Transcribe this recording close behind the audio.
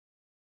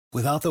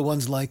Without the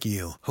ones like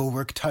you, who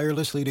work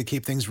tirelessly to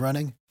keep things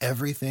running,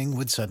 everything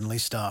would suddenly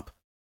stop.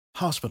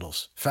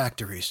 Hospitals,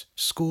 factories,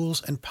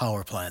 schools, and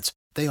power plants,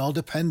 they all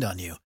depend on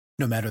you.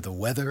 No matter the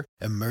weather,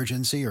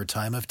 emergency, or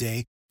time of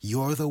day,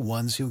 you're the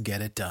ones who get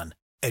it done.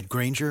 At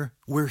Grainger,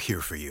 we're here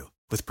for you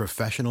with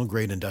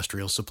professional-grade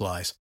industrial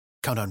supplies.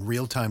 Count on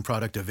real-time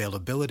product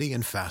availability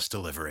and fast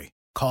delivery.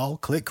 Call,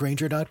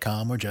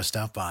 clickgrainger.com, or just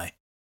stop by.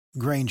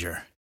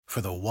 Grainger, for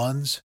the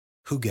ones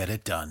who get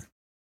it done.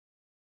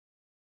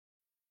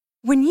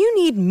 When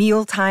you need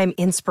mealtime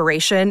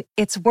inspiration,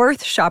 it's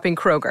worth shopping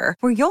Kroger,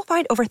 where you'll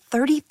find over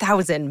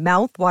 30,000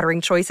 mouth-watering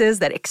choices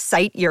that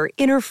excite your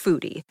inner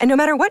foodie. And no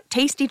matter what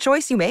tasty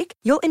choice you make,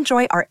 you'll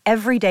enjoy our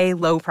everyday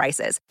low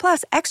prices,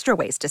 plus extra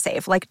ways to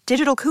save, like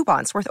digital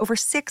coupons worth over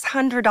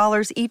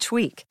 $600 each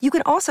week. You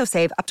can also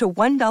save up to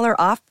 $1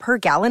 off per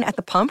gallon at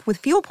the pump with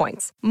fuel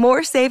points.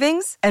 More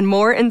savings and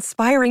more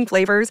inspiring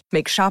flavors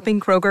make shopping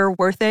Kroger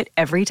worth it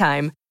every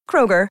time.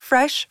 Kroger,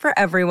 fresh for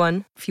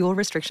everyone. Fuel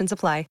restrictions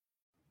apply.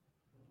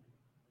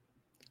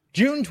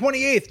 June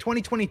 28th,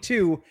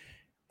 2022,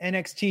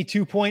 NXT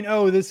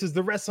 2.0. This is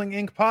the Wrestling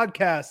Inc.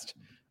 podcast.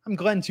 I'm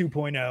Glenn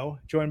 2.0,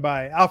 joined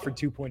by Alfred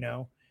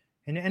 2.0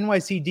 and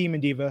NYC Demon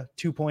Diva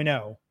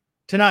 2.0.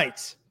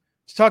 Tonight,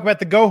 to talk about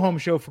the go-home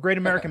show for Great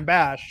American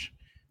Bash.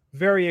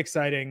 Very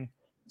exciting.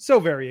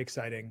 So very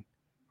exciting.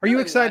 Are you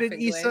excited,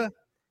 Issa?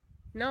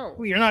 No.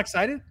 Ooh, you're not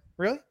excited?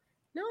 Really?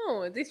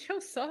 No, this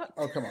show sucks.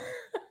 Oh, come on.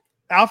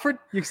 Alfred,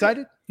 you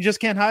excited? You just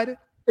can't hide it?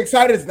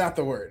 Excited is not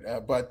the word,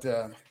 but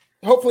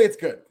hopefully it's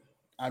good.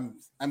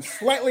 I'm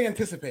slightly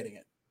anticipating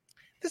it.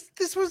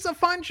 This was a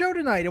fun show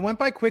tonight. It went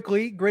by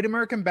quickly. Great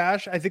American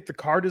Bash. I think the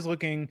card is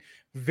looking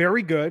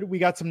very good. We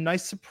got some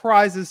nice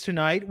surprises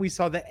tonight. We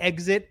saw the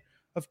exit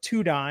of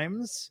Two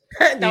Dimes.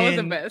 That was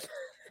the best.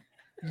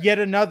 Yet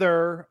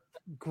another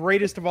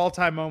greatest of all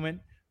time moment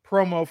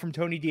promo from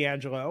Tony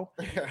D'Angelo.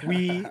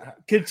 We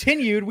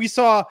continued. We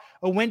saw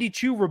a Wendy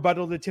Chu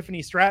rebuttal to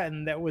Tiffany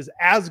Stratton that was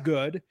as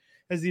good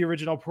as the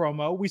original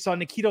promo. We saw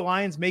Nikita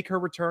Lyons make her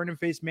return and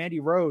face Mandy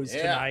Rose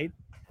tonight.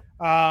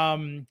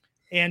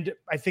 And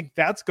I think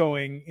that's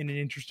going in an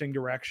interesting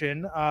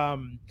direction. I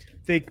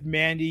think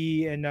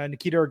Mandy and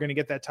Nikita are going to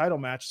get that title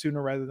match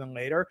sooner rather than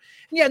later.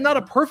 And yeah, not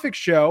a perfect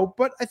show,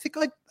 but I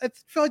feel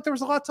like there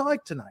was a lot to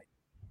like tonight.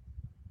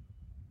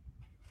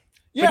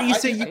 Yeah, but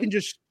Issa, you can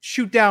just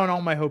shoot down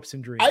all my hopes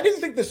and dreams. I didn't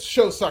think this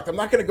show sucked. I'm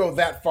not going to go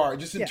that far.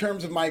 Just in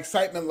terms of my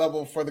excitement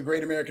level for the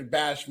Great American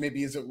Bash,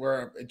 maybe isn't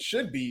where it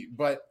should be.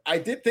 But I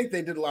did think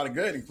they did a lot of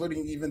good,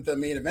 including even the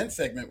main event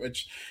segment,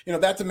 which,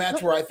 that's a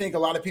match where I think a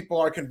lot of people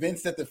are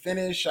convinced at the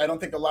finish. I don't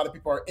think a lot of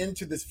people are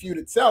into this feud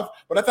itself.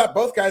 But I thought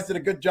both guys did a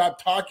good job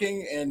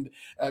talking and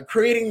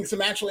creating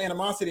some actual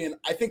animosity. And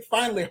I think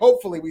finally,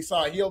 hopefully, we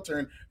saw a heel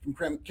turn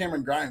from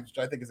Cameron Grimes,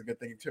 which I think is a good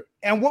thing too.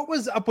 And what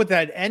was up with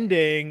that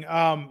ending?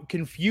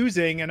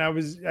 Confusing. And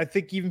I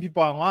think even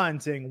people online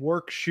saying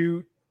work,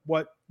 shoot,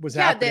 what was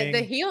happening.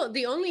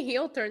 The only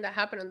heel turn that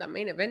happened on that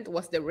main event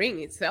was the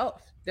ring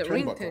itself. The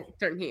ring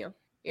turned heel.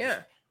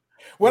 Yeah.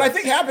 What I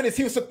think happened is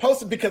he was supposed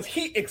to, because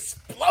he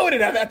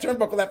exploded at that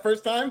turnbuckle that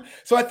first time.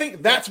 So I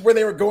think that's where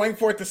they were going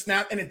for it to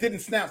snap, and it didn't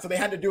snap. So they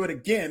had to do it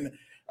again.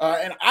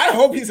 And I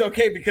hope he's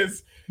okay,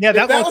 because if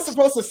that was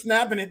supposed to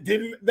snap and it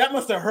didn't, that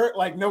must have hurt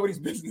like nobody's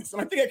business.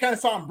 And I think I kind of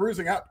saw him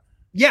bruising up.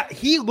 Yeah,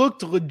 he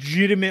looked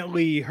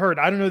legitimately hurt.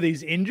 I don't know that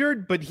he's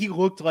injured, but he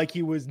looked like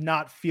he was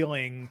not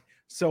feeling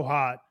so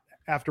hot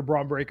after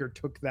Braun Breaker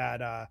took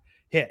that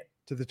hit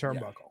to the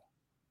turnbuckle.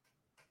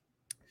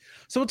 Yeah.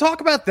 So we'll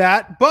talk about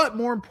that. But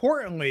more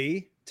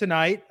importantly,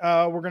 tonight,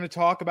 we're going to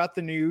talk about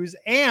the news,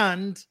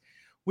 and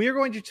we are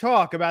going to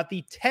talk about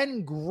the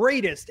 10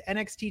 greatest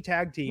NXT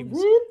tag teams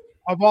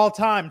of all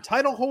time.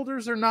 Title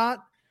holders or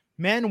not,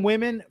 men,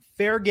 women,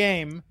 fair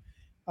game.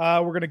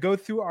 We're going to go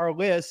through our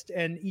list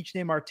and each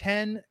name our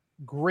 10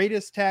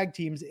 greatest tag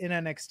teams in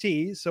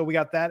NXT. So we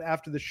got that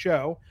after the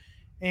show.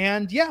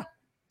 And yeah,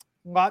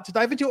 a lot to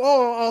dive into.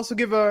 Oh, I'll also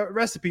give a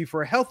recipe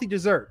for a healthy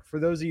dessert for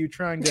those of you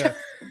trying to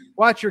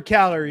watch your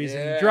calories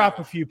and drop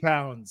a few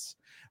pounds.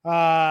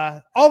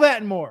 All that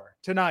and more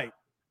tonight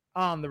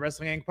on the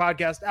Wrestling Inc.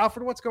 podcast.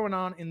 Alfred, what's going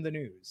on in the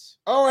news?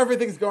 Oh,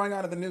 everything's going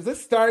on in the news. Let's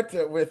start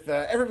with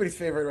everybody's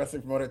favorite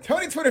wrestling promoter,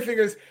 Tony Twitter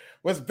Fingers,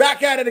 was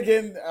back at it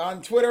again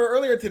on Twitter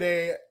earlier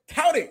today,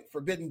 touting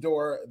Forbidden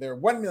Door, their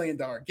 $1 million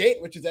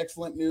gate, which is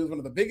excellent news, one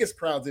of the biggest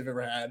crowds they've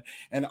ever had,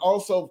 and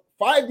also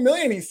 $5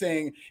 million, he's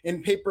saying,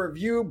 in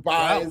pay-per-view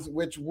buys,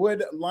 which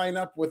would line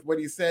up with what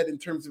he said in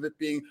terms of it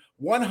being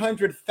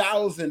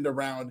 100,000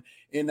 around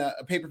in a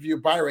pay-per-view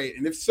buy rate.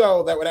 And if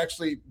so, that would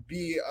actually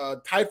be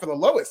tied for the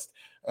lowest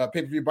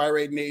pay-per-view buy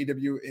rate in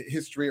AEW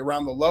history,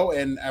 around the low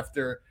end,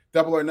 after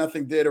Double or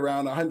Nothing did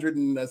around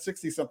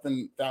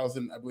 160-something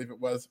thousand, I believe it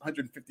was,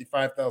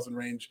 155,000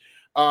 range.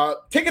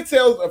 Ticket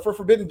sales for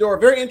Forbidden Door,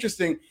 very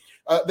interesting.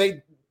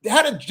 They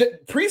had a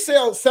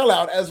pre-sale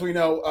sellout, as we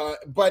know,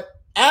 but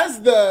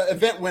as the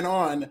event went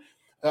on,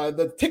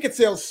 the ticket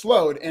sales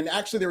slowed, and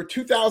actually there were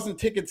 2,000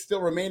 tickets still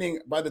remaining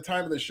by the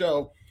time of the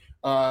show,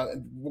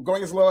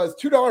 going as low as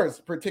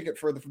 $2 per ticket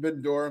for the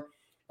Forbidden Door.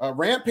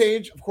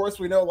 Rampage, of course,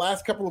 we know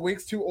last couple of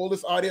weeks, 2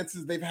 oldest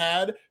audiences they've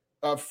had.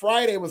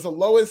 Friday was the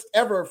lowest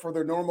ever for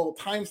their normal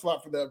time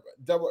slot for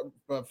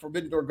the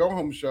Forbidden Door Go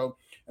Home show.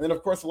 And then,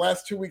 of course, the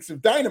last 2 weeks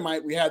of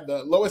Dynamite, we had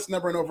the lowest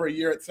number in over a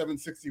year at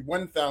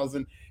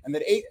 761,000. And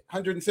then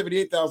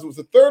 878,000 was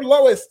the third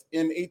lowest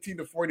in 18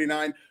 to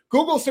 49.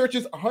 Google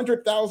searches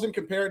 100,000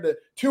 compared to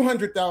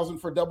 200,000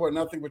 for Double or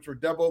Nothing, which were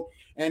double.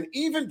 And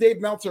even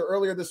Dave Meltzer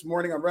earlier this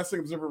morning on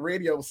Wrestling Observer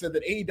Radio said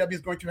that AEW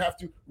is going to have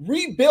to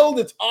rebuild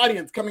its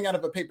audience coming out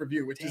of a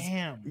pay-per-view, which is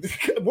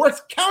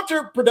works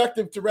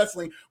counterproductive to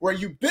wrestling, where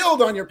you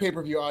build on your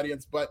pay-per-view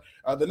audience. But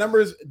the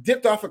numbers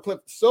dipped off a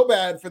cliff so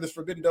bad for this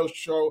Forbidden Door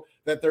show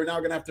that they're now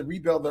going to have to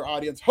rebuild their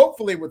audience,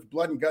 hopefully with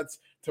Blood and Guts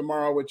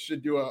tomorrow, which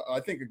should do,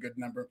 I think, a good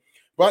number.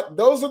 But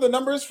those are the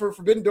numbers for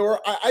Forbidden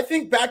Door. I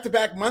think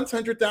back-to-back months,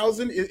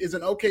 100,000 is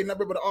an okay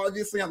number, but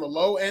obviously on the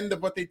low end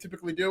of what they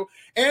typically do.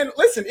 And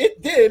listen,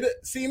 it did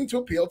seem to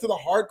appeal to the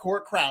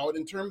hardcore crowd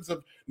in terms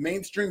of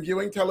mainstream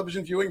viewing,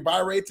 television viewing, buy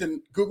rates,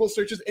 and Google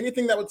searches,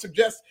 anything that would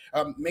suggest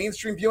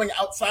mainstream viewing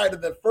outside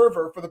of the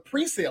fervor for the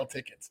pre-sale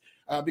tickets.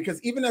 Because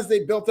even as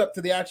they built up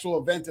to the actual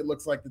event, it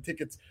looks like the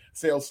tickets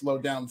sales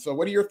slowed down. So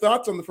what are your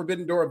thoughts on the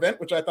Forbidden Door event,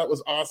 which I thought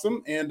was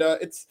awesome? And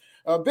it's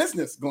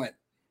business, Glenn.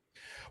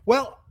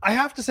 Well, I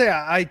have to say,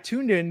 I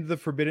tuned in the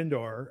Forbidden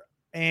Door,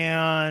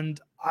 and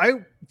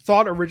I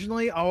thought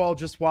originally, I'll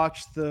just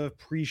watch the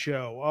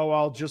pre-show.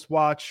 I'll just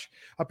watch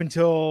up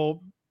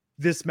until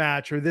this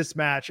match or this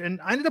match. And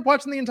I ended up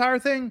watching the entire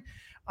thing.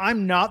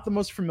 I'm not the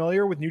most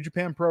familiar with New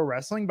Japan Pro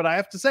Wrestling, but I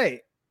have to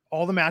say,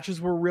 all the matches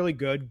were really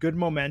good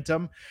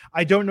momentum.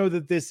 I don't know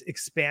that this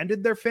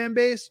expanded their fan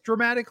base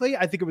dramatically.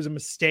 I think it was a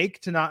mistake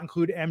to not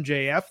include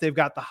MJF. They've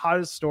got the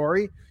hottest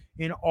story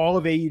in all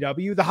of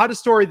AEW, the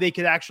hottest story they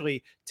could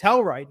actually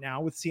tell right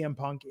now with CM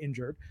Punk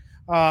injured.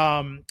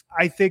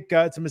 I think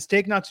it's a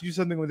mistake not to do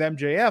something with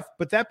MJF.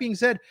 But that being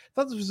said, I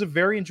thought this was a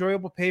very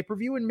enjoyable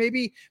pay-per-view, and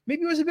maybe it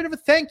was a bit of a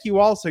thank you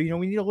also. You know,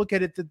 we need to look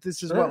at it that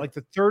this is like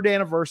the 3rd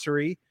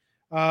anniversary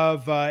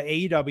of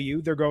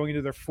AEW. They're going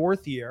into their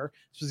 4th year.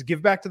 So it's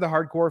give back to the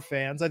hardcore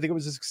fans. I think it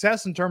was a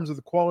success in terms of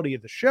the quality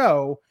of the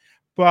show.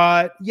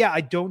 But yeah,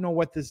 I don't know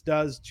what this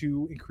does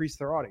to increase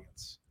their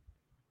audience.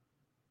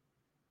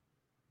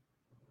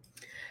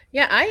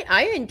 Yeah,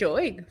 I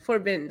enjoyed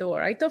Forbidden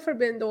Door. I thought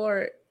Forbidden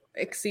Door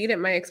exceeded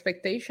my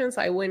expectations.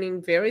 I went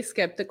in very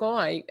skeptical.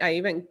 I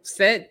even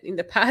said in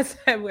the past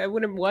I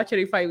wouldn't watch it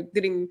if I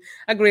didn't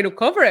agree to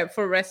cover it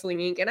for Wrestling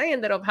Inc. And I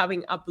ended up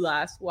having a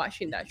blast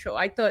watching that show.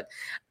 I thought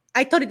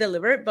it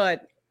delivered,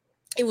 but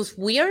it was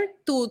weird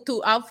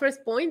to Alfred's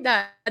point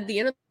that at the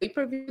end of the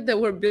pay-per-view they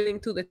were building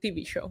to the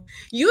TV show.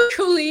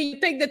 Usually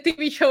you take the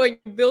TV show and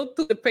you build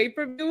to the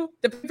pay-per-view.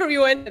 The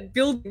pay-per-view ended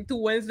building to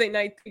Wednesday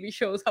night TV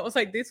shows. I was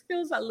like, this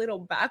feels a little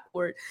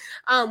backward.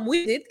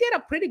 We did get a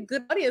pretty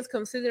good audience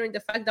considering the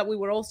fact that we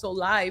were also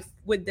live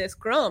with the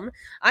Scrum.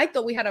 I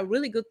thought we had a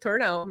really good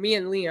turnout, me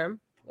and Liam,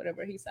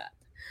 whatever he's at.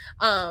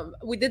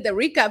 We did the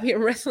recap here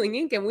in Wrestling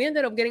Inc. and we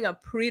ended up getting a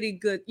pretty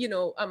good,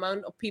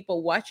 amount of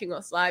people watching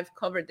us live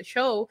cover the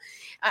show.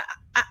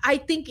 I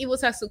think it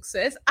was a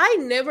success. I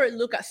never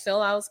look at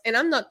sellouts, and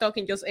I'm not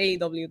talking just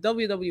AEW,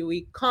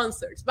 WWE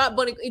concerts, but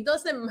it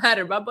doesn't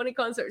matter. Bad Bunny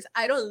concerts,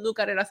 I don't look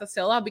at it as a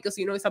sellout because,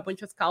 it's a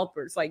bunch of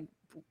scalpers like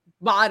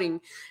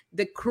buying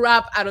the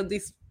crap out of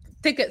these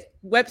ticket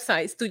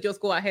websites to just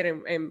go ahead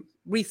and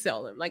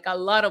resell them. Like a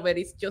lot of it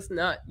is just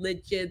not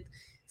legit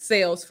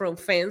sales from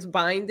fans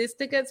buying these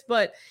tickets,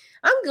 but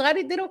I'm glad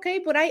it did okay.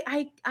 But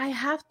I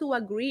have to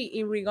agree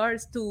in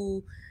regards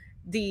to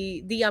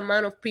the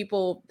amount of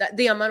people,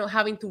 the amount of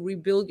having to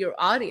rebuild your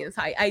audience.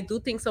 I do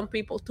think some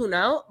people tune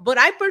out, but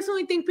I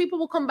personally think people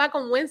will come back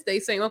on Wednesday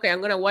saying, okay, I'm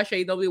going to watch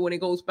AEW when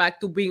it goes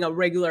back to being a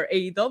regular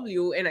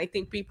AEW. And I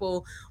think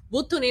people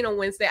will tune in on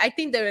Wednesday. I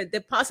think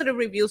the positive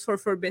reviews for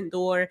Forbidden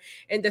Door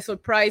and the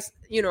surprise,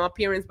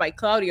 appearance by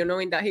Claudio,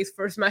 knowing that his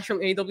first match on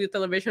AEW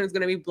television is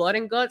going to be Blood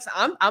and Guts.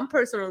 I'm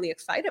personally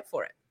excited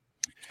for it.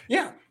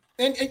 Yeah.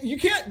 And you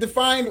can't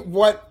define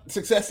what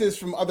success is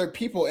from other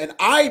people. And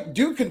I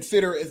do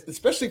consider,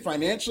 especially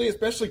financially,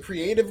 especially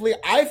creatively,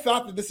 I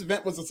thought that this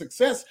event was a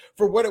success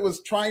for what it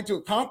was trying to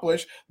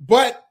accomplish.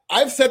 But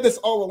I've said this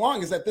all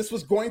along, is that this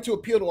was going to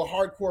appeal to a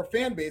hardcore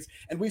fan base.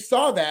 And we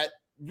saw that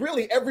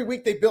really every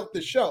week they built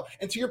this show.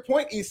 And to your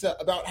point, Issa,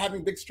 about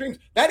having big streams,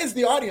 that is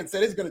the audience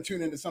that is going to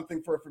tune into something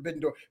for a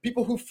Forbidden Door.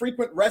 People who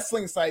frequent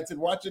wrestling sites and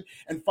watch it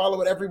and follow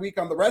it every week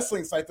on the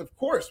wrestling sites. Of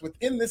course,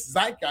 within this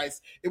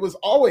zeitgeist, it was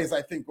always,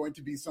 I think, going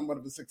to be somewhat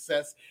of a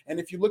success. And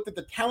if you looked at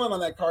the talent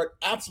on that card,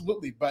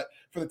 absolutely. But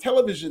for the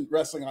television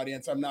wrestling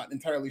audience, I'm not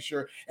entirely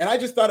sure. And I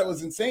just thought it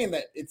was insane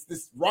that it's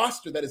this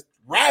roster that is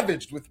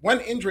ravaged with one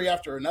injury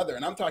after another.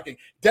 And I'm talking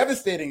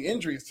devastating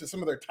injuries to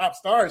some of their top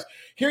stars.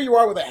 Here you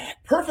are with a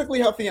perfectly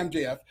healthy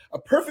MJF, a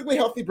perfectly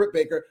healthy Britt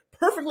Baker,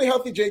 perfectly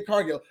healthy Jade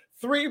Cargill,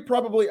 three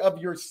probably of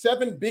your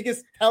 7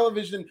 biggest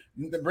television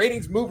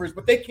ratings movers,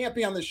 but they can't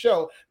be on the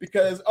show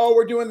because,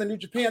 we're doing the New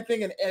Japan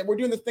thing and we're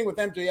doing this thing with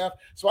MJF.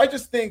 So I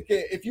just think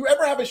if you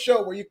ever have a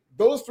show where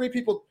those 3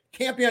 people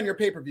can't be on your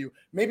pay-per-view,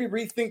 maybe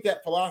rethink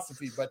that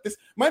philosophy. But this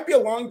might be a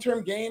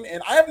long-term game,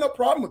 and I have no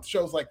problem with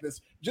shows like this.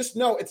 Just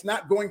know it's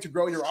not going to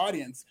grow your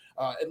audience,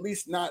 at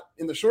least not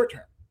in the short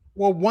term.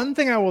 Well, one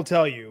thing I will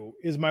tell you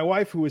is my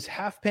wife, who was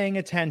half paying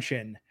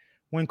attention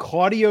when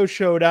Claudio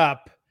showed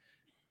up,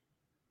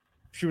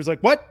 she was like,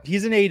 "What?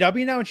 He's in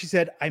AEW now?" And she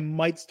said, "I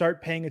might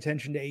start paying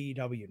attention to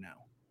AEW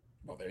now."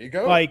 Well, there you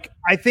go. Like,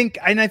 I think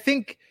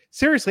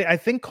seriously, I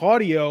think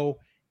Claudio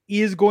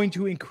is going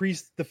to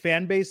increase the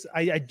fan base.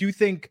 I do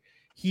think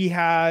he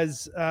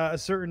has a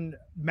certain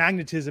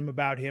magnetism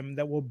about him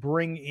that will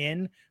bring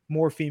in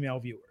more female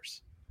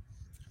viewers.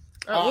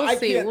 We'll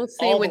see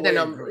when the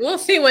numbers. We'll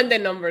see when the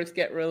numbers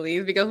get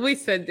released, because we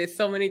said this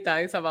so many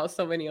times about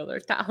so many other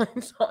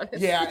talents.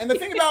 Honestly. Yeah, and the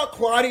thing about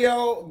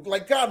Claudio,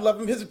 like, God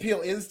love him, his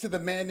appeal is to the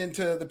men and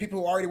to the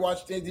people who already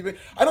watched AEW.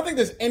 I don't think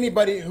there's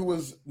anybody who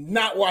was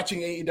not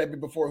watching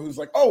AEW before who's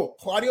like, "Oh,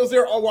 Claudio's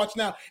there, I'll watch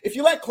now." If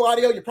you like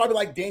Claudio, you probably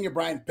like Daniel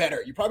Bryan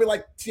better. You probably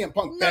like CM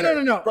Punk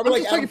better. No. Probably I'm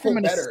like just talking from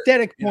an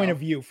aesthetic point of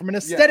view. From an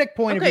aesthetic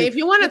point of view. Okay, if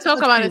you want to talk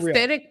about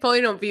aesthetic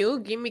point of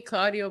view, give me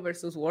Claudio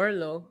versus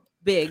Wardlow.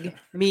 Big,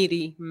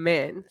 meaty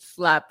men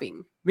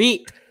slapping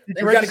meat. Did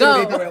you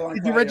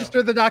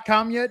register the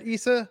 .com yet,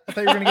 Issa? I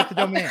thought you were going to get the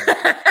domain.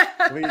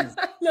 Please.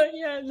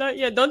 Not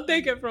yet. Don't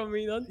take it from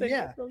me. Don't take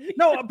it from me.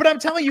 No, but I'm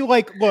telling you,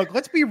 like, look,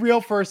 let's be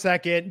real for a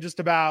second, just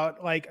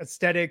about like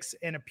aesthetics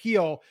and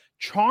appeal.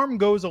 Charm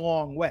goes a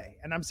long way.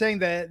 And I'm saying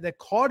that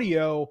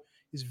Claudio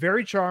is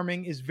very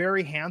charming, is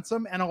very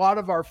handsome, and a lot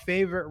of our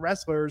favorite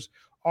wrestlers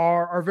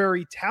are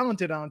very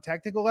talented on a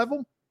technical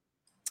level.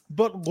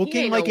 But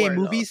looking like a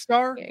movie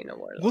star,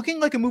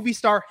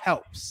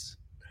 helps.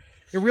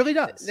 It really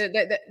does.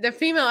 The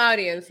female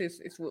audience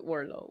is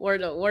Wardlow.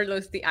 Wardlow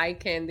is the eye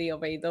candy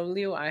of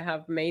AEW. I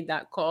have made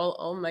that call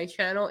on my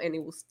channel, and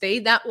it will stay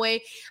that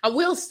way. I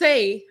will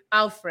say,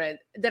 Alfred,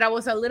 that I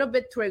was a little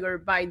bit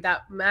triggered by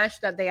that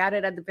match that they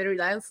added at the very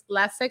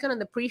last second on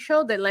the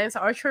pre-show, the Lance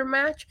Archer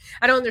match.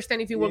 I don't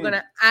understand if you were going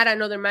to add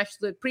another match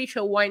to the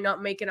pre-show, why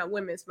not make it a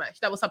women's match?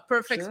 That was a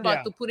perfect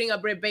spot to putting a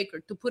Britt Baker,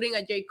 to putting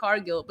a Jade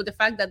Cargill. But the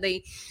fact that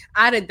they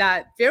added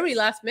that very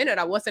last minute,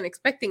 I wasn't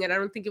expecting it. I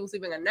don't think it was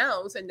even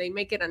announced, and they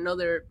make it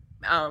another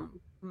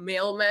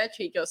male match.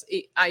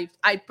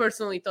 I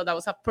personally thought that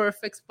was a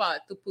perfect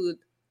spot to put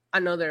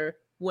another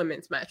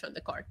women's match on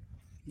the card.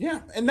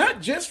 Yeah, and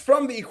not just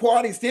from the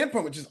equality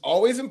standpoint, which is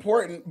always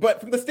important, but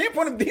from the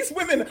standpoint of these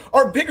women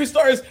are bigger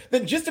stars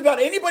than just about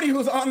anybody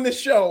who's on this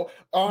show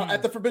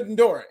at the Forbidden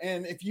Door.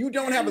 And if you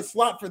don't have a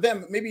slot for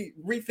them, maybe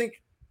rethink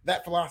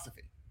that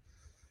philosophy.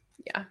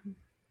 Yeah.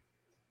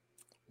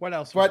 What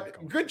else?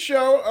 But good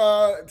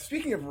show.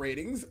 Speaking of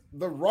ratings,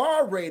 the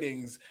Raw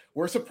ratings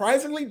were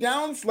surprisingly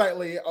down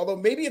slightly, although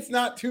maybe it's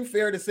not too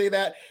fair to say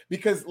that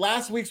because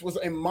last week's was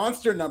a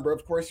monster number.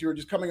 Of course, you were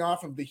just coming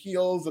off of the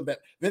heels of that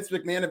Vince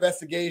McMahon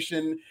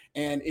investigation,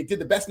 and it did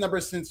the best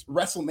numbers since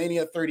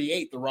WrestleMania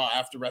 38, the Raw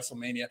after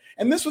WrestleMania.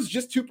 And this was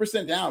just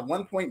 2% down,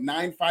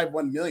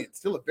 1.951 million.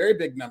 Still a very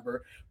big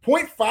number.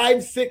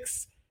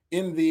 0.56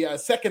 in the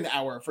second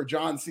hour for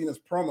John Cena's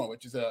promo,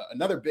 which is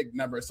another big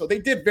number. So they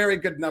did very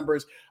good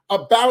numbers,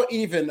 about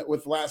even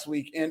with last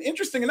week. And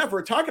interesting enough,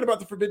 we're talking about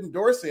the Forbidden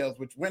Door sales,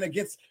 which went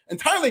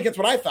entirely against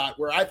what I thought,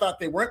 where I thought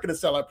they weren't going to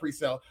sell out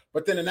pre-sale,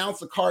 but then announce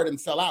the card and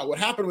sell out. What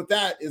happened with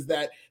that is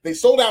that they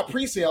sold out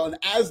pre-sale, and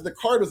as the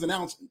card was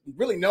announced,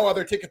 really no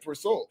other tickets were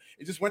sold.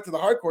 It just went to the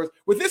hardcores.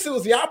 With this, it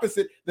was the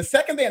opposite. The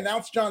second they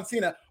announced John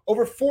Cena,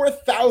 over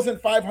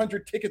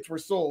 4,500 tickets were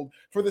sold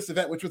for this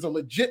event, which was a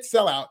legit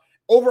sellout.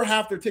 Over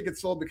half their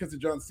tickets sold because of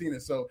John Cena.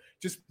 So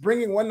just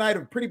bringing one night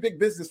of pretty big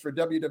business for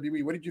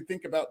WWE. What did you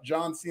think about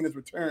John Cena's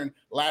return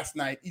last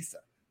night, Issa?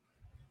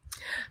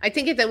 I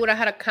think if they would have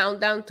had a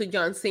countdown to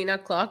John Cena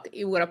clocked,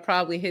 it would have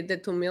probably hit the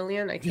 2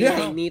 million. I think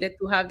they needed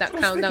to have that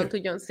countdown to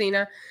John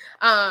Cena.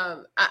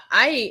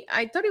 I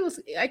thought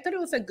it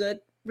was a good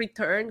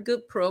return,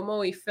 good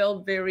promo. It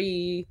felt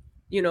very,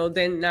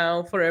 then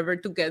now forever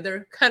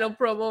together kind of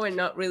promo,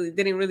 and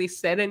didn't really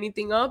set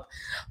anything up.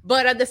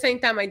 But at the same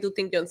time, I do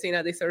think John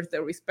Cena deserves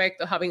the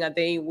respect of having a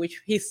day in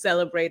which he's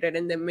celebrated,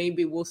 and then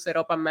maybe we'll set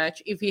up a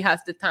match if he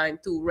has the time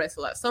to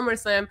wrestle at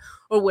SummerSlam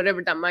or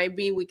whatever that might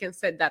be. We can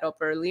set that up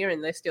earlier,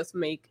 and let's just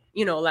make,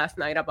 last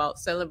night about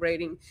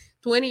celebrating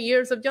 20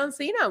 years of John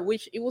Cena,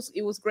 which it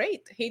was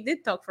great. He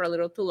did talk for a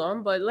little too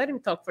long, but let him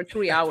talk for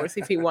 3 hours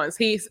if he wants.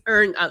 He's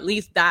earned at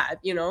least that,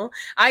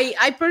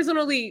 I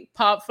personally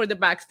popped for the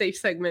backstage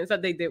segments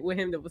that they did with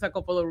him. There was a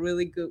couple of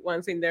really good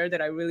ones in there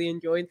that I really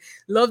enjoyed.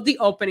 Loved the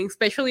opening,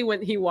 especially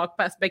when he walked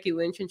past Becky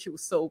Lynch and she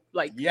was so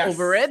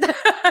over it.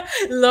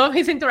 Love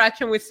his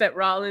interaction with Seth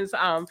Rollins.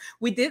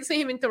 We did see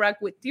him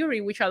interact with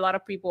Theory, which a lot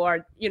of people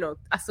are,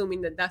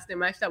 assuming that that's the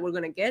match that we're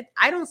going to get.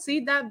 I don't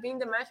see that being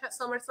the match at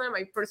SummerSlam.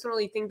 I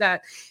personally think that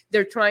that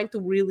they're trying to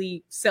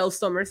really sell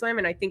SummerSlam,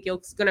 and I think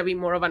it's going to be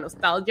more of a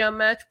nostalgia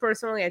match.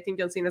 Personally, I think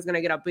John Cena is going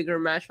to get a bigger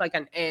match, like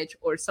an Edge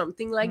or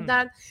something like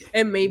that,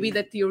 and maybe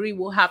the Theory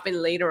will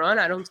happen later on.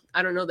 I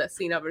don't know that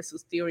Cena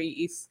versus Theory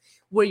is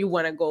where you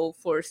want to go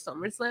for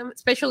SummerSlam,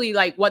 especially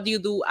like what do you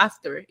do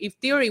after? If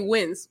Theory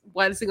wins,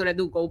 what is he going to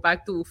do? Go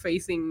back to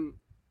facing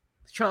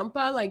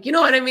Ciampa? Like, you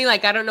know what I mean?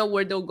 Like, I don't know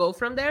where they'll go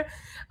from there.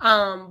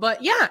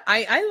 But yeah,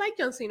 I like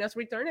John Cena's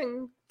return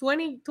in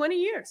 20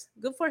 years.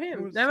 Good for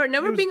him.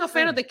 Never being a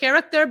fan of the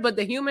character, but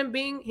the human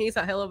being, he's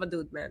a hell of a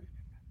dude, man.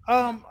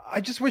 I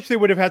just wish they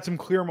would have had some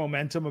clear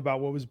momentum about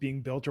what was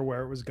being built or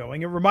where it was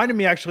going. It reminded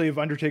me actually of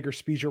Undertaker's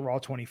speech at Raw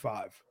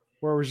 25,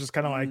 where it was just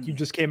kind of like, you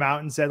just came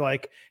out and said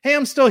like, hey,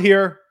 I'm still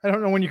here. I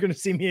don't know when you're going to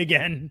see me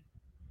again.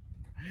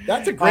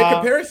 That's a great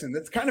comparison.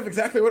 That's kind of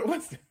exactly what it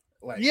was.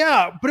 Like,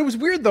 yeah, but it was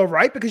weird though,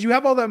 right? Because you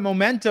have all that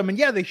momentum, and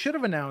yeah, they should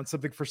have announced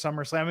something for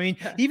SummerSlam. I mean,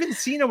 even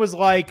Cena was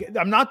like,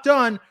 "I'm not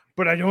done,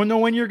 but I don't know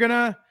when I'm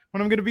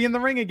gonna be in the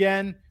ring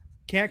again.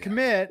 Can't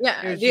commit."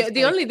 Yeah,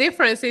 the only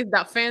difference is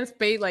that fans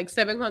paid like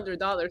 $700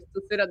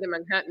 to sit at the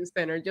Manhattan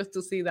Center just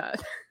to see that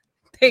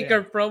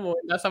Taker promo.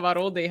 And that's about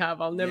all they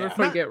have. I'll never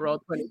forget Raw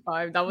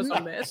 25. That was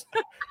a mess.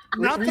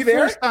 Not the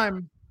first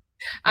time.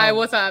 I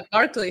was at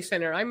Barclays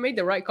Center. I made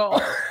the right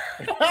call.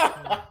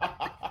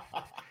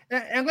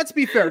 And let's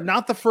be fair,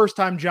 not the first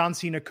time John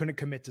Cena couldn't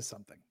commit to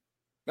something.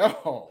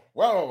 No,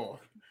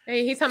 whoa.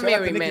 Hey, he's a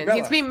married man.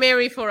 He's been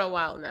married for a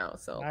while now,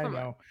 so I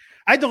know.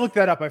 I had to look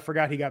that up. I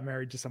forgot he got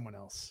married to someone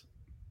else.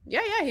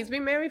 Yeah, he's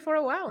been married for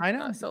a while. I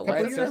know. So what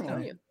does that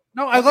tell you?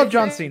 No, I love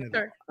John Cena.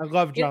 I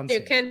love John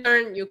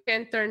Cena. You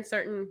can turn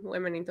certain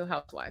women into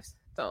housewives.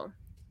 So,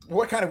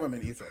 what kind of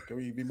women, Issa? Can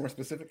we be more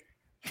specific?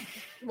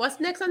 What's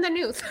next on the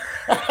news?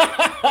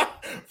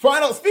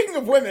 Speaking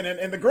of women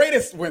and the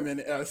greatest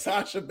women,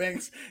 Sasha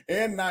Banks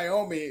and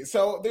Naomi.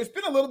 So there's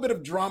been a little bit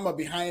of drama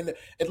behind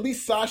at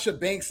least Sasha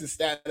Banks'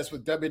 status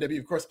with WWE.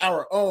 Of course,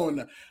 our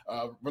own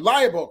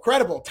reliable,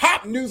 credible,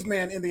 top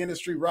newsman in the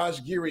industry,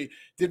 Raj Giri,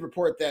 did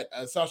report that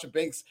Sasha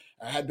Banks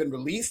had been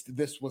released.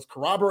 This was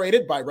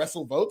corroborated by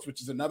WrestleVotes,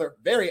 which is another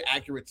very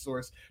accurate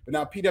source. But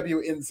now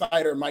PW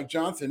insider Mike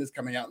Johnson is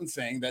coming out and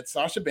saying that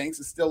Sasha Banks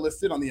is still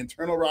listed on the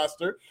internal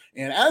roster.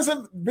 And as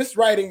of this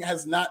writing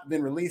has not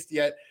been released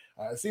yet,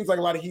 it seems like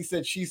a lot of he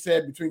said, she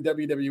said between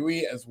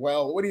WWE as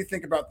well. What do you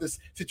think about this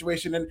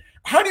situation? And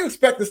how do you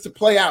expect this to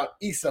play out,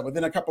 Issa,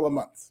 within a couple of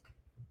months?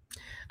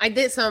 I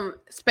did some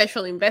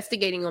special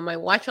investigating on my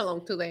watch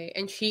along today,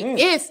 and she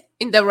is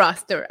in the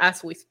roster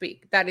as we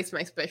speak. That is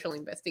my special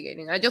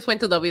investigating. I just went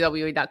to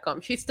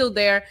WWE.com. She's still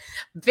there.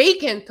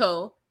 Vacant,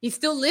 though. He's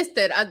still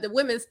listed as the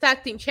women's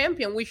tag team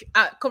champion, which,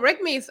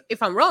 correct me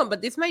if I'm wrong, but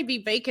this might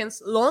be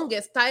Vacant's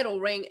longest title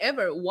reign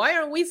ever. Why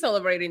are we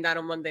celebrating that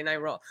on Monday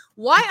Night Raw?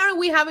 Why aren't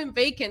we having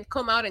Vacant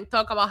come out and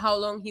talk about how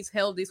long he's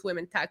held these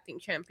women tag team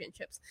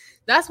championships?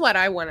 That's what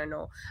I want to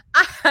know.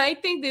 I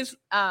think this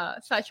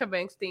Sasha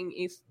Banks thing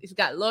is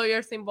got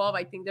lawyers involved.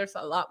 I think there's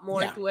a lot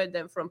more to it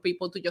than from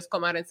people to just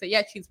come out and say,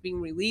 yeah, she's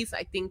being released.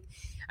 I think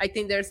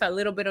there's a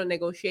little bit of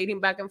negotiating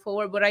back and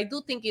forward, but I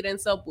do think it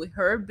ends up with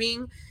her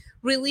being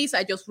release.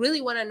 I just really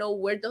want to know,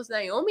 where does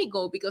Naomi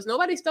go? Because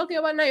nobody's talking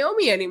about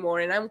Naomi anymore,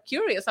 and I'm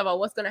curious about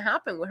what's going to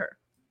happen with her.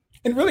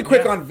 And really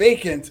quick on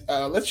Vacant,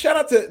 let's shout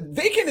out to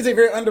Vacant is a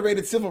very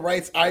underrated civil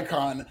rights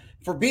icon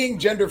for being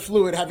gender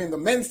fluid, having the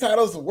men's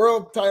titles, the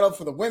world title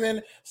for the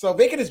women. So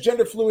Vacant is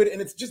gender fluid, and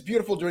it's just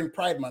beautiful during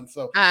Pride Month.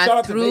 So shout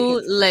out to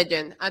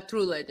Vacant. A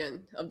true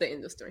legend of the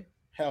industry.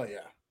 Hell yeah.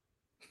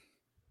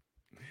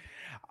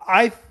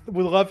 I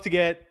would love to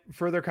get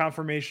further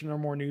confirmation or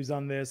more news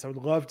on this. I would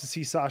love to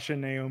see Sasha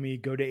and Naomi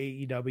go to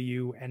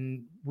AEW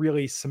and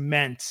really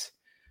cement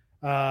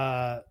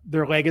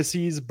their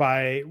legacies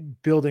by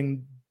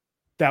building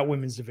that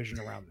women's division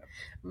around them.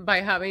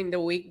 By having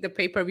the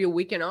pay-per-view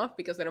weekend off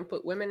because they don't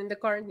put women in the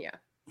card. Yeah.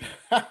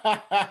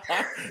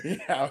 Yeah,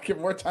 I'll give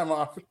more time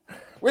off,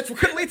 which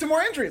could lead to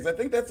more injuries. I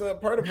think that's a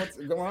part of what's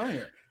going on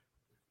here.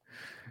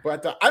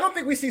 But I don't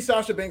think we see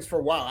Sasha Banks for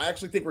a while. I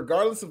actually think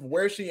regardless of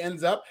where she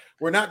ends up,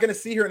 we're not going to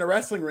see her in a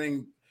wrestling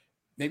ring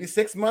maybe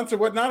 6 months or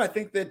whatnot. I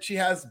think that she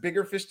has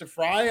bigger fish to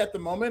fry at the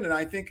moment. And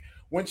I think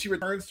when she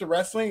returns to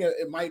wrestling,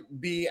 it might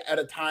be at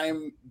a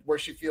time where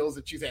she feels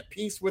that she's at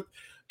peace with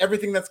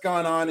everything that's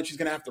going on and she's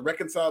going to have to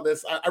reconcile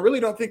this. I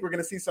really don't think we're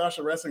going to see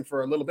Sasha wrestling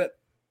for a little bit.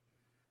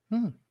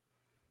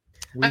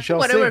 We shall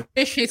whatever see.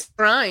 Fish she's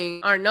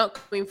frying are not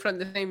coming from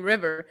the same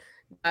river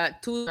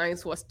that Two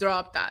Lines was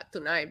dropped at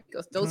tonight,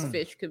 because those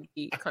fish could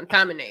be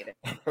contaminated.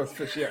 Those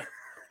fish, yeah.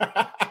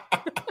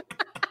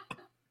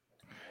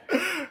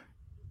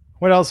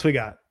 What else we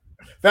got?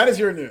 That is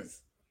your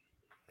news.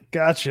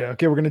 Gotcha.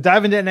 Okay, we're going to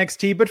dive into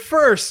NXT, but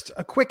first,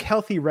 a quick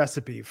healthy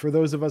recipe for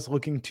those of us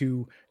looking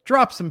to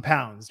drop some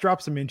pounds,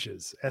 drop some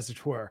inches, as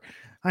it were.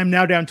 I'm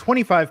now down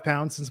 25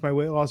 pounds since my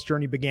weight loss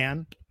journey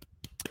began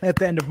at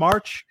the end of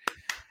March.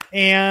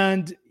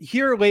 And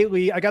here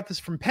lately, I got this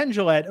from Penn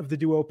Jillette of the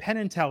duo Penn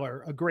and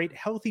Teller, a great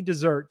healthy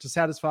dessert to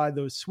satisfy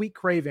those sweet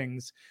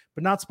cravings,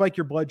 but not spike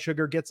your blood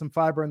sugar, get some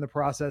fiber in the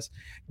process.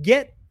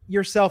 Get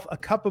yourself a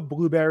cup of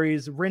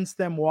blueberries, rinse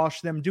them,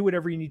 wash them, do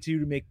whatever you need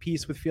to make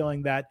peace with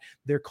feeling that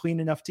they're clean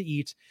enough to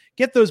eat.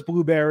 Get those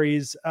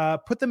blueberries,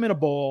 put them in a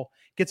bowl,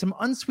 get some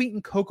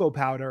unsweetened cocoa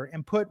powder,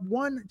 and put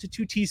 1 to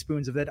 2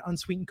 teaspoons of that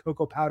unsweetened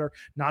cocoa powder,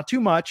 not too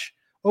much,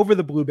 over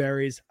the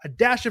blueberries, a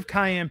dash of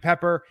cayenne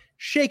pepper,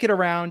 shake it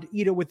around,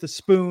 eat it with a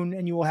spoon,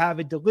 and you will have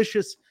a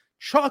delicious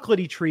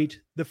chocolatey treat,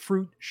 the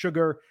fruit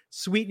sugar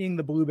sweetening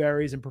the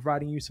blueberries and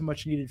providing you so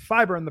much needed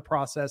fiber in the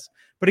process.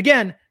 But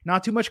again,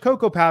 not too much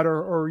cocoa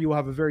powder or you will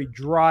have a very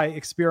dry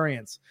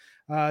experience.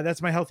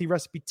 That's my healthy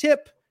recipe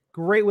tip.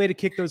 Great way to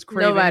kick those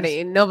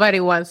cravings. Nobody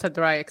wants a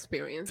dry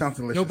experience. Sounds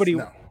delicious.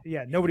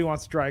 Nobody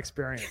wants a dry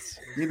experience.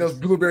 Need those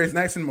blueberries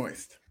nice and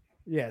moist.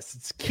 Yes,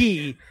 it's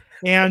key.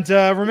 And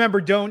remember,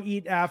 don't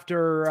eat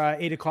after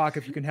 8 o'clock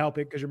if you can help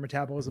it, because your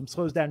metabolism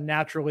slows down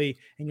naturally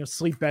and you'll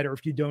sleep better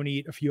if you don't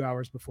eat a few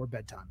hours before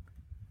bedtime.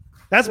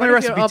 That's my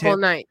recipe you're up tip. all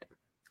night?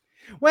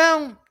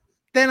 Well,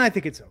 then I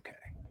think it's okay.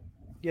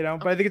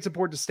 But I think it's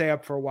important to stay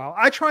up for a while.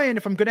 I try, and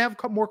if I'm going to have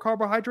more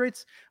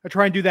carbohydrates, I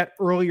try and do that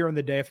earlier in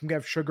the day. If I'm going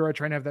to have sugar, I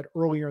try and have that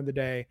earlier in the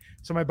day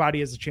so my body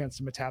has a chance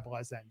to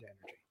metabolize that into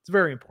energy. It's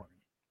very important.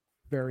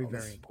 Very,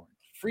 very important.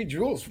 Free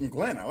jewels from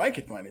Glenn. I like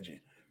it, Glenn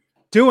Energy.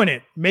 Doing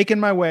it, making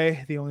my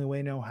way the only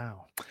way know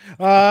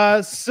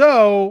how.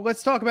 So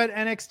let's talk about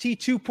NXT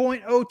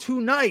 2.0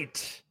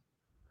 tonight.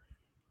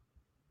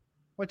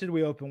 What did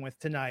we open with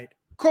tonight?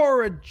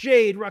 Cora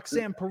Jade,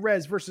 Roxanne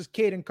Perez versus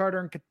Kayden Carter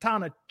and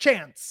Katana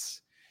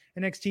Chance.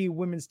 NXT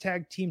Women's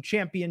Tag Team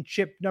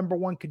Championship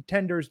 #1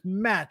 contenders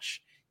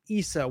match.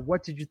 Issa,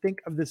 what did you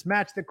think of this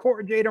match that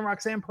Cora Jade and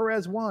Roxanne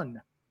Perez won?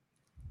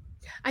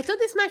 I thought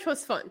this match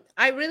was fun.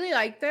 I really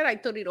liked it. I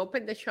thought it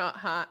opened the show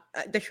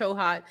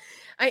hot.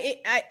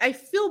 I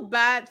feel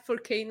bad for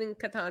Kayden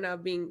Katana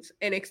being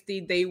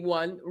NXT Day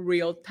 1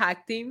 real tag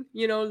team,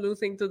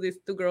 losing to these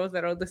two girls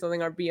that all of a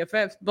sudden are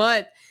BFFs.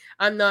 But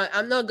I'm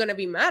not gonna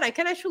be mad. I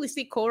can actually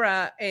see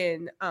Cora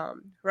and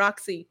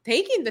Roxy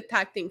taking the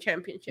tag team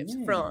championships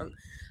from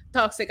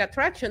Toxic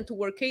Attraction to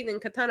where Kayden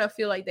and Katana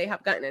feel like they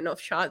have gotten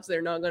enough shots.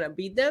 They're not going to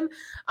beat them.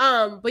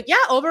 But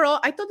yeah, overall,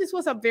 I thought this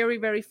was a very,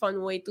 very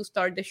fun way to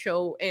start the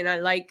show. And I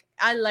like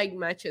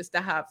matches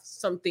that have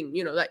something,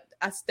 like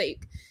at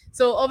stake.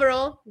 So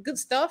overall, good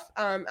stuff.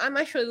 I'm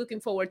actually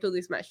looking forward to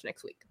this match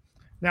next week.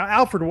 Now,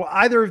 Alfred, will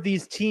either of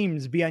these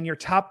teams be on your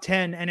top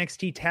 10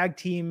 NXT tag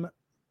team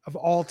of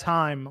all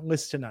time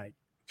list tonight?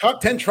 Top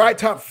 10, try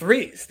top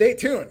 3. Stay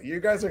tuned. You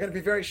guys are going to be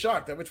very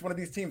shocked at which one of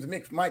these teams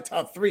makes my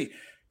top 3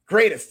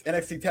 greatest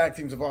NXT tag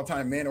teams of all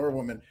time, man or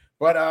woman.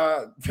 But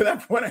to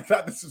that point, I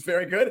thought this was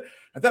very good.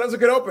 I thought it was a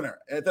good opener.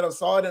 I thought it was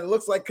solid. And it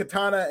looks like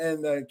Katana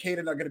and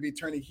Kayden are going to be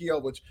turning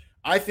heel, which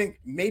I think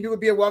maybe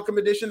would be a welcome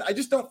addition. I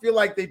just don't feel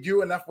like they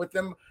do enough with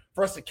them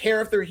for us to care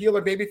if they're heel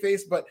or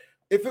babyface. But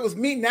if it was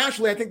me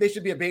naturally, I think they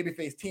should be a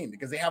babyface team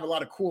because they have a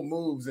lot of cool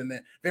moves and they're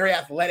a very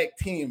athletic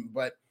team.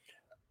 But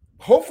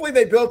hopefully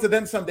they build to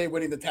them someday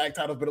winning the tag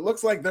titles. But it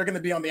looks like they're going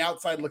to be on the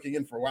outside looking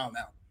in for a while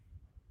now.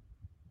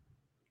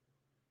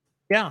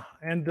 Yeah,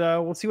 and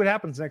we'll see what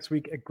happens next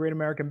week at Great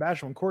American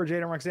Bash when Cora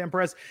Jade and Roxanne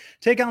Perez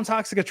take on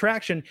Toxic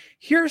Attraction.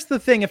 Here's the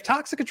thing. If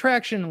Toxic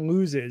Attraction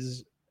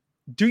loses,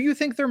 do you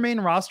think they're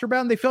main roster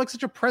bound? They feel like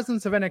such a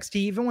presence of NXT,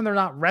 even when they're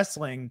not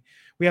wrestling.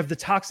 We have the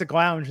Toxic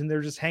Lounge and they're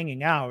just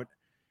hanging out.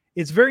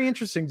 It's very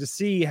interesting to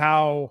see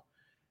how,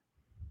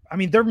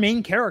 they're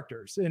main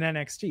characters in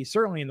NXT,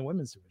 certainly in the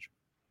women's division.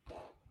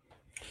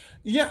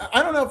 Yeah,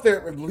 I don't know if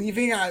they're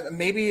leaving.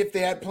 Maybe if they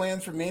had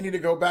plans for Mandy to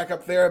go back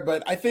up there,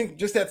 but I think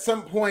just at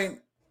some point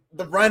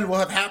the run will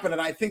have happened,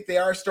 and I think they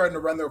are starting to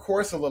run their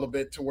course a little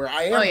bit to where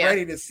I am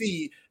ready to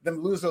see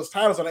them lose those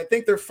titles, and I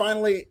think they're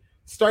finally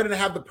starting to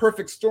have the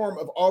perfect storm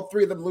of all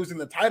three of them losing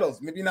the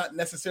titles. Maybe not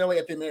necessarily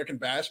at the American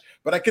Bash,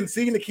 but I can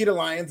see Nikita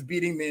Lyons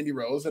beating Mandy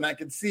Rose, and I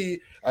can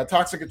see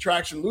Toxic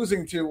Attraction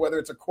losing to whether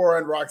it's a Cora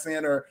and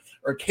Roxanne or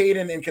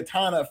Kayden and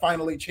Katana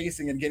finally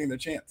chasing and getting their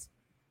chance.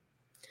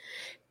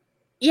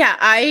 Yeah,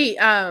 I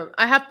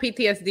have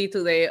PTSD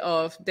today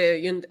of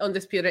the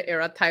Undisputed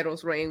Era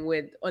titles reign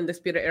with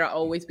Undisputed Era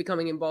always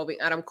becoming involved in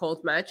Adam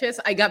Cole's matches.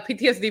 I got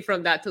PTSD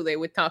from that today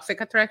with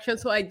Toxic Attraction,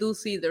 so I do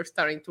see they're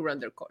starting to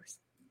run their course.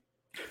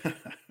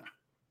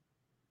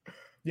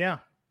 Yeah.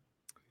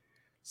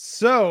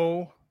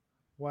 So,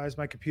 why is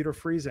my computer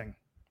freezing?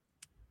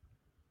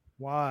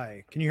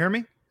 Why? Can you hear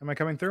me? Am I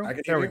coming through?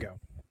 There we go.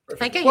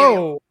 I can hear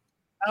you.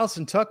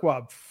 Allison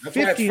Tuckwab,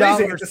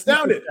 $50. It's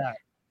astounded.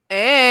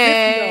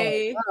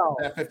 Hey, wow.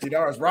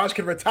 $50. Raj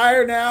can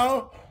retire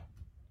now.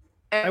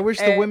 I wish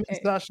the women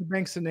Sasha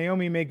Banks and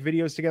Naomi make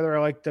videos together.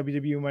 I like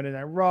WWE Monday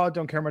Night Raw.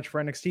 Don't care much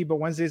for NXT, but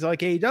Wednesdays I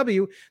like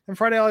AEW. Then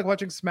Friday I like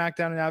watching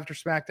SmackDown, and after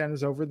SmackDown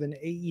is over, then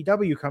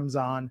AEW comes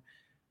on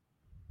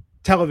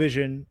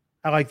television.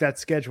 I like that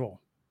schedule.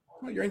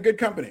 Well, you're in good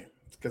company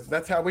because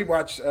that's how we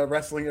watch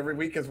wrestling every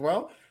week as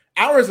well.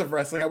 Hours of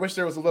wrestling. I wish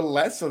there was a little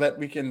less so that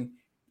we can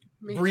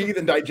breathe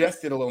and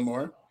digest it a little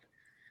more.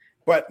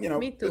 But,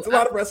 it's a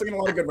lot of wrestling and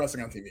a lot of good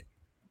wrestling on TV.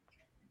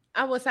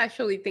 I was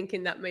actually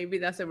thinking that maybe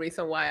that's the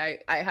reason why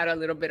I had a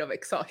little bit of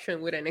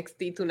exhaustion with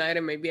NXT tonight,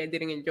 and maybe I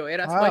didn't enjoy it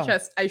as much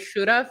as I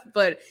should have.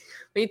 But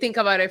when you think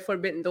about it,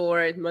 Forbidden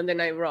Door, Monday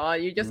Night Raw,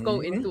 you just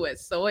go into it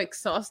so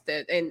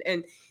exhausted,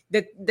 and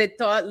the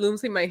thought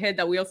looms in my head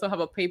that we also have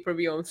a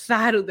pay-per-view on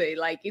Saturday.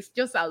 Like, it's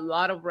just a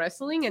lot of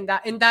wrestling, and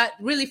that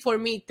really for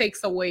me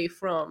takes away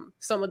from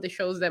some of the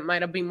shows that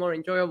might have been more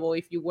enjoyable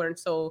if you weren't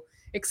so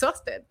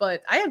exhausted.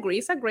 But I agree,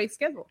 it's a great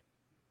schedule.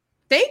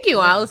 Thank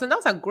you, Allison. That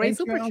was a great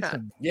super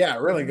chat. Yeah,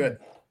 really good.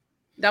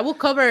 That will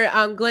cover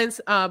Glenn's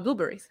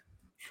blueberries.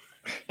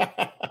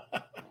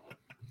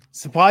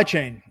 Supply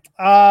chain.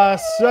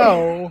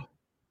 So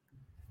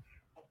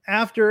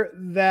after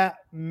that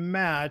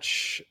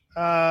match,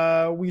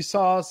 we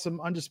saw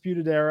some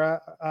Undisputed Era.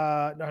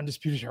 Why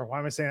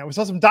am I saying that? We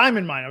saw some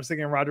Diamond Mine. I was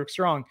thinking Roderick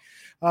Strong.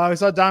 We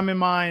saw Diamond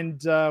Mine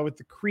with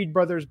the Creed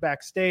brothers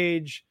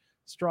backstage.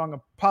 Strong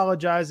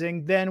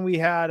apologizing. Then we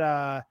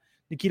had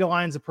Nikita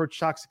Lyons approach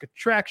Toxic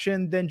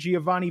Attraction. Then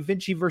Giovanni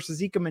Vinci versus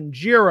Ikemen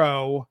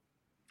Jiro.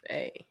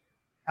 Hey,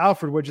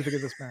 Alfred, what'd you think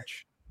of this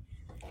match?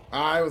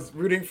 I was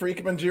rooting for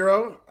Ikemen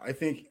Jiro. I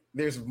think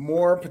there's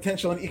more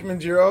potential in Ikemen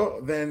Jiro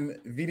than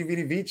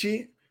Vidi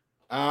Vici,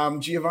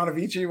 Giovanni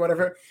Vinci,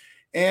 whatever.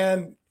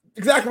 And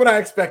exactly what I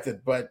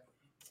expected, but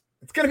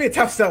it's going to be a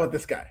tough sell with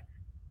this guy.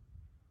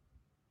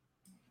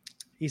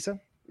 Issa?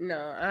 No,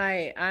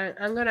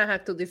 I'm gonna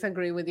have to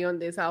disagree with you on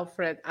this,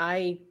 Alfred.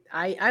 I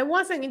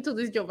wasn't into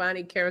this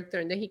Giovanni character,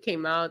 and then he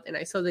came out, and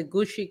I saw the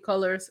Gucci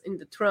colors in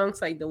the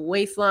trunks, like the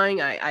waistline.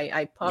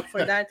 I popped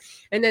for that,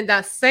 and then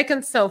that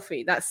second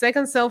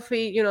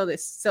selfie, you know, the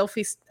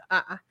selfies.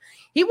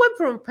 He went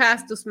from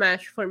pass to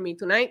smash for me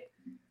tonight.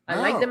 I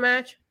like the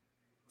match,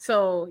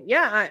 so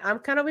yeah, I'm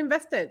kind of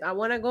invested. I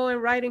want to go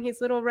and ride in his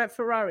little red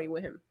Ferrari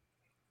with him.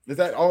 Is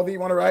that all that you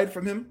want to ride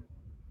from him?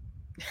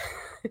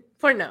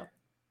 For now.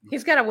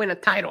 He's got to win a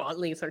title at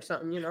least or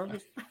something, you know?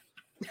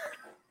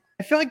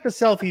 I feel like the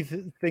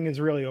selfie thing is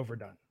really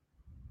overdone.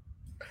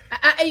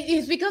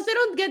 It's because they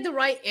don't get the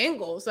right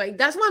angles. Like,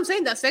 that's what I'm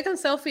saying. That second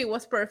selfie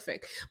was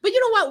perfect. But you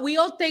know what? We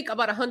all take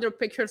about 100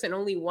 pictures and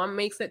only one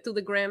makes it to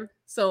the gram.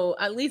 So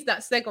at least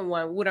that second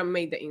one would have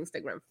made the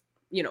Instagram,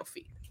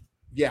 feed.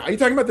 Yeah. Are you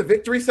talking about the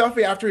victory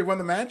selfie after he won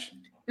the match?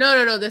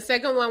 No. The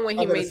second one when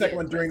he made the second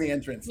one during the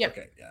entrance. Yeah.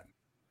 Okay. Yeah.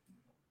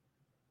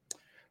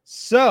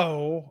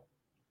 So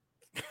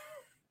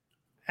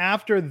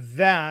after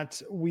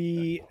that,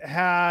 we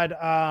had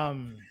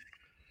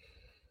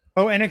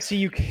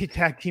NXT UK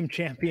Tag Team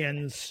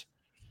Champions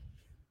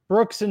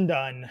Brooks and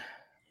Dunn.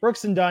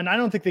 I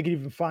don't think they could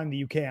even find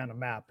the UK on a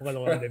map, let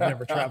alone they've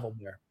never traveled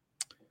there.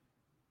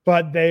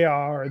 But they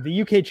are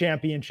the UK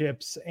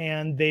championships,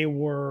 and they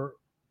were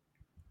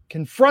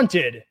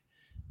confronted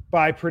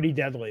by Pretty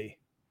Deadly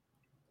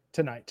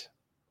tonight.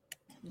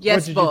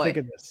 Yes, what did you think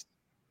of this?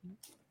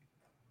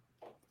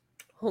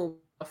 Who,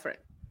 Alfred?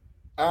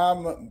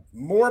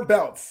 More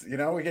belts,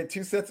 we get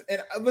 2 sets.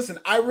 And listen,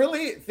 I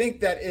really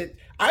think that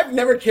I've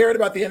never cared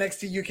about the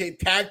NXT UK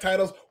tag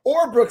titles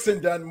or Brooks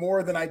and Dunn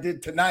more than I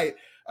did tonight.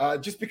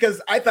 Just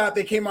because I thought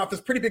they came off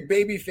as pretty big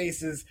baby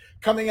faces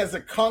coming as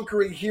the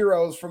conquering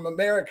heroes from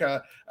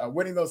America,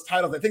 winning those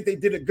titles. I think they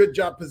did a good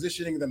job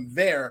positioning them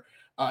there.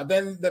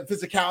 Then the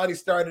physicality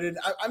started. And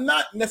I'm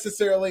not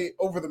necessarily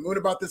over the moon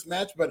about this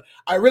match, but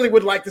I really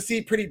would like to see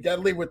Pretty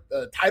Deadly with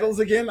titles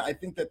again. I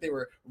think that they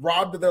were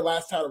robbed of their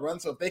last title run.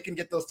 So if they can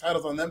get those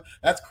titles on them,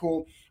 that's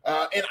cool.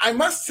 And I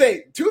must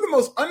say, 2 of the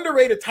most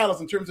underrated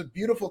titles in terms of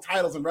beautiful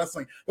titles in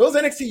wrestling, those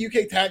NXT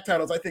UK tag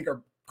titles, I think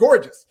are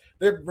gorgeous.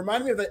 They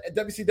remind me of the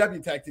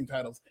WCW tag team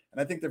titles. And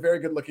I think they're very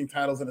good looking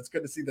titles, and it's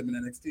good to see them in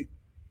NXT.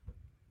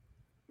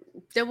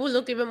 They will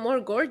look even more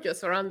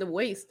gorgeous around the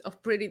waist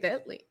of Pretty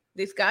Deadly.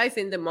 These guys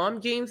in the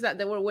mom jeans that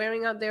they were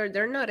wearing out there,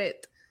 they're not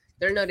it.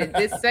 They're not it.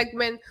 This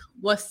segment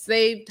was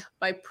saved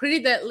by Pretty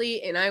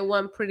Deadly, and I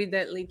want Pretty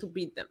Deadly to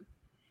beat them.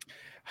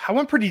 I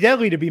want Pretty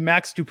Deadly to be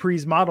Max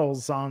Dupree's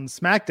models on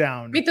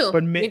SmackDown. Me too.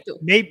 Me too.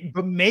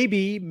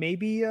 Maybe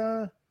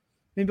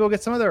we'll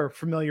get some other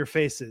familiar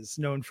faces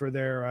known for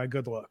their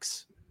good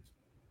looks.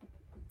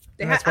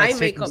 They had eye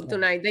makeup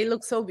tonight. They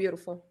look so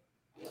beautiful.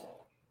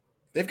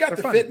 They've got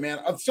the fit, man.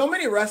 So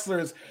many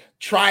wrestlers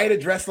try to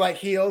dress like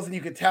heels, and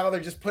you could tell they're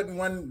just putting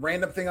one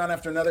random thing on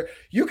after another.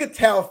 You could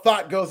tell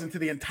thought goes into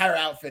the entire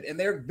outfit, and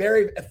they're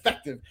very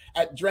effective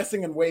at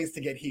dressing in ways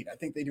to get heat. I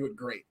think they do it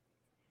great.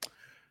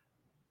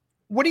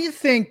 What do you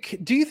think?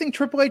 Do you think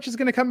Triple H is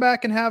going to come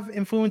back and have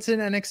influence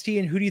in NXT,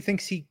 and who do you think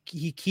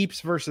he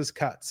keeps versus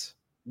cuts?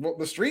 Well,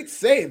 the streets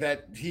say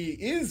that he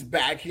is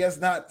back. He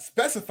has not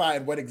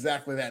specified what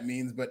exactly that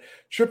means, but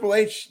Triple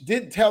H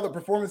did tell the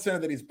Performance Center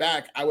that he's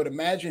back. I would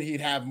imagine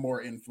he'd have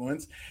more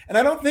influence. And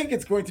I don't think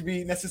it's going to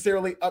be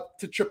necessarily up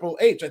to Triple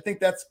H. I think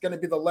that's going to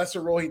be the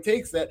lesser role he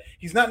takes, that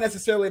he's not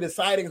necessarily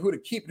deciding who to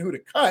keep and who to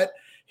cut.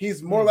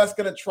 He's more or less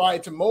going to try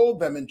to mold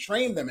them and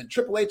train them. And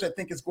Triple H, I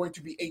think, is going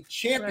to be a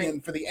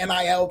champion for the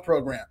NIL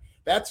program.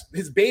 that's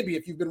his baby.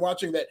 If you've been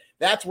watching that,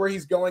 that's where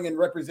he's going and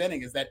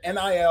representing is that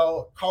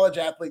NIL college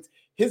athletes.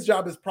 His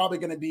job is probably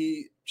going to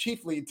be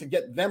chiefly to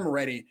get them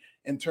ready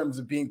in terms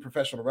of being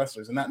professional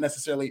wrestlers and not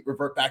necessarily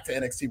revert back to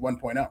NXT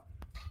 1.0.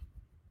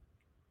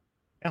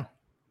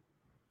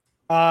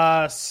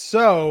 Yeah.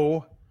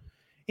 So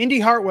Indy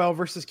Hartwell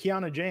versus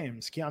Kiana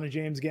James. Kiana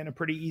James getting a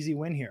pretty easy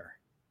win here.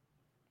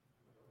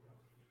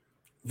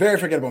 Very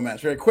forgettable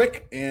match, very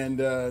quick, and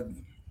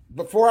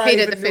before I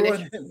Hated even the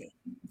knew finish.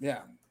 yeah,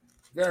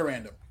 very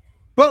random.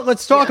 But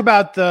let's talk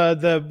about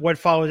the what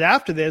followed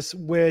after this,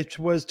 which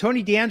was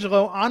Tony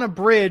D'Angelo on a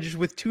bridge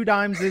with Two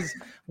Dimes'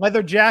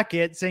 leather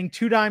jacket saying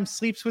Two Dimes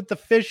sleeps with the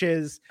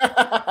fishes.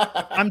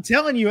 I'm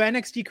telling you,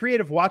 NXT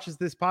Creative watches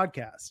this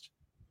podcast.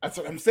 That's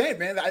what I'm saying,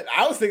 man.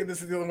 I was thinking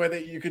this is the only way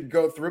that you could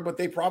go through, but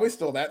they probably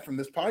stole that from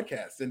this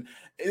podcast, and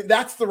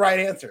that's the right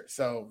answer.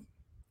 So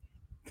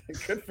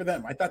good for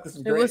them. I thought this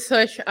was great.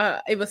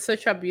 It was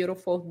such a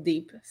beautiful,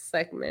 deep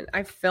segment.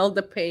 I felt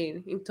the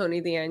pain in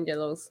Tony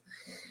D'Angelo's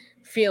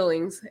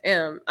feelings.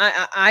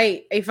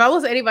 I if I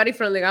was anybody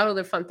from Legado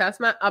del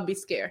Fantasma, I'd be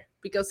scared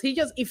because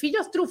if he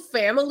just threw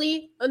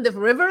family on the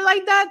river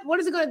like that,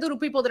 what is it going to do to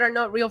people that are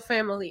not real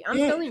family? I'm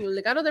telling you,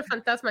 Legado del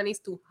Fantasma needs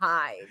to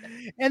hide.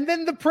 And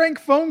then the prank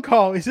phone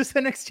call. Is this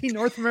NXT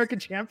North American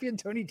champion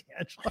Tony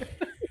D'Angelo?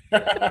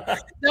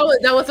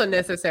 that was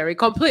unnecessary,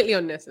 completely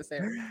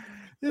unnecessary.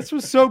 This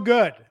was so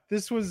good.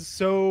 This was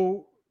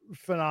so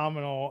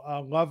phenomenal.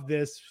 Love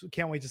this.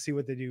 Can't wait to see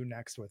what they do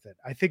next with it.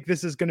 I think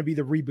this is going to be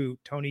the reboot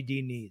Tony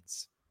D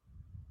needs.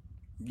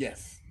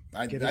 Yes.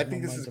 I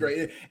think this is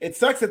great. It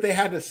sucks that they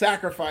had to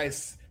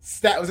sacrifice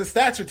was it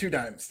Stacks or Two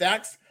Dimes?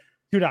 Stacks?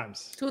 Two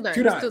Dimes. Two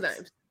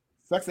Dimes.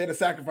 Sucks they had to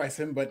sacrifice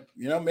him, but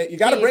you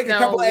got to break a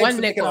couple eggs. One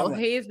nickel.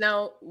 He is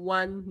now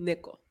one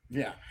nickel.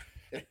 Yeah.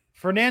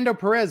 Fernando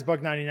Perez,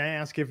 $1.99,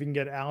 asked if you can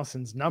get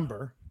Allison's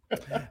number.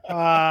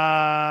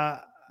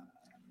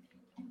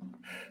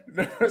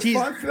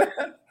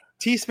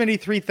 T-Smitty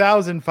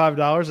 $3,000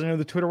 $5. I know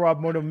the Twitter Rob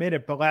Moto made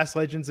it, but Last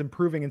Legend's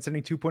improving and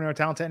sending 2.0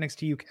 talent to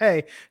NXT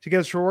UK to get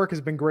us for work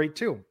has been great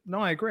too. No,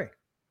 I agree.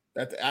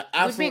 That's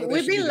absolutely.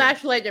 We've been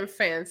Lash Legend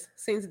fans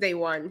since day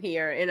one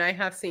here, and I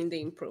have seen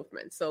the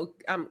improvement. So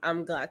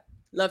I'm glad.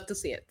 Love to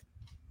see it.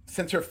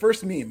 Since her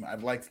first meme,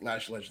 I've liked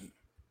Lash Legend.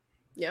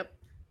 Yep.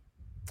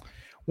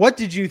 What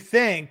did you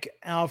think,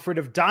 Alfred,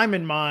 of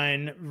Diamond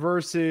Mine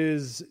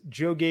versus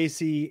Joe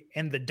Gacy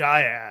and the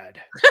Dyad?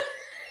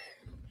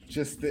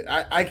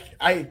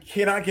 I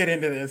cannot get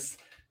into this,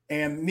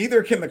 and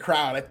neither can the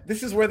crowd.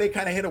 This is where they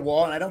kind of hit a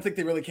wall, and I don't think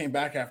they really came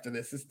back after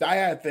this. This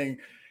Dyad thing,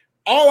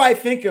 all I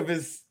think of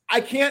is I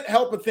can't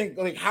help but think,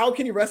 like, how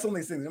can you wrestle in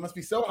these things? It must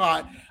be so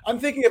hot. I'm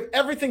thinking of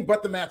everything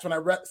but the match when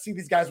I see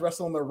these guys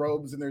wrestle in their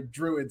robes and their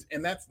druids,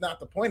 and that's not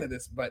the point of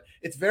this, but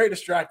it's very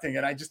distracting,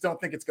 and I just don't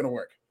think it's going to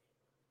work.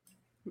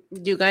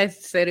 You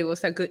guys said it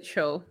was a good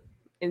show,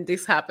 and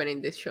this happened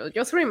in this show.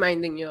 Just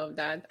reminding you of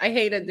that. I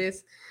hated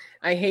this.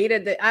 I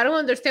hated that. I don't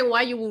understand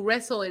why you will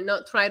wrestle and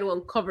not try to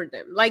uncover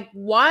them. Like,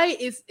 why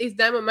is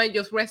Diamond Mine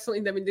just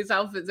wrestling them in these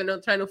outfits and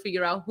not trying to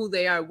figure out who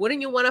they are? Wouldn't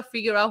you want to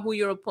figure out who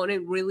your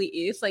opponent really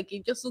is? Like,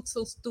 it just looks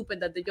so stupid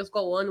that they just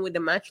go on with the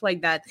match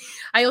like that.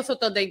 I also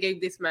thought they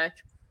gave this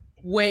match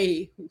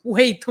way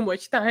too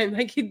much time.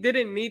 Like, it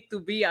didn't need to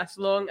be as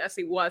long as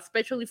it was,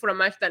 especially for a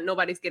match that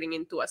nobody's getting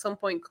into. At some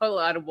point, cut it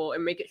audible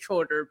and make it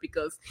shorter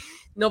because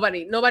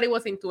nobody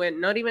was into it.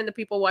 Not even the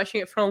people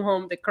watching it from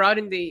home. The crowd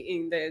in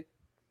the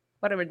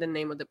whatever the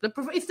name of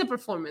it's the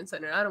Performance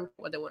Center. I don't know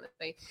what they want to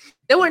say.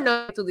 They were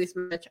not into this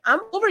match.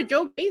 I'm over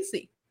Joe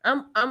Gacy.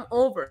 I'm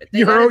over it.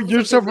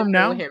 You're so from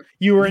now.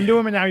 You were into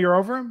him and now you're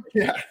over him.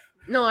 Yeah.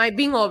 No, I've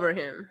been over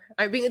him.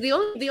 I've been the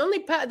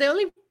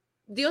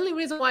only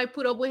reason why I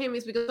put up with him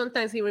is because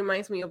sometimes he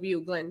reminds me of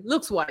you, Glenn,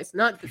 looks wise,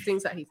 not the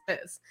things that he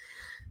says.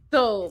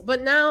 So,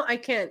 but now I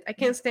can't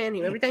stand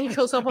him. Every time he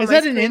shows up on is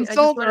my that an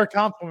insult or a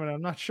compliment? I'm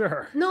not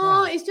sure.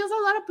 No, It's just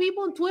a lot of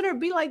people on Twitter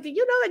be like, "Did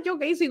you know that Joe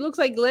Gacy looks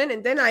like Glenn?"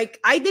 And then I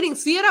didn't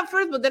see it at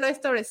first, but then I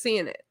started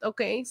seeing it.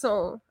 Okay,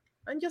 so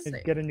I'm just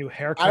saying. Get a new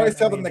haircut. I always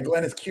tell them that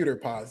Glenn is cuter.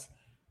 Pause.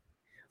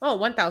 Oh,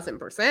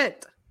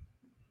 1,000%.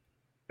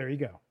 There you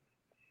go.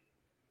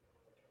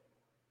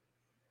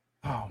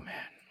 Oh man.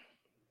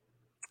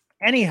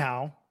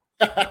 Anyhow,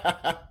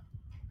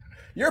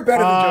 you're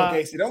better than Joe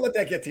Gacy. Don't let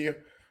that get to you.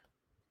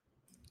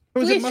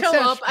 Please show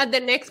up at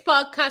the next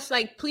podcast.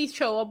 Like, please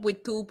show up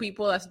with 2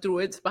 people as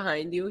druids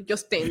behind you,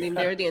 just standing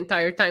there the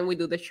entire time we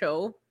do the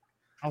show.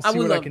 I'll see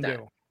what I can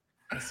do.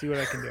 I'll see what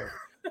I can do.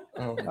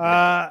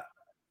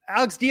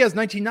 Alex Diaz,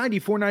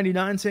 1990,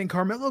 $4.99, saying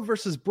Carmelo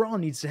versus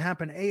Braun needs to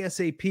happen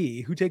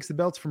ASAP. Who takes the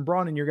belts from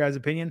Braun, in your guys'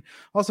 opinion?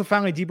 Also,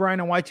 finally, D. Bryan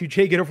and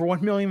Y2J get over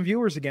 1 million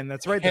viewers again.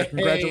 That's right. There.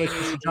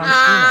 Congratulations to John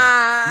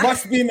Cena.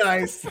 Must be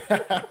nice.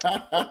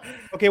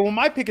 Okay, well,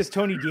 my pick is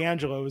Tony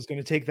D'Angelo is going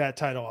to take that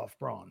title off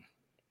Braun.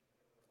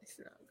 It's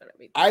not gonna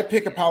be. I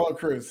pick Apollo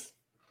Crews.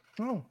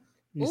 Oh.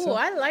 Ooh,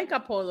 I like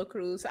Apollo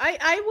Crews.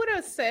 I would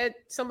have said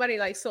somebody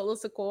like Solo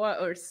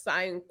Sikoa or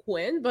Cyan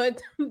Quinn,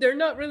 but they're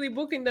not really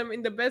booking them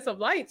in the best of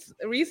lights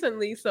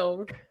recently.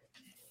 So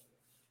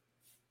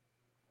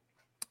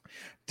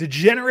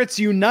Degenerates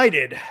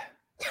United.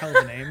 Hell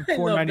of a name. I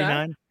love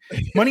that.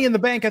 $4.99. Money in the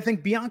Bank. I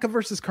think Bianca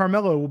versus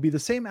Carmelo will be the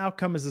same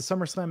outcome as the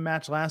SummerSlam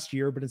match last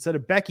year, but instead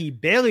of Becky,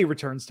 Bayley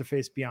returns to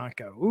face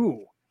Bianca.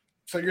 Ooh.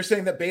 So you're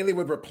saying that Bayley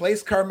would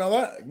replace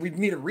Carmella? We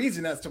need a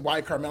reason as to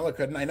why Carmella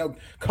couldn't. I know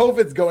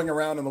COVID's going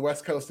around on the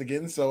West Coast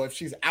again, so if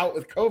she's out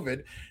with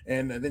COVID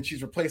and then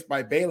she's replaced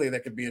by Bayley,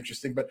 that could be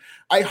interesting. But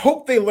I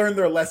hope they learned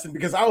their lesson,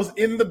 because I was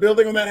in the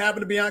building when that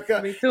happened to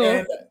Bianca, Me too.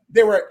 and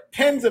there were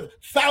tens of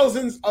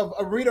thousands of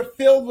arena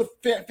filled with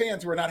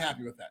fans who were not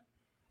happy with that.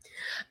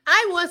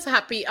 I was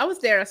happy. I was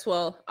there as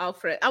well,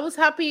 Alfred. I was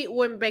happy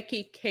when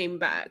Becky came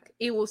back.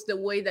 It was the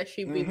way that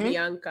she beat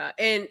Bianca.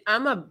 And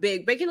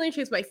Becky Lynch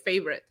is my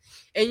favorite.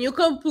 And you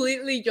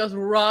completely just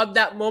robbed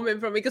that moment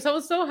from me, because I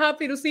was so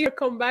happy to see her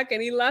come back,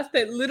 and it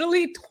lasted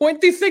literally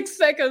 26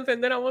 seconds.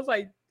 And then I was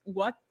like,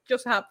 what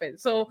just happened?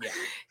 So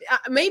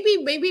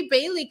maybe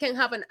Bayley can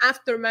have an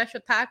after match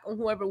attack on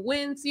whoever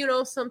wins,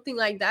 something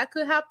like that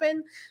could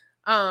happen.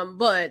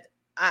 But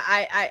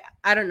I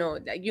don't know.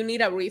 You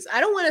need a reason.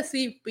 I don't want to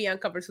see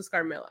Bianca versus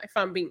Carmella, if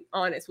I'm being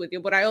honest with you.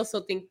 But I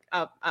also think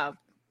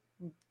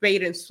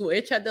bait and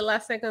switch at the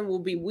last second will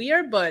be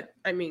weird. But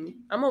I mean,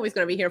 I'm always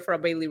going to be here for a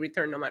Bayley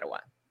return no matter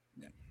what.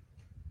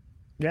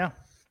 Yeah.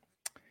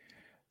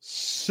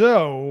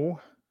 So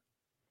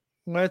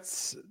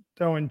let's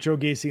throw in Joe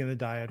Gacy in the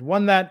dyad.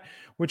 One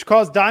which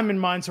caused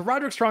Diamond Mine. So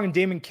Roderick Strong and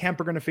Damon Kemp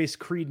are going to face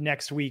Creed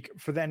next week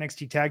for the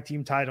NXT Tag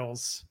Team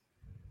titles.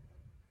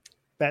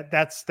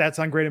 That's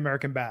on Great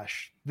American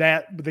Bash.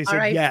 That they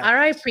said, yeah.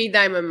 R.I.P.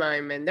 Diamond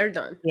Mine, man. They're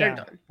done. Yeah,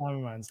 they're done.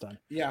 Diamond Mine's done.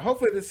 Yeah,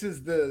 hopefully this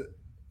is the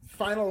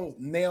final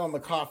nail in the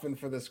coffin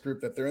for this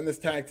group, that they're in this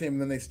tag team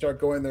and then they start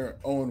going their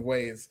own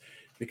ways.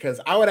 Because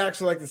I would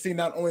actually like to see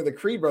not only the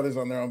Creed brothers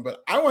on their own,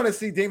 but I want to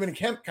see Damon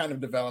Kemp kind of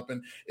develop.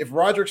 And if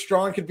Roderick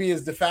Strong could be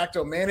his de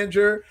facto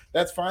manager,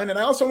 that's fine. And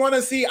I also want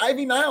to see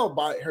Ivy Nile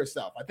by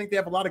herself. I think they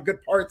have a lot of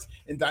good parts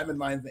in Diamond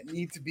Mine that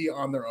need to be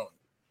on their own.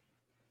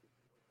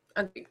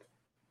 Okay.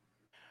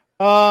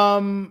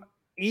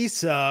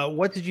 Issa,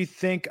 what did you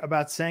think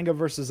about Sanga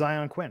versus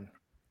Zion Quinn?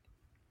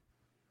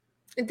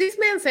 This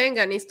man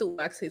Sanga needs to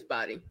wax his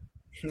body.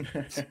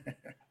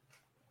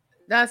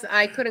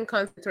 I couldn't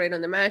concentrate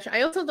on the match.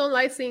 I also don't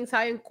like seeing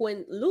Zion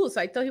Quinn lose.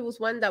 I thought he was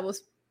one that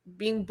was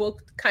being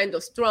booked kind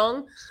of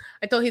strong.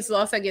 I thought his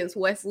loss against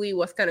Wesley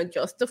was kind of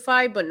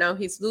justified, but now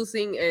he's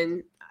losing,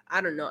 and I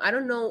don't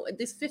know.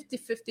 This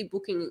 50-50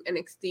 booking in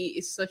NXT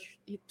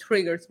it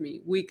triggers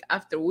me week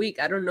after week.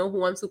 I don't know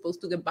who I'm supposed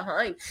to get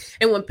behind.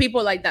 And when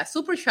people like that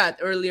super chat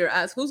earlier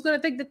asked, who's going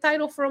to take the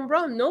title from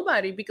Braun?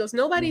 Nobody, because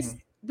nobody's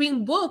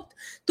being booked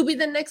to be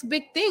the next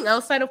big thing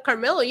outside of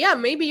Carmelo. Yeah,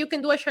 maybe you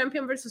can do a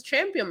champion versus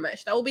champion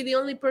match. That will be the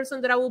only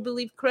person that I will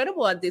believe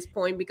credible at this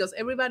point, because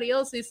everybody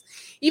else is,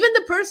 even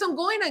the person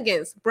going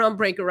against Braun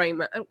Breaker right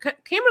now.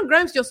 Cameron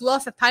Grimes just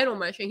lost a title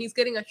match and he's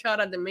getting a shot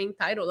at the main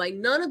title. Like,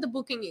 none of the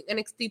booking in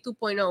NXT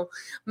 2.0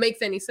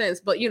 makes any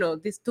sense. But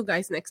these two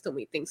guys next to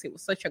me thinks it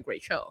was such a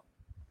great show.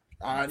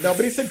 No,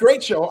 but it's a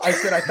great show. I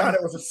said I thought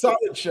it was a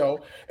solid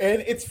show.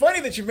 And it's funny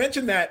that you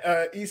mentioned that,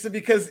 Issa,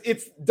 because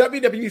it's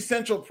WWE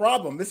Central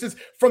problem. This is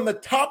from the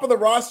top of the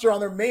roster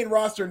on their main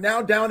roster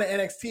now down to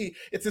NXT.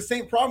 It's the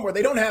same problem where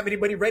they don't have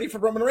anybody ready for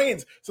Roman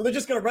Reigns. So they're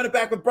just going to run it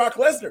back with Brock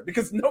Lesnar,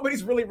 because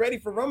nobody's really ready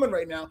for Roman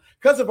right now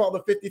because of all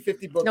the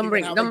 50-50 booking.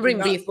 Don't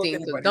bring Beastie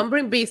into it. Don't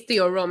bring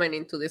Beastie or Roman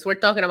into this. We're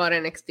talking about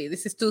NXT.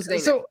 This is Tuesday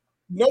night.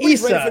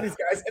 Nobody's ready for these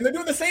guys. And they're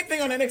doing the same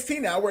thing on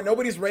NXT now, where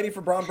nobody's ready for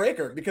Braun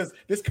Breaker because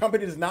this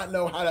company does not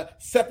know how to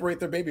separate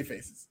their baby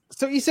faces.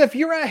 So, Issa, if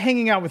you're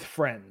hanging out with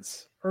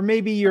friends, or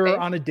maybe you're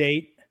on a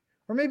date,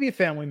 or maybe a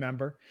family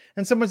member,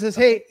 and someone says,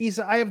 hey,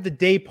 Issa, I have the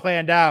day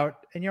planned out.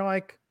 And you're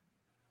like,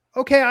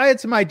 okay, I had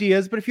some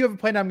ideas, but if you have a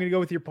plan, I'm going to go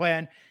with your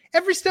plan.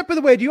 Every step of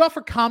the way, do you offer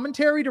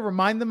commentary to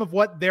remind them of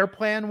what their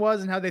plan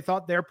was and how they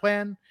thought their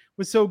plan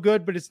was so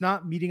good, but it's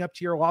not meeting up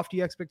to your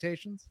lofty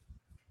expectations?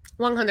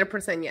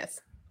 100% yes.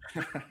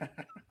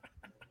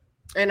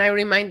 And I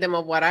remind them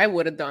of what I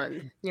would have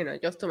done,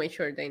 just to make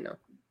sure they know.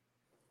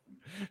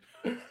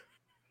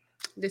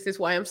 This is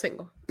why I'm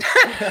single.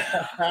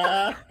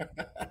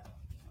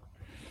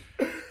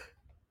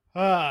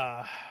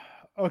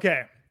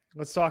 Okay,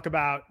 let's talk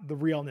about the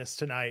realness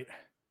tonight.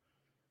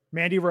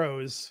 Mandy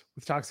Rose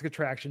with Toxic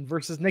Attraction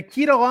versus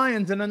Nikita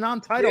Lyons in a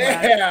non-title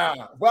match. Yeah,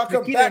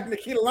 welcome back,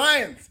 Nikita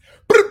Lyons.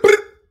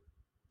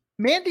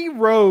 Mandy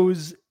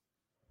Rose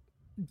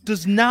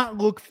does not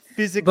look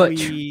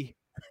physically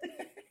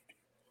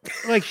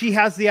like she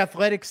has the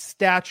athletic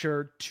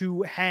stature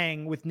to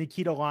hang with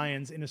Nikita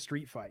Lyons in a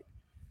street fight.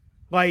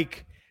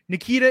 Like,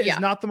 Nikita is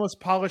not the most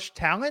polished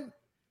talent,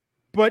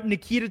 but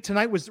Nikita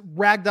tonight was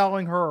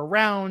ragdolling her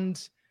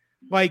around.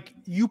 Like,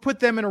 you put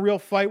them in a real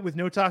fight with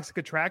no Toxic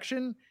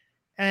Attraction,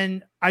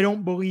 and I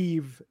don't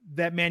believe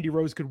that Mandy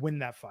Rose could win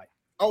that fight.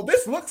 Oh,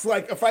 this looks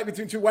like a fight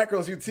between two white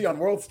girls you'd see on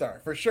World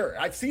Star, for sure.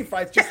 I've seen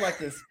fights just like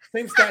this,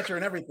 same stature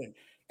and everything.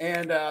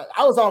 And I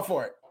was all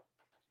for it.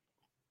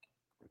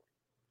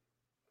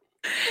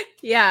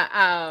 Yeah,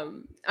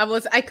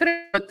 I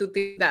couldn't help to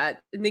think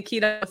that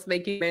Nikita was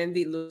making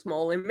Mandy look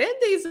small, and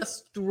Mandy is a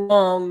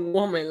strong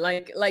woman.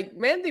 Like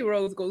Mandy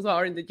Rose goes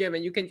hard in the gym,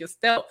 and you can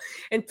just tell.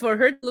 And for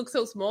her to look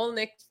so small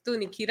next to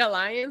Nikita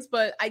Lyons,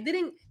 but I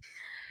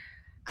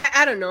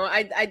don't know.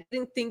 I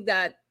didn't think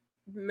that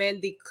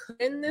Mandy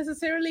couldn't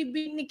necessarily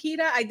beat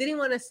Nikita. I didn't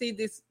want to see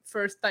this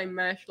first time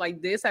match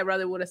like this. I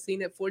rather would have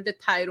seen it for the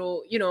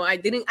title.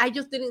 I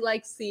just didn't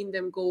like seeing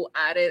them go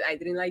at it. I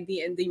didn't like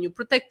the ending. You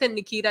protected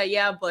Nikita,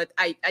 yeah, but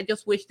I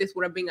just wish this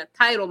would have been a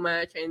title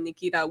match and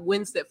Nikita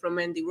wins it from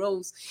Mandy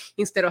Rose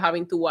instead of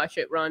having to watch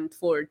it run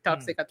for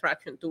Toxic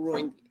Attraction to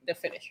ruin the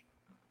finish.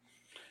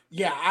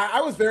 Yeah,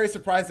 I was very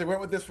surprised they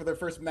went with this for their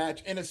first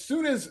match. And as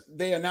soon as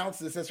they announced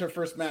this as her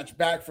first match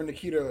back for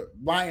Nikita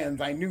Lyons,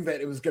 I knew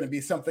that it was going to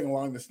be something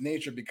along this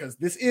nature because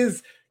this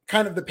is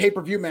kind of the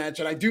pay-per-view match.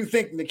 And I do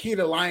think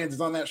Nikita Lyons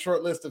is on that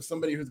short list of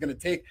somebody who's going to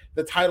take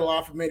the title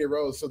off of Mandy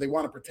Rose. So they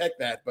want to protect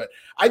that. But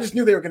I just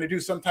knew they were going to do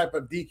some type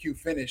of DQ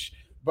finish.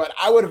 But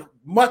I would have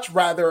much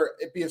rather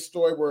it be a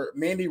story where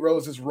Mandy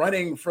Rose is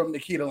running from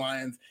Nikita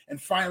Lyons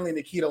and finally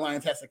Nikita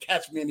Lyons has to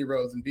catch Mandy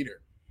Rose and beat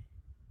her.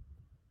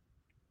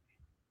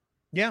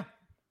 Yeah.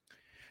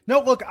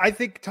 No, look, I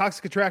think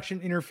Toxic Attraction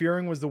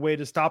interfering was the way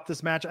to stop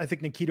this match. I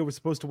think Nikita was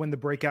supposed to win the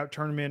breakout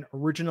tournament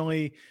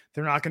originally.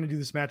 They're not going to do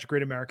this match at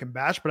Great American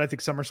Bash, but I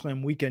think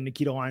SummerSlam weekend,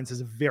 Nikita Lyons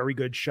has a very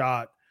good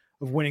shot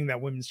of winning that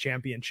women's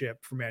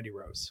championship for Mandy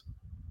Rose.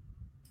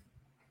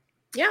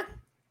 Yeah.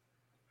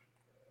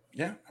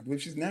 Yeah, I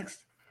believe she's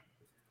next.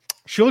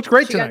 She looked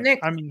great tonight.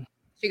 I mean,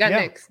 she got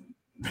next.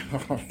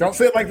 Don't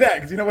say it like that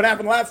because you know what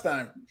happened last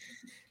time.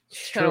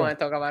 I don't want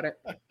to talk about it.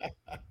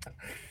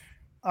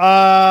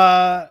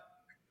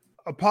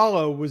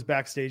 Apollo was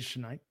backstage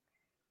tonight.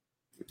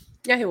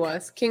 Yeah, he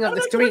was king of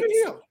the streets.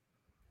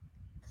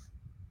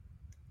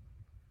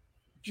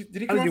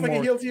 Did he come off like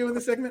a heel to you in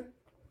this segment?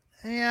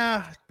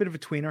 Yeah, bit of a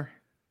tweener.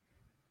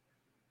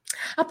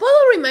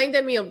 Apollo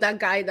reminded me of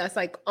that guy that's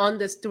like on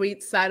the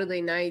street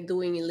Saturday night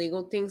doing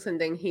illegal things, and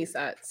then he's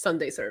at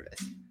Sunday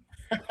service.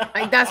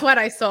 Like that's what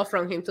I saw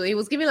from him today. He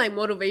was giving like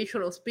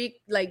motivational speech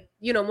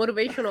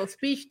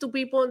to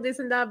people and this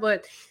and that.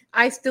 But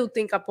I still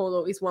think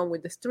Apollo is one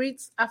with the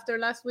streets after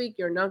last week.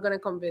 You're not gonna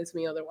convince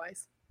me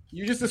otherwise.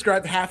 You just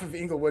described half of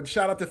Inglewood.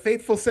 Shout out to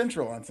Faithful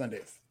Central on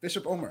Sundays.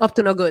 Bishop Omar. Up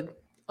to no good.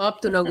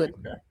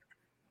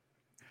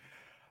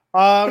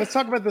 Let's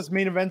talk about this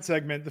main event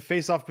segment, the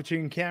face-off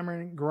between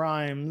Cameron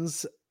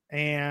Grimes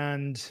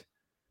and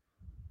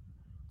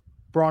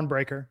Braun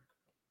Breaker.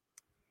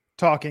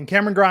 Talking.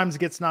 Cameron Grimes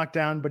gets knocked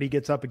down, but he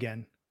gets up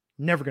again.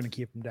 Never going to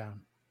keep him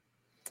down.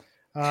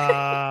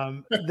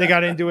 They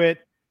got into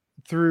it,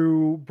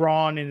 threw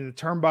Braun into the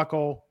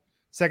turnbuckle.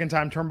 Second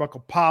time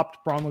turnbuckle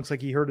popped. Braun looks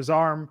like he hurt his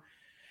arm.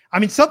 I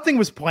mean, something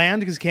was planned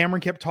because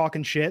Cameron kept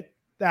talking shit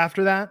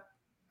after that.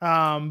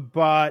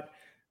 But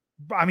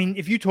I mean,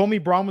 if you told me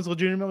Braun was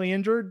legitimately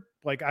injured,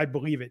 like I'd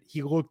believe it.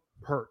 He looked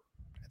hurt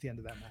at the end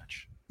of that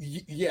match.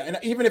 Yeah, and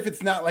even if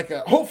it's not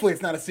hopefully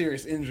it's not a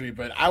serious injury,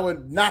 but I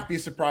would not be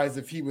surprised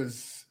if he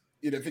was,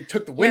 if it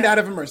took the wind out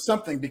of him or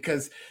something,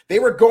 because they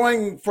were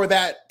going for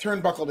that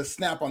turnbuckle to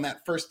snap on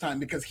that first time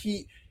because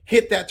he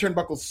hit that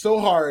turnbuckle so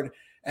hard,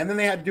 and then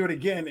they had to do it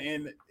again.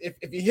 And if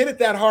he hit it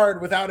that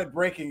hard without it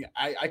breaking,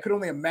 I could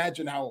only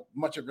imagine how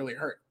much it really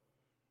hurt.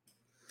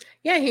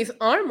 Yeah, his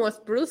arm was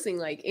bruising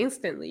like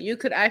instantly. You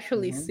could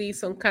actually see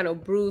some kind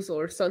of bruise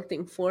or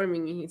something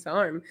forming in his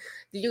arm.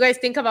 Did you guys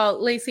think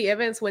about Lacey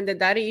Evans when the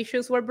daddy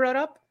issues were brought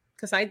up?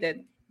 Because I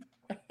did.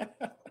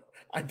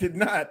 I did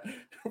not,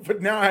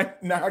 but now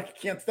I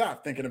can't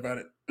stop thinking about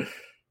it.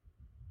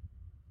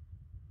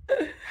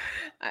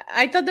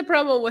 I thought the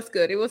promo was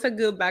good. It was a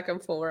good back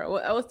and forth.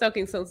 I was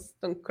talking some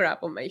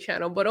crap on my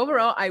channel, but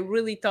overall, I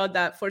really thought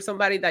that for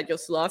somebody that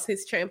just lost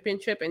his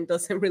championship and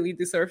doesn't really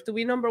deserve to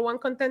be number one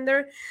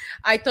contender,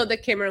 I thought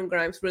that Cameron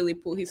Grimes really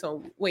pulled his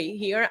own weight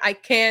here. I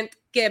can't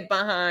get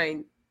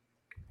behind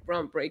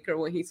Braun Breaker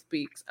when he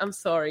speaks. I'm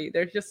sorry.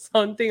 There's just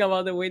something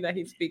about the way that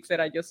he speaks that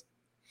I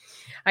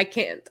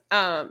can't.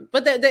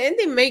 But the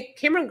ending made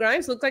Cameron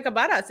Grimes look like a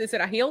badass. Is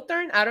it a heel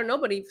turn? I don't know,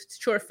 but he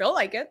sure felt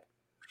like it.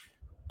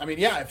 I mean,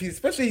 yeah,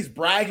 he's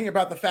bragging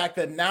about the fact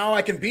that now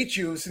I can beat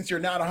you since you're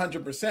not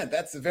 100%.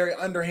 That's a very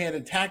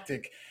underhanded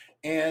tactic.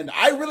 And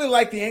I really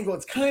like the angle.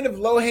 It's kind of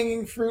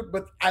low-hanging fruit,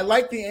 but I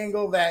like the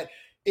angle that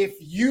if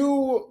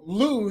you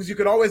lose, you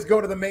could always go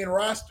to the main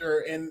roster,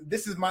 and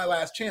this is my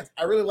last chance.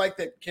 I really like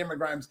that Cameron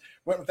Grimes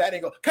went with that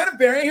angle, kind of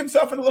burying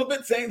himself in a little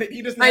bit, saying that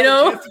he doesn't have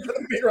a chance to go to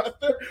the main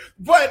roster.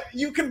 But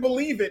you can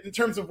believe it in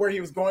terms of where he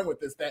was going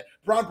with this, that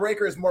Braun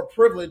Breaker is more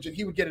privileged, and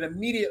he would get an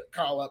immediate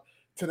call-up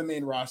to the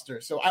main roster.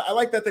 So I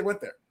like that they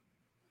went there.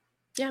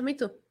 Yeah, me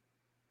too.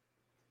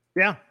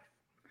 Yeah.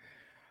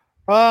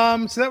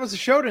 So that was the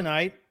show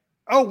tonight.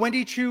 Oh,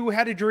 Wendy Choo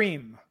had a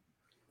dream.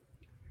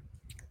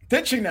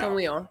 Did she now? Don't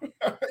we all?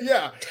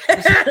 Yeah.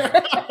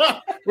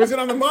 Was it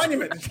on the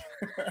monument?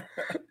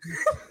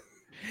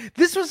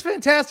 This was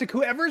fantastic.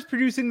 Whoever is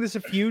producing this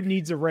A Feud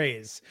needs a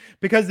raise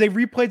because they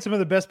replayed some of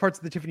the best parts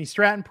of the Tiffany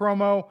Stratton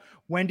promo.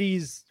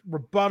 Wendy's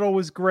rebuttal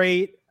was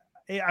great.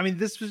 I mean,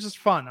 this was just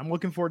fun. I'm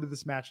looking forward to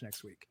this match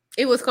next week.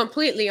 It was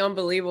completely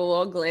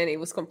unbelievable, Glenn. It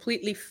was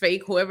completely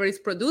fake. Whoever is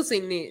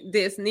producing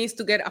this needs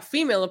to get a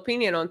female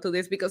opinion onto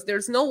this, because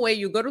there's no way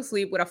you go to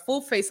sleep with a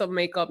full face of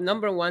makeup,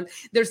 number one.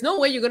 There's no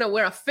way you're going to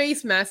wear a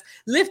face mask,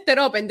 lift it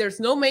up, and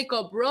there's no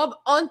makeup rub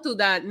onto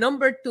that,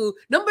 number two.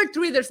 Number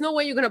three, there's no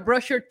way you're going to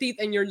brush your teeth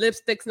and your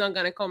lipstick's not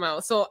going to come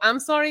out. So I'm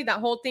sorry, that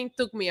whole thing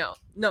took me out.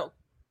 No,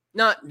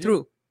 not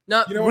true.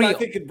 Not You know real. what I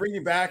think could bring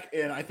you back?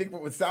 And I think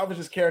what would salvage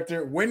his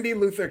character, Wendy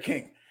Luther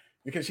King.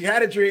 Because she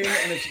had a dream,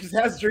 and if she just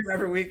has a dream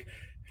every week,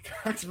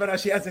 talks about how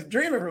she has a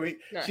dream every week,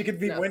 she could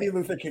be Wendy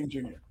Luther King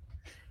Jr.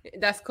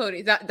 That's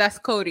Cody. That's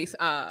Cody's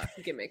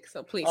gimmick.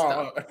 So please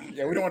stop.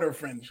 Yeah, we don't want to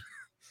infringe.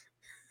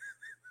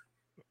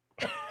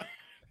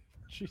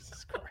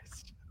 Jesus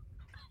Christ.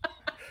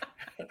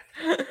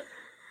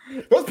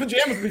 Those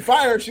pajamas would be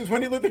fire. If she was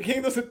Wendy Luther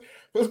King, those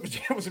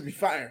pajamas would be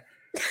fire.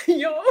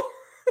 Yo.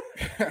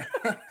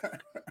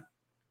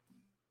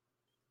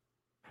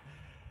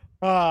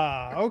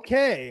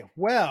 Okay.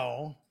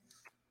 Well,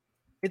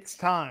 it's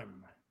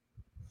time.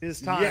 It's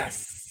time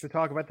to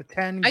talk about the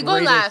 10 I go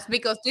last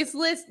because this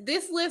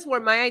list were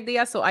my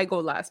idea, so I go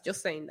last.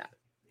 Just saying that.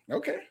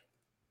 Okay.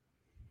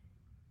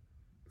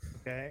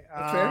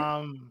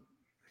 I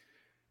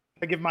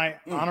give my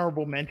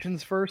honorable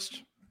mentions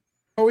first.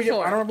 Oh, yeah,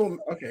 sure. Honorable.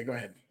 Okay, go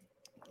ahead.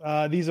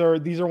 These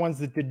are ones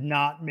that did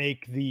not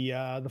make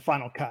the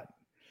final cut.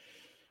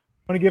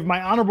 I'm going to give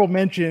my honorable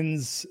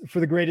mentions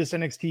for the greatest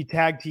NXT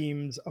tag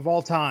teams of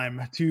all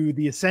time to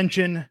the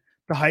Ascension,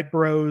 the Hype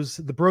Bros,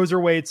 the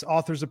Broserweights,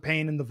 Authors of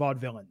Pain, and the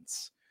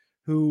Vaudevillains,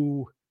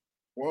 who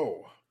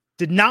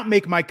did not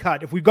make my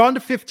cut. If we've gone to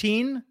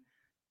 15,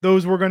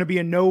 those were going to be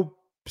in no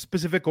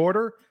specific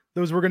order.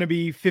 Those were going to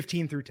be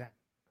 15 through 10.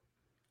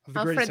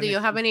 Alfred, do you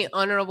have any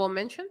honorable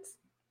mentions?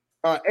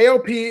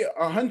 AOP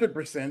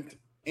 100%,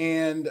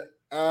 and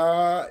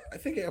I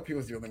think AOP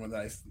was the only one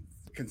that I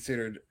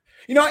considered.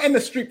 You know, and the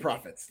Street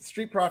Profits. The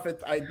Street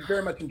Profits, I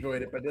very much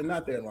enjoyed it, but they're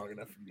not there long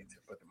enough for me to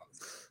put them on the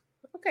list.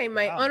 Okay,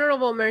 my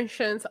honorable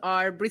mentions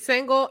are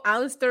Breezango,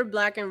 Aleister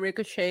Black and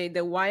Ricochet,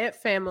 the Wyatt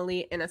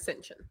family, and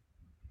Ascension.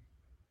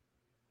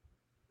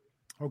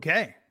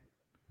 Okay.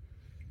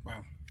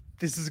 Wow.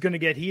 This is going to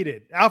get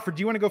heated. Alfred, do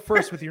you want to go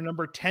first with your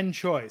number 10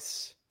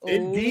 choice?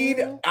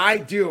 Indeed, I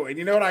do. And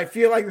you know what? I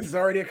feel like this is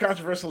already a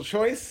controversial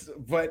choice,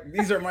 but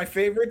these are my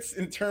favorites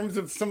in terms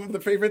of some of the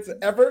favorites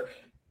ever.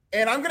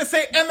 And I'm going to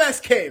say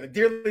MSK, the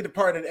dearly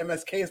departed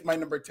MSK is my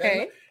number 10.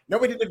 Okay.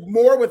 Nobody did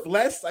more with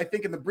less. I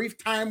think in the brief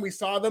time we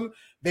saw them,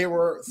 they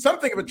were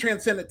something of a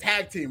transcendent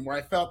tag team where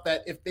I felt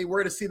that if they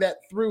were to see that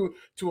through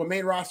to a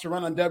main roster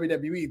run on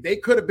WWE, they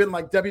could have been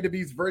like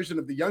WWE's version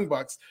of the Young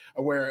Bucks,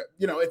 where,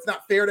 you know, it's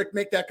not fair to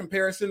make that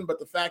comparison, but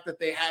the fact that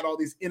they had all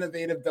these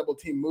innovative double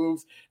team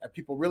moves and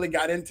people really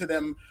got into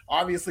them,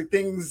 obviously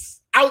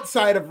things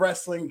outside of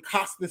wrestling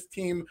cost this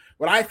team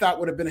what I thought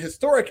would have been a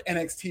historic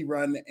NXT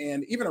run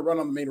and even a run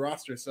on the main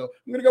roster. So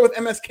I'm going to go with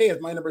MSK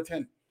as my number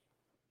 10.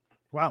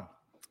 Wow.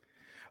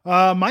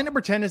 My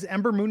number 10 is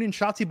Ember Moon and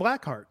Shotzi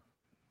Blackheart,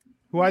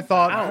 who I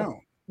thought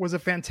was a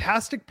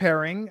fantastic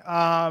pairing.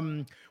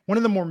 One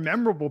of the more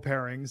memorable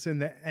pairings in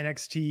the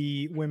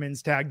NXT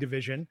women's tag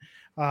division.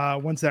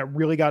 Once that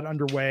really got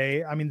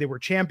underway, I mean, they were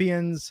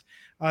champions.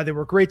 They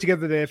were great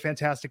together. They had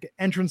fantastic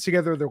entrance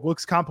together. Their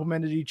looks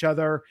complemented each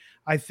other.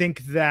 I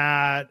think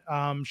that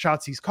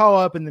Shotzi's call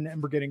up and then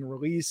Ember getting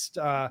released,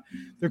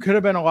 there could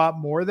have been a lot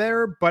more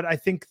there, but I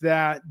think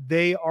that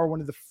they are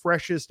one of the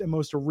freshest and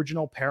most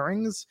original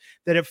pairings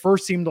that at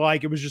first seemed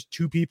like it was just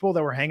two people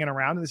that were hanging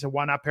around and they said,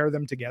 why not pair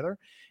them together?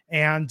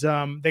 And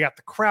they got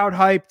the crowd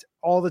hyped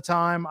all the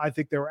time. I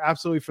think they were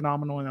absolutely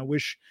phenomenal, and I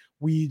wish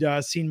we'd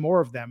seen more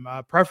of them,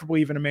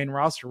 preferably even a main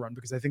roster run,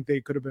 because I think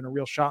they could have been a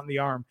real shot in the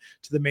arm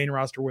to the main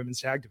roster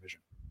women's tag division.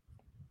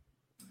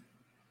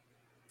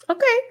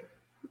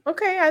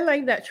 Okay, I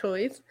like that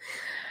choice.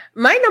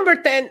 My number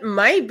 10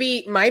 might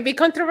be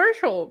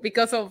controversial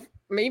because of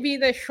maybe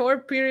the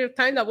short period of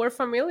time that we're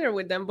familiar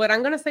with them, but I'm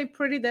going to say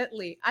Pretty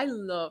Deadly. I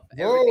love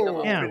everything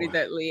about Pretty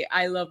Deadly.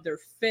 I love their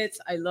fits.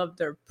 I love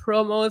their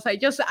promos.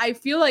 I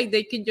feel like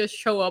they can just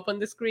show up on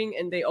the screen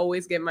and they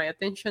always get my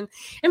attention.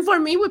 And for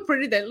me with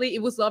Pretty Deadly,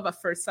 it was love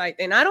at first sight.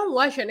 And I don't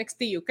watch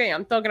NXT UK.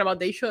 I'm talking about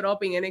they showed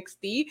up in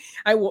NXT.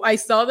 I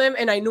saw them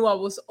and I knew I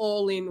was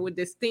all in with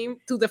this team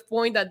to the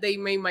point that they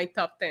made my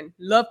top 10.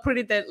 Love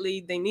Pretty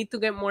Deadly. They need to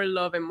get more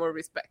love and more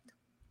respect.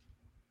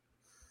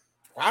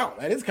 Wow,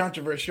 that is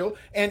controversial.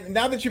 And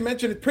now that you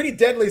mentioned it, Pretty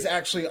Deadly is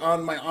actually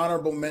on my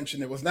honorable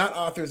mention. It was not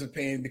Authors of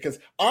Pain, because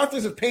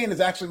Authors of Pain is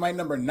actually my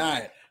number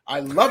 9. I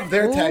love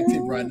their tag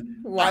team run.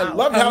 Wow. I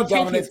love how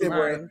dominant they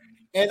were.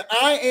 And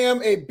I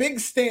am a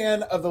big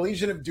stan of the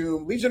Legion of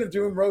Doom. Legion of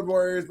Doom, Road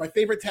Warriors, my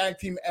favorite tag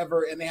team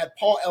ever. And they had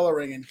Paul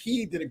Ellering, and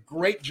he did a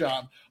great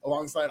job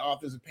alongside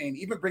Authors of Pain,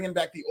 even bringing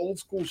back the old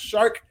school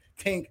Shark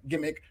tank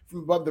gimmick from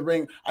above the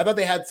ring. I thought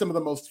they had some of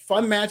the most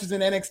fun matches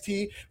in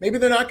NXT. Maybe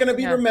they're not going to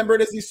be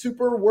remembered as these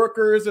super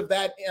workers of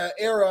that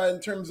era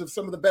in terms of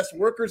some of the best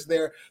workers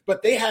there,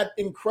 but they had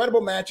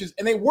incredible matches,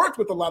 and they worked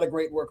with a lot of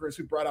great workers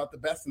who brought out the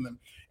best in them.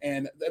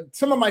 And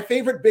some of my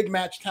favorite big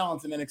match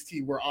talents in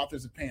NXT were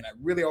Authors of Pain. I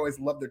really always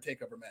loved their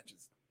takeover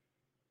matches.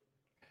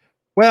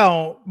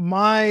 Well,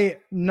 my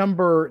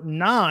number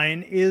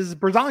 9 is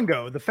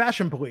Breezango, the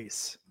Fashion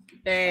Police.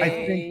 Hey. I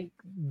think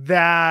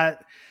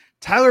that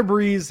Tyler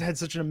Breeze had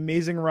such an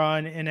amazing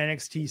run in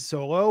NXT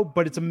solo,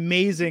 but it's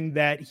amazing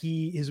that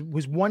his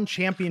one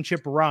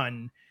championship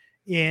run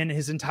in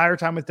his entire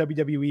time with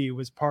WWE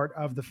was part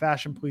of the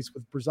Fashion Police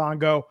with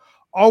Breezango.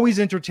 Always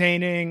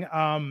entertaining.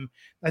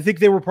 I think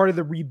they were part of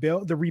the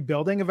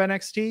rebuilding of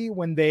NXT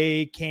when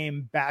they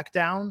came back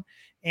down.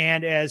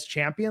 And as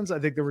champions, I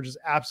think they were just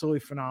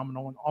absolutely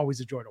phenomenal and always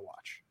a joy to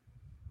watch.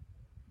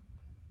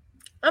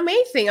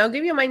 Amazing. I'll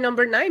give you my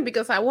number 9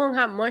 because I won't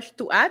have much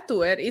to add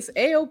to it. It's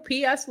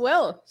AOP as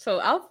well. So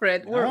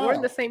Alfred, we're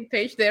on the same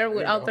page there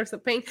with Authors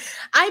of Pain.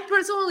 I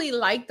personally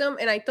like them,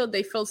 and I thought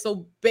they felt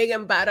so big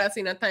and badass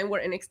in a time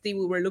where NXT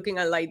we were looking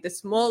at like the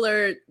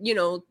smaller,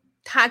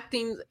 tag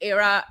teams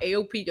era.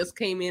 AOP just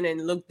came in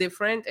and looked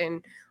different.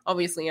 And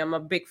obviously I'm a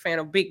big fan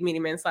of big meaty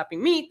men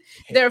slapping meat.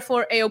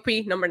 Therefore,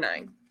 AOP number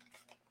 9.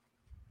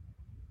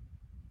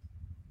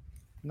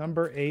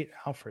 Number 8,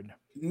 Alfred.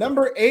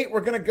 Number 8,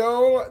 we're going to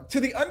go to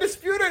the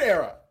Undisputed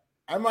Era.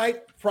 I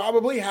might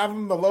probably have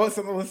them the lowest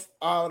on the list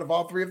out of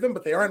all 3 of them,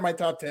 but they are in my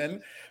top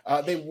 10.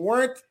 They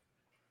weren't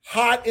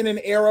hot in an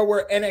era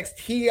where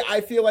NXT, I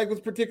feel like, was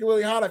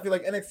particularly hot. I feel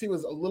like NXT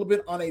was a little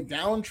bit on a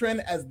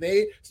downtrend as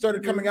they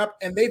started coming up,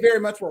 and they very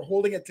much were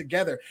holding it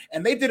together.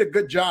 And they did a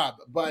good job,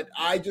 but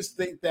I just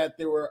think that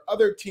there were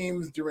other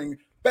teams during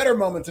better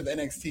moments of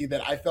NXT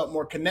that I felt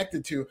more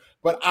connected to,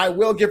 but I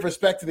will give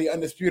respect to the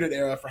Undisputed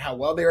Era for how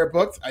well they were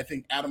booked. I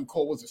think Adam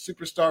Cole was a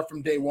superstar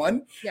from day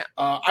one. Yeah.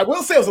 I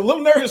will say I was a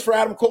little nervous for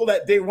Adam Cole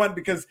that day one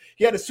because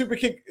he had to super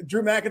kick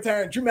Drew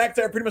McIntyre, and Drew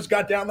McIntyre pretty much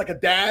got down like a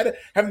dad,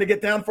 having to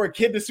get down for a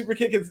kid to super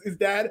kick his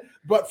dad.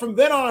 But from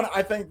then on,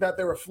 I think that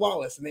they were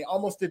flawless, and they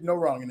almost did no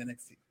wrong in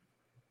NXT.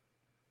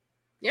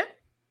 Yeah.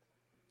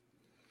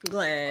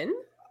 Glenn?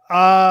 We're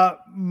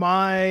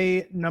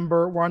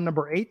on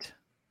number 8.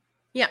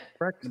 Yeah.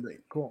 Correct.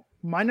 Cool.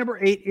 My number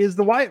 8 is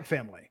the Wyatt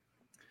family.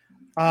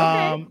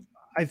 I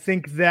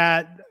think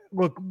that,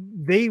 look,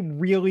 they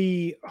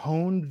really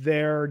honed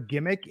their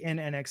gimmick in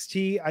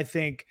NXT. I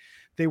think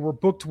they were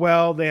booked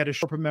well. They had a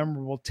short but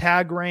memorable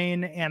tag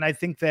reign. And I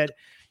think that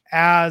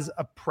as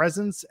a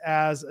presence,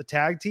 as a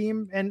tag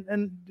team, and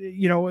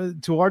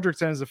to a larger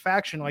extent as a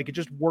faction, like, it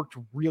just worked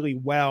really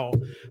well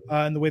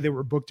in the way they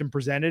were booked and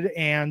presented.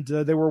 And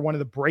they were one of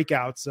the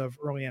breakouts of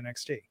early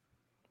NXT.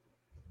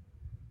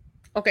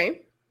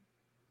 Okay.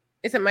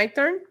 Is it my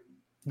turn?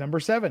 Number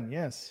 7,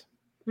 yes.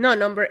 No,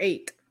 number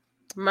 8.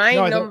 We're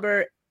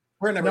number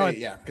 8,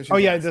 yeah. Oh,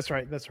 yeah, that's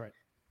right.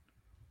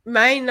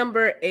 My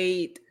number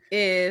 8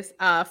 is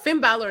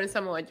Finn Balor and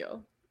Samoa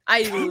Joe.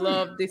 I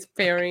love this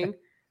pairing.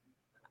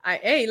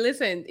 Hey,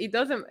 listen, it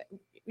doesn't.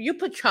 You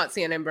put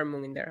Shotzi and Ember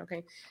Moon in there,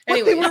 okay?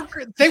 Anyway,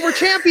 they were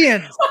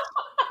champions.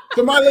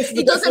 So my list,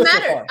 it doesn't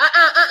matter.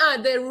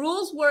 The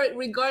rules were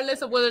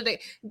regardless of whether they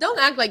don't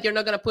act like you're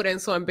not gonna put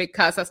Enzo and Big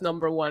Cass as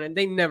number 1, and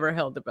they never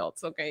held the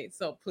belts. Okay,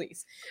 so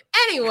please.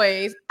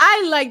 Anyways,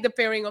 I like the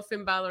pairing of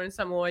Finn Balor and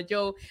Samoa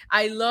Joe.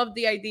 I love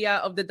the idea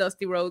of the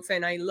Dusty Rhodes,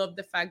 and I love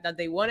the fact that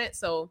they won it.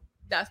 So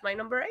that's my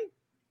number 8.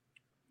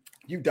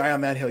 You die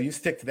on that hill. You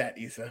stick to that,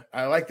 Issa.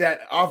 I like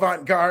that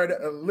avant-garde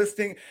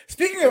listing.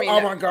 Speaking of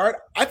avant-garde,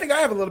 I think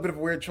I have a little bit of a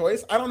weird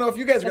choice. I don't know if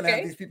you guys are going to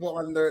have these people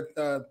on their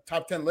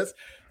top 10 list.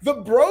 The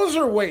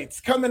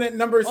Broserweights coming at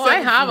number 7. I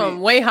have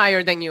them way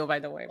higher than you, by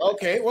the way.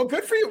 Okay, well,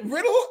 good for you.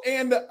 Riddle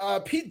and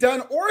Pete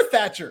Dunne or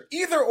Thatcher.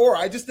 Either or.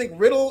 I just think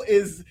Riddle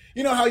is,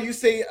 you know how you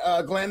say,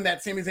 Glenn,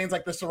 that Sami Zayn's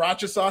like the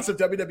sriracha sauce of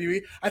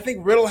WWE? I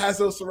think Riddle has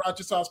those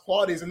sriracha sauce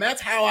qualities, and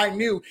that's how I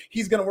knew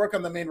he's going to work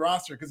on the main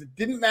roster, because it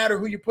didn't matter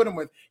who you put him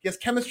with. He has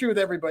chemistry with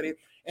everybody,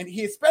 and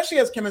he especially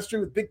has chemistry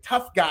with big,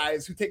 tough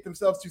guys who take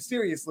themselves too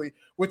seriously,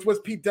 which was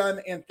Pete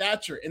Dunne and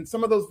Thatcher. And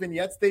some of those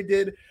vignettes they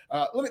did,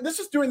 this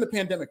was during the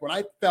pandemic when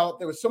I felt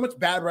there was so much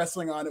bad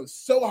wrestling on. It was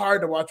so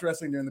hard to watch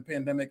wrestling during the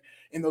pandemic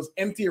in those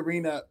empty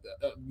arena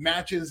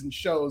matches and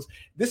shows.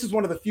 This is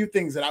one of the few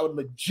things that I would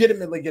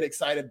legitimately get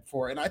excited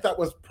for, and I thought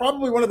was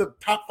probably one of the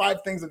top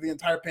 5 things of the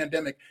entire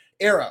pandemic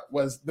era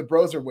was the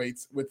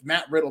Broserweights, with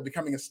Matt Riddle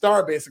becoming a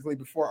star basically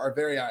before our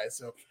very eyes.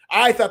 So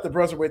I thought the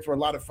Broserweights were a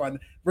lot of fun,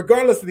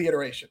 regardless of the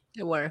iteration.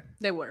 They were.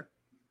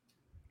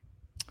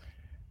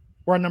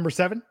 We're on number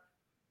 7.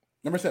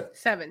 Number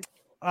 7.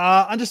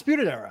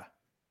 Undisputed Era,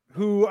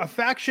 who a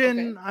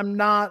faction I'm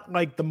not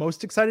like the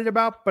most excited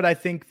about, but I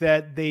think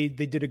that they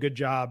did a good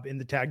job in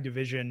the tag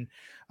division.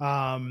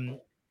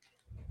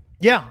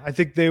 Yeah, I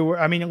think they were.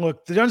 I mean,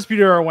 look, the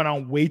Undisputed Era went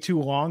on way too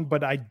long,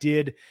 but I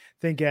did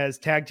think as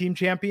tag team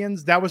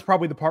champions, that was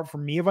probably the part for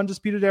me of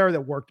Undisputed Era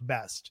that worked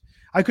best.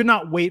 I could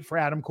not wait for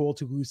Adam Cole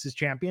to lose his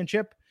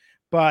championship,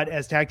 but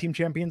as tag team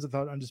champions, I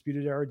thought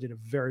Undisputed Era did a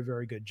very,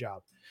 very good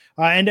job.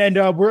 And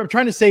we're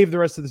trying to save the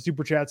rest of the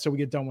super chats so we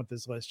get done with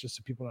this list, just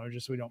so people know,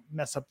 just so we don't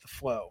mess up the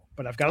flow.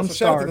 But I've got them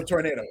shout out to started. the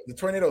Tornado. The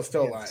Tornado is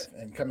still alive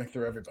and coming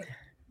through everybody.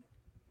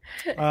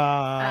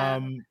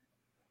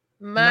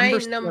 My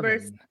number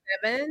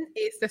seven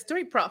is the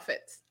Street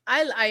Profits.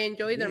 I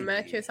enjoy their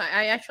matches.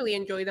 I actually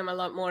enjoy them a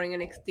lot more in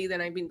NXT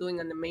than I've been doing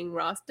on the main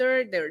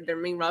roster. Their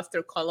main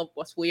roster call-up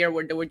was weird,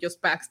 where they were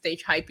just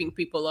backstage hyping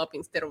people up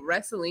instead of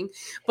wrestling.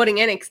 But in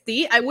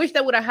NXT, I wish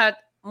they would have had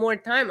more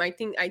time. I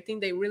think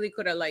they really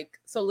could have like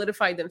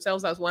solidified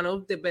themselves as one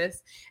of the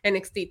best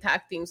NXT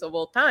tag teams of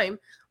all time.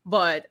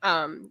 But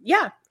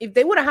yeah, if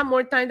they would have had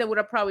more time, they would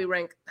have probably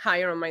ranked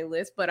higher on my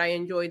list. But I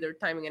enjoy their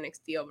time in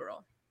NXT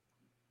overall.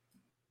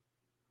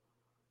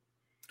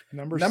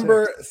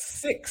 Number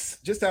six,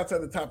 just outside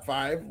the top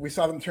five. We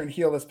saw them turn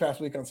heel this past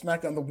week on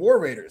SmackDown. The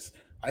War Raiders,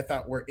 I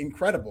thought, were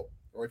incredible.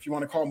 Or if you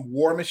want to call them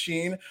War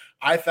Machine,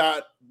 I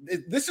thought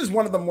this is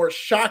one of the more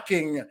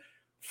shocking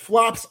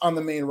flops on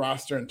the main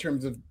roster in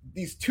terms of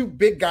these two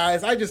big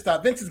guys. I just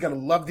thought Vince is going to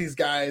love these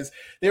guys.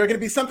 They were going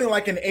to be something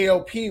like an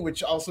AOP,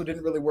 which also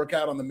didn't really work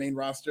out on the main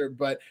roster.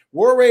 But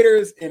War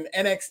Raiders in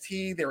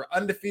NXT, they were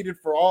undefeated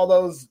for all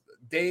those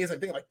days. I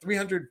think like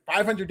 300,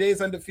 500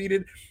 days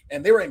undefeated.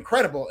 And they were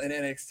incredible in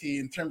NXT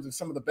in terms of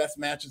some of the best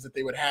matches that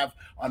they would have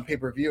on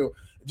pay-per-view.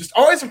 Just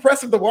always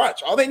impressive to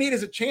watch. All they need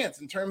is a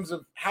chance in terms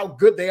of how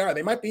good they are.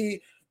 They might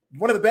be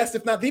one of the best,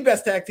 if not the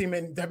best tag team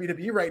in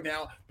WWE right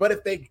now. But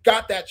if they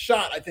got that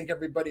shot, I think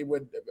everybody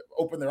would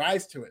open their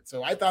eyes to it.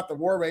 So I thought the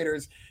War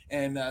Raiders,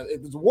 and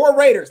it was War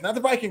Raiders, not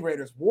the Viking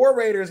Raiders, War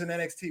Raiders in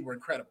NXT were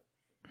incredible.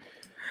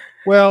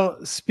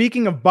 Well,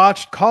 speaking of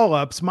botched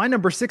call-ups, my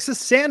number 6 is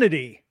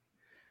Sanity.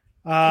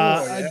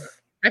 I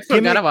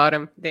forgot about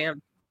him.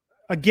 Damn.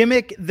 A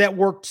gimmick that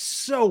worked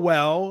so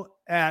well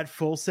at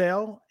Full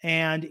Sail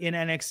and in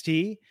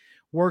NXT,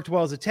 worked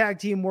well as a tag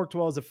team, worked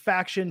well as a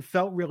faction,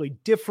 felt really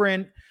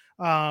different,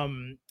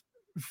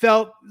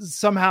 felt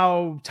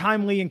somehow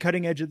timely and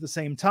cutting edge at the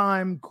same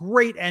time.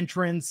 Great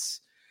entrance,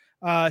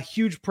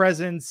 huge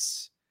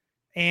presence,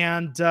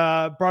 and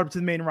brought up to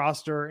the main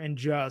roster and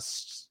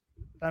just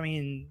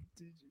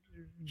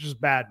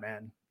bad,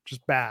 man.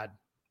 Just bad.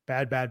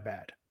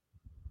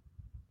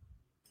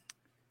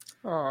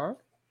 Aww.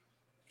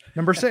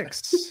 Number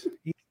 6.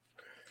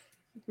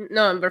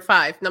 Number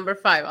five,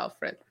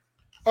 Alfred.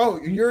 Oh,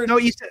 you're number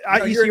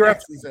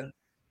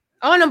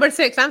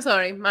 6. I'm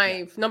sorry.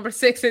 My number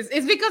 6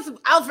 is because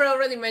Alfred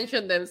already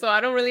mentioned them, so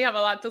I don't really have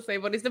a lot to say.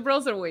 But it's the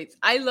Broserweights.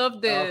 I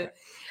love the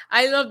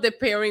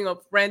pairing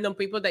of random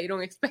people that you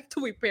don't expect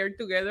to be paired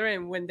together,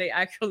 and when they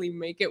actually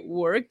make it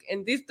work.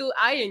 And these two,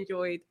 I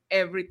enjoyed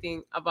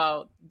everything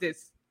about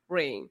this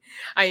ring.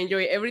 I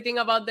enjoy everything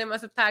about them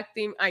as a tag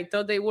team. I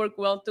thought they work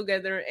well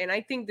together, and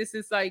I think this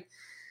is like,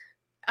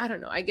 I don't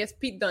know, I guess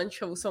Pete Dunne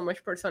shows so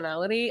much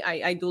personality.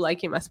 I do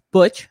like him as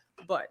Butch,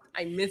 but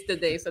I miss the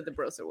days of the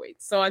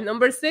Broserweights. So at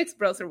number 6,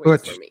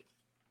 Broserweights for me.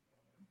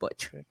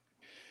 Butch. Okay.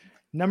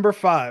 Number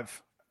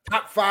 5.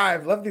 Top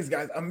 5. Love these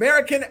guys.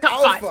 American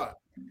Top Alpha.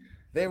 5.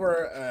 They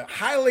were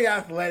highly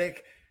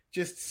athletic,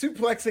 just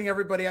suplexing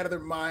everybody out of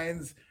their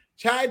minds.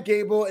 Chad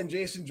Gable and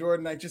Jason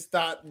Jordan, I just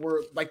thought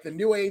were like the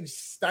new age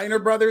Steiner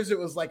brothers. It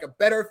was like a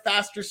better,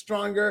 faster,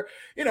 stronger,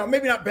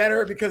 maybe not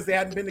better because they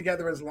hadn't been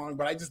together as long,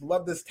 but I just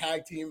love this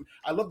tag team.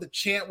 I love the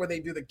chant where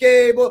they do the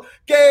Gable.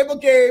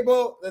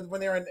 And when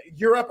they're in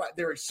Europe,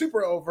 they were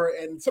super over.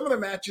 And some of the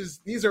matches,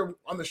 these are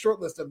on the short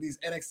list of these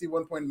NXT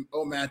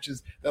 1.0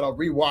 matches that I'll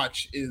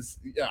rewatch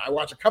I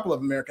watch a couple of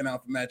American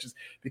Alpha matches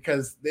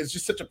because there's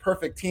just such a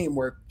perfect team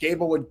where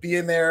Gable would be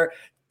in there,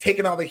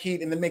 taking all the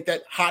heat, and then make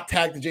that hot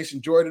tag to Jason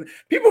Jordan.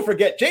 People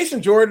forget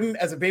Jason Jordan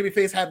as a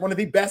babyface had one of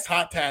the best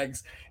hot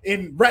tags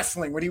in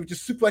wrestling when he would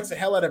just suplex the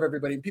hell out of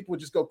everybody and people would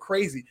just go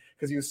crazy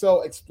because he was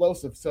so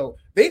explosive. So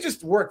they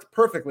just worked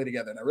perfectly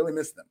together and I really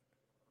miss them.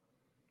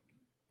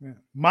 Yeah.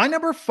 My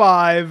number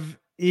 5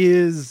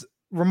 is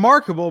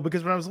remarkable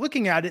because when I was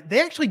looking at it, they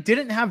actually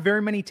didn't have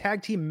very many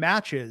tag team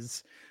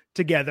matches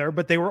together,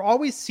 but they were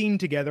always seen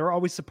together,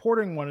 always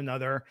supporting one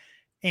another.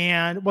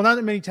 And well, not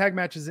that many tag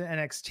matches in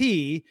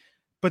NXT,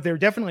 but they're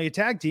definitely a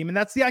tag team, and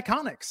that's the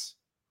Iconics.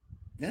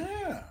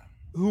 Yeah.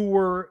 Who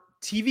were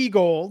TV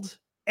gold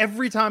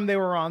every time they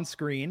were on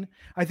screen.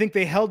 I think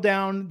they held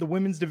down the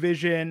women's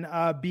division,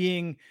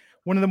 being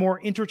one of the more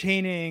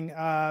entertaining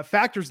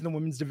factors in the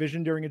women's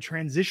division during a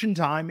transition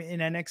time in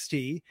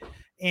NXT.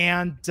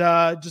 And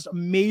just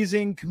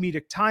amazing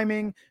comedic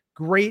timing,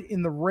 great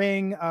in the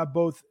ring,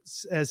 both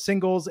as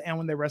singles and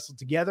when they wrestled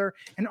together,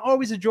 and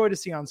always a joy to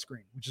see on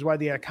screen, which is why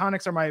the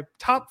Iconics are my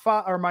top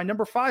 5 or my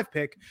number 5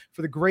 pick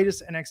for the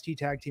greatest NXT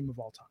tag team of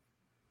all time.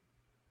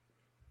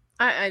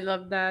 I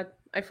love that.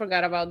 I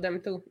forgot about them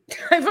too.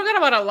 I forgot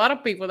about a lot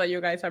of people that you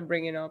guys are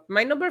bringing up.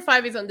 My number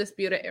 5 is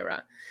Undisputed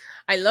Era.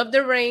 I love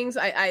the reigns.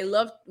 I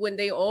loved when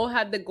they all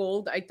had the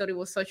gold. I thought it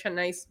was such a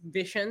nice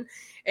vision.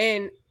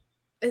 And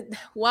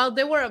while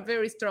they were a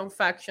very strong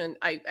faction,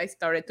 I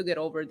started to get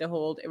over the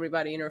whole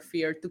everybody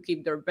interfered to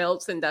keep their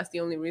belts, and that's the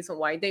only reason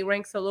why they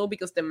rank so low,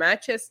 because the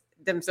matches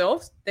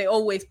themselves, they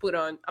always put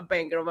on a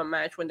banger of a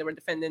match when they were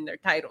defending their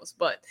titles,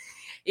 but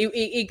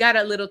it got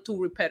a little too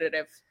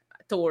repetitive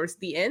towards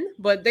the end,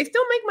 but they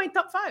still make my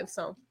top 5.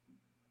 So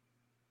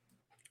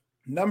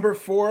number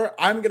 4,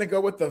 I'm going to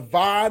go with the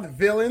VOD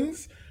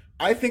Villains.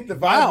 I think the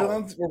VOD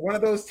Villains were one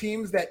of those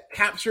teams that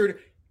captured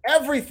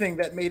everything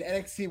that made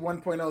NXT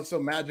 1.0 so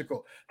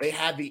magical. They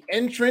had the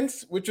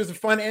entrance, which was a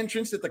fun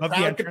entrance that the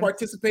crowd could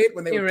participate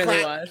when they would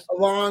clap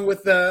along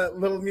with the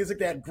little music.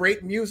 They had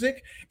great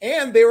music,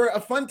 and they were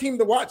a fun team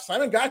to watch.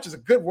 Simon Gotch is a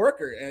good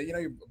worker. He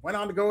went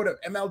on to go to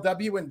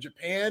MLW in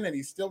Japan, and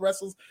he still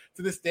wrestles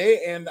to this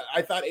day. And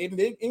I thought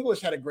Aiden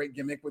English had a great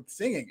gimmick with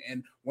singing.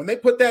 And when they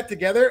put that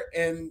together,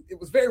 and it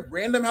was very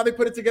random how they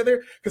put it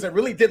together, because I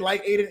really did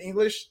like Aiden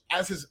English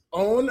as his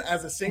own,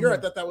 as a singer. I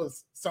thought that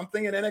was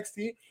something in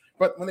NXT.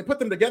 But when they put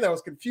them together, I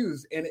was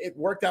confused, and it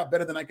worked out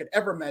better than I could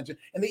ever imagine.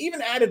 And they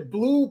even added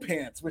blue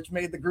pants, which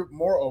made the group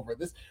more over.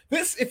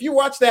 This, if you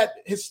watch that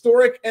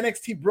historic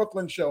NXT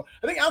Brooklyn show,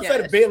 I think outside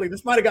of Bayley,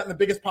 this might have gotten the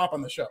biggest pop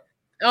on the show.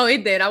 Oh,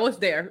 it did. I was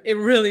there. It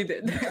really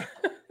did.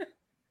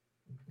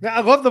 Yeah, I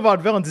love the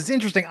Vaudevillains. It's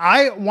interesting.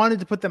 I wanted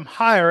to put them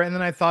higher, and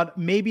then I thought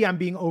maybe I'm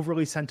being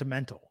overly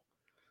sentimental.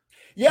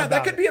 Yeah,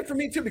 that could be it for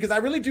me too, because I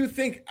really do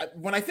think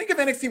when I think of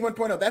NXT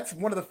 1.0, that's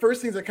one of the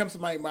first things that comes to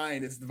my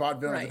mind is the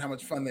Vaudevillains and how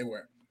much fun they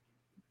were.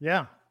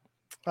 Yeah.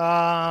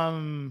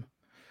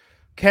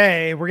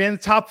 Okay, we're getting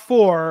the top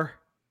 4.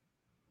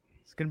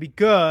 It's gonna be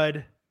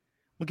good.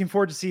 Looking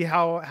forward to see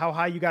how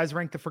high you guys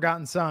rank the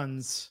Forgotten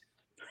Sons.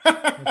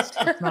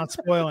 Let's not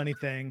spoil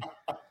anything.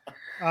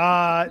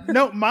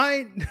 No,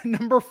 my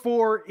number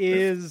 4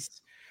 is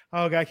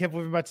oh god, I can't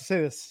believe I'm about to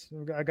say this.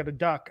 I got a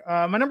duck.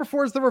 My number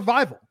 4 is the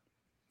Revival.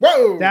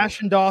 Whoa,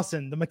 Dash and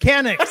Dawson, the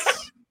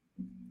Mechanics.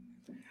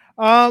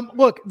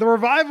 Look, the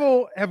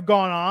Revival have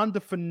gone on to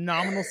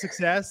phenomenal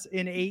success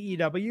in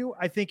AEW.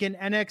 I think in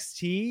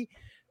NXT,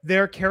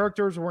 their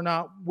characters were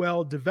not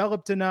well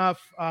developed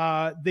enough.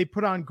 They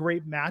put on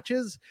great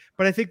matches,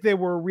 but I think they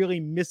were really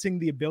missing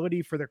the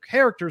ability for their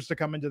characters to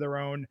come into their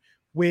own,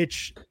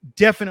 which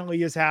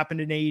definitely has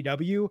happened in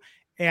AEW.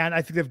 And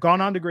I think they've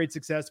gone on to great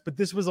success, but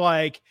this was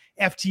like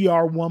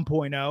FTR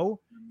 1.0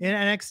 in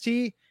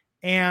NXT.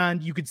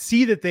 And you could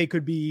see that they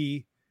could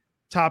be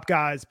top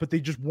guys, but they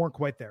just weren't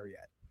quite there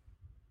yet.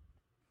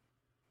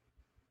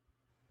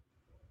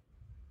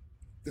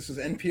 This was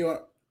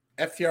FTR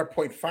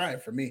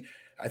 0.5 for me.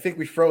 I think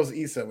we froze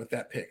Issa with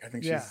that pick. I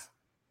think she's.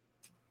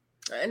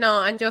 No,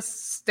 I'm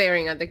just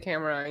staring at the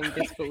camera in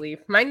disbelief.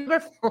 My number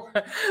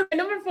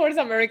 4 is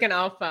American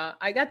Alpha.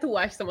 I got to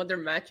watch some of their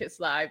matches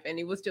live, and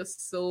it was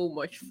just so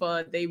much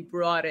fun. They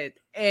brought it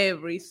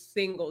every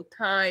single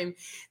time.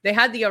 They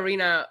had the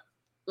arena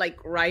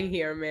like right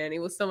here, man. It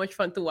was so much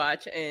fun to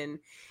watch, and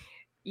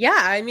yeah,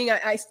 I mean,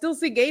 I still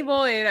see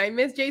Gable, and I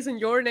miss Jason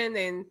Jordan,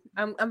 and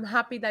I'm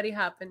happy that it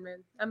happened,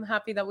 man. I'm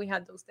happy that we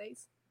had those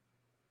days.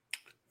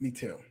 Me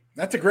too.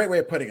 That's a great way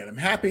of putting it. I'm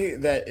happy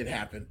that it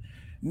happened.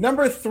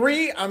 Number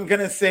 3, I'm going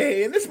to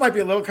say, and this might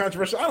be a little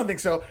controversial. I don't think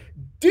so.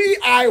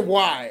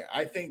 DIY.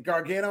 I think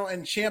Gargano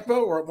and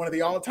Ciampa were one of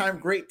the all-time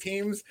great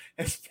teams,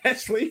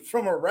 especially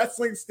from a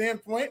wrestling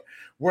standpoint,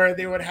 where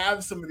they would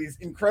have some of these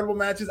incredible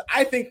matches.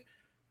 I think,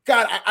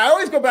 God, I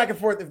always go back and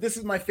forth if this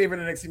is my favorite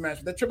NXT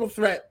match. The triple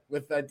threat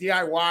with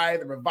DIY,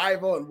 the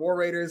Revival, and War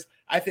Raiders,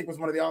 I think was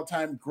one of the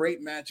all-time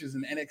great matches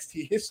in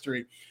NXT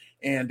history.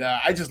 And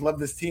I just love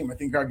this team. I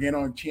think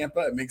Gargano and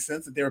Ciampa, it makes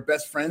sense that they were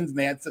best friends and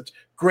they had such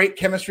great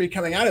chemistry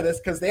coming out of this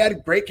because they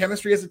had great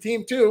chemistry as a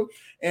team too.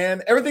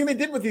 And everything they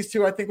did with these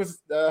two, I think, was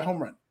a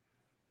home run.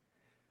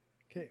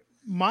 Okay.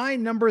 My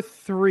number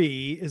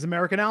 3 is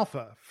American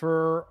Alpha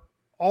for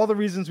all the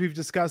reasons we've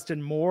discussed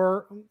and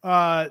more.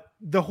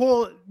 The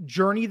whole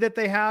journey that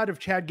they had of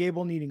Chad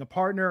Gable needing a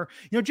partner.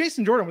 You know,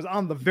 Jason Jordan was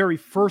on the very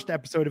first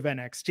episode of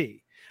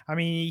NXT. I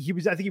mean,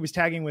 I think he was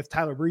tagging with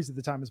Tyler Breeze at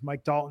the time as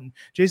Mike Dalton.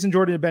 Jason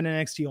Jordan had been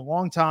in NXT a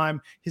long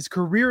time. His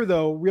career,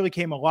 though, really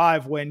came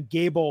alive when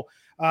Gable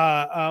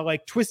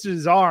like twisted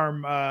his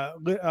arm,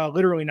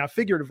 literally, not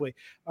figuratively,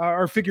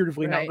 or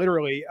figuratively, not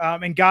literally,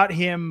 and got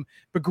him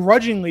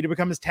begrudgingly to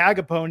become his tag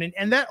opponent.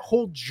 And that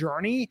whole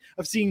journey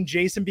of seeing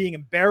Jason being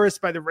embarrassed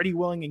by the Ready,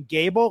 Willing, and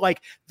Gable,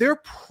 like their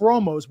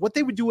promos, what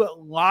they would do at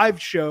live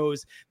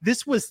shows,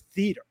 this was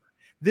theater.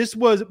 This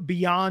was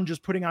beyond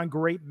just putting on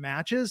great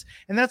matches.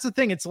 And that's the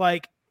thing. It's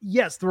like,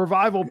 yes, the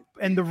Revival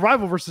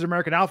versus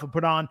American Alpha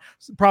put on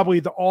probably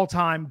the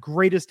all-time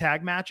greatest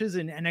tag matches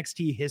in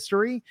NXT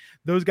history,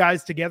 those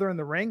guys together in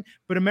the ring.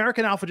 But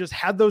American Alpha just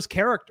had those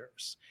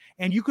characters.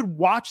 And you could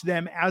watch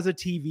them as a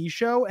TV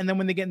show. And then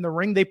when they get in the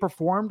ring, they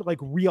performed like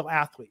real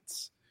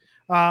athletes,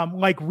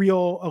 like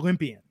real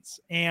Olympians.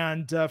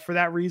 And for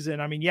that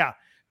reason, I mean, yeah,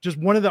 just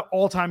one of the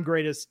all-time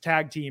greatest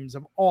tag teams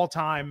of all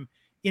time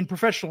in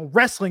professional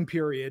wrestling,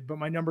 period. But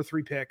my number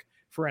 3 pick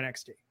for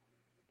NXT.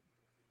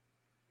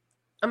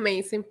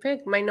 Amazing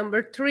pick. My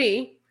number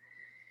 3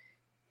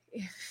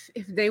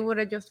 if they would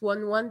have just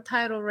won one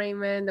title,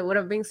 Raymond, that would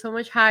have been so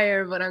much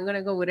higher. But I'm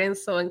gonna go with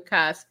Enzo and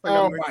Cass for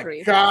number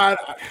 3. God.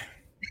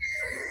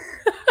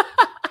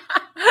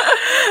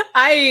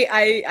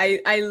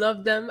 I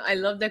love them. I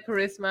love their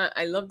charisma.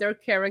 I love their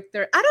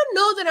character. I don't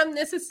know that I'm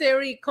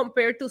necessarily,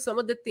 compared to some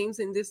of the teams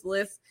in this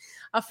list,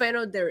 a fan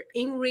of their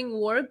in-ring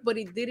work, but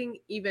it didn't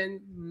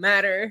even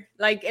matter.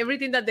 Like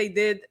everything that they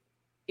did,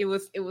 it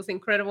was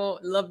incredible.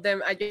 Love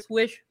them. I just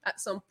wish at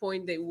some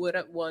point they would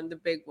have won the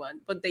big one,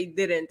 but they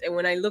didn't. And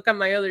when I look at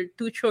my other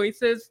 2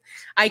 choices,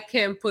 I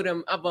can't put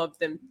them above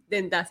them.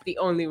 Then that's the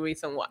only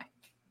reason why.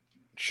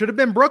 Should have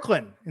been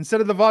Brooklyn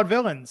instead of the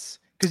Vaudevillains.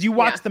 Because you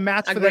watched the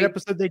match for that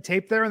episode they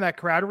taped there and that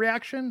crowd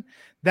reaction,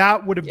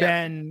 that would have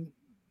been,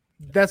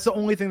 that's the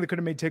only thing that could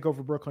have made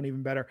TakeOver Brooklyn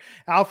even better.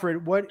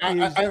 Alfred, what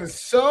is... I am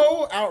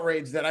so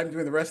outraged that I'm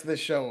doing the rest of this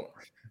show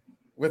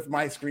with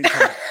my screen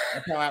time.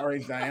 That's how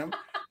outraged I am.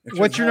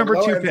 What's your number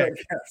 2 pick?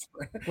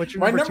 What's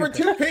your number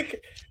 2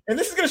 pick? And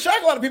this is going to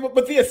shock a lot of people,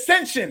 but the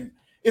Ascension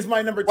is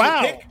my number 2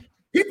 pick.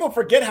 People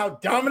forget how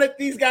dominant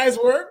these guys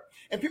were.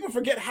 And people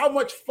forget how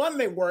much fun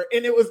they were.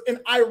 And it was an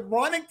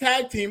ironic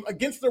tag team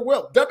against their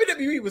will.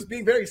 WWE was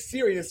being very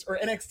serious, or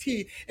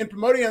NXT, in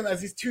promoting them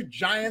as these 2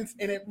 giants.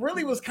 And it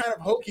really was kind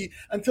of hokey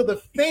until the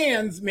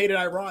fans made it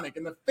ironic.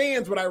 And the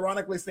fans would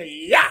ironically say,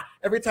 yeah,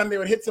 every time they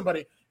would hit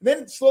somebody. And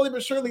then slowly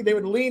but surely, they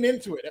would lean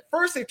into it. At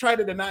first, they tried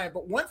to deny it.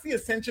 But once the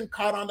Ascension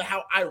caught on to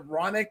how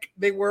ironic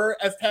they were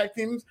as tag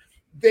teams,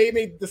 they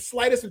made the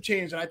slightest of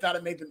change, and I thought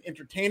it made them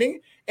entertaining.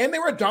 And they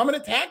were a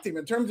dominant tag team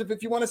in terms of,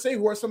 if you want to say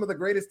who are some of the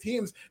greatest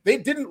teams, they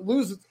didn't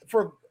lose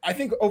for, I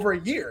think, over a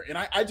year. And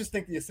I just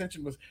think the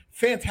Ascension was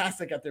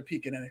fantastic at their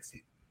peak in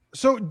NXT.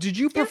 So did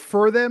you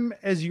prefer them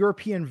as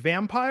European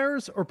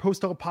vampires or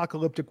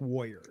post-apocalyptic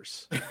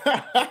warriors?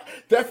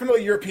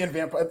 Definitely European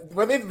vampires.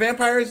 Were they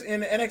vampires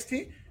in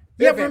NXT?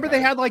 Remember they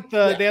had like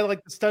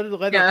the studded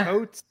leather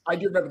coats? I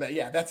do remember that.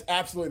 Yeah, that's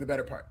absolutely the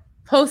better part.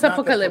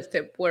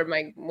 Post-apocalyptic were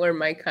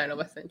my kind of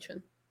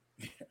Ascension.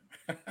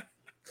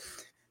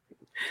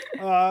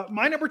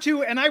 My number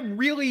 2,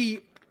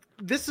 and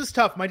this is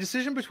tough. My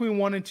decision between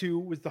 1 and 2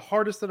 was the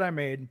hardest that I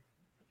made.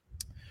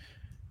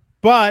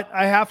 But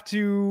I have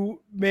to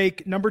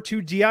make number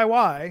 2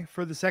 DIY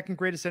for the second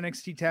greatest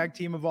NXT tag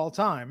team of all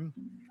time.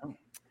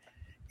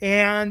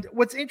 And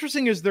what's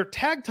interesting is their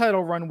tag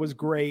title run was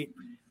great.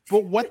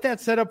 But what that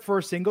set up for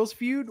a singles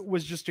feud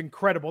was just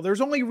incredible.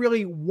 There's only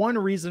really one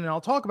reason, and I'll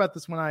talk about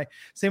this when I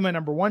say my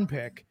number 1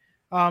 pick,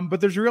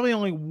 but there's really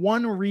only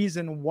one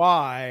reason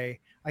why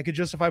I could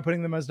justify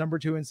putting them as number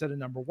 2 instead of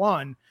number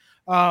 1.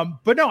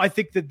 But no, I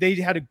think that they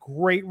had a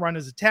great run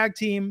as a tag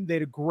team. They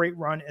had a great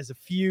run as a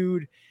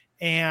feud,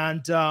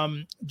 and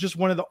just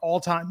one of the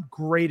all-time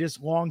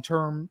greatest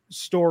long-term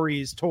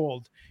stories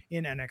told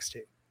in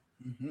NXT.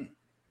 Mm-hmm.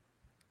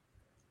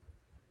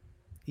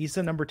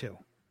 Issa, number 2.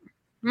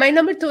 My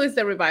number 2 is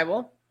the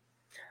Revival.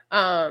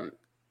 I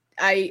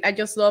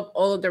just love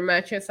all of their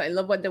matches. I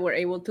love what they were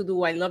able to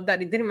do. I love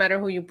that it didn't matter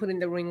who you put in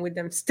the ring with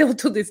them still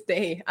to this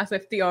day as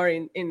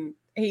FTR in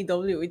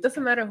AEW. It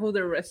doesn't matter who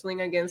they're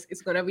wrestling against.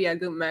 It's going to be a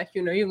good match.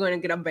 You know, you're going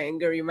to get a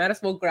banger. You might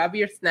as well grab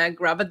your snack,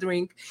 grab a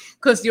drink,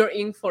 because you're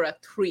in for a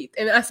treat.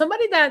 And as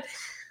somebody that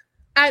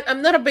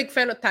I'm not a big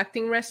fan of tag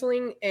team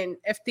wrestling, and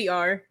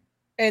FTR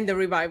and the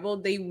Revival,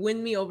 they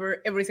win me over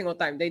every single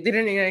time. They did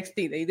it in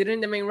NXT. They did it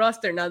in the main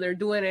roster. Now they're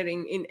doing it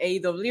in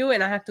AEW,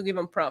 and I have to give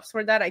them props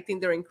for that. I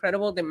think they're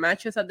incredible. The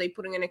matches that they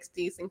put in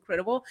NXT is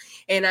incredible,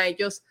 and I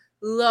just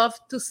love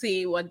to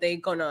see what they're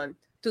going on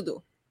to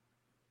do.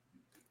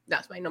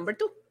 That's my number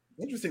 2.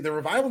 Interesting. The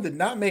Revival did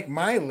not make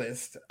my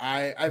list.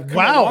 I've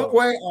come a long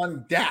way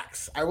on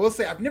Dax. I will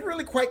say I've never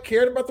really quite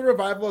cared about the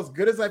Revival, as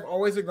good as I've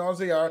always acknowledged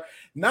they are.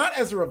 Not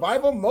as a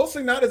Revival,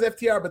 mostly not as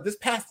FTR, but this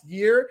past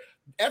year,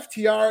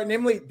 FTR,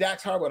 namely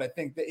Dax Harwood, I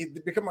think they've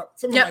become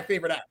some of my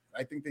favorite acts.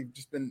 I think they've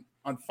just been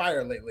on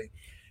fire lately.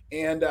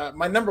 And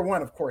my number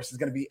 1, of course, is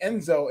going to be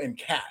Enzo and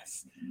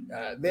Cass.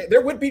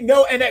 There would be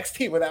no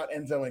NXT without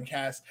Enzo and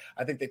Cass.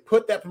 I think they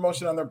put that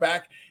promotion on their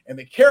back, and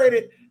they carried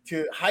it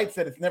to heights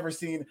that it's never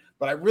seen.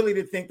 But I really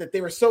did think that they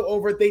were so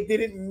over, they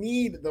didn't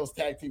need those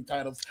tag team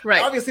titles.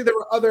 Right. Obviously, there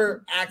were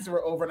other acts that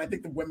were over, and I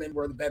think the women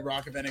were the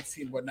bedrock of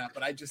NXT and whatnot.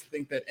 But I just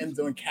think that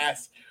Enzo and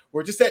Cass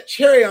were just that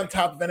cherry on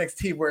top of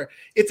NXT, where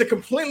it's a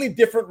completely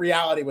different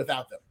reality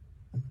without them.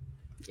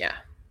 Yeah.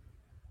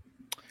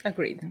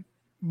 Agreed.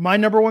 My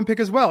number 1 pick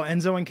as well,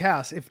 Enzo and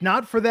Cass. If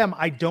not for them,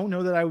 I don't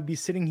know that I would be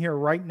sitting here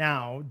right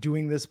now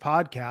doing this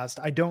podcast.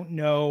 I don't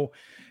know.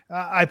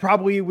 I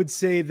probably would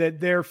say that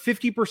they're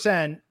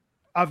 50%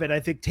 of it. I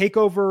think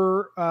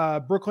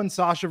TakeOver Brooklyn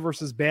Sasha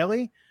versus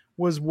Bayley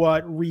was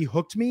what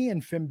rehooked me,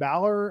 and Finn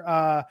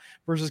Balor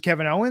versus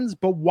Kevin Owens.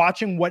 But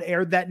watching what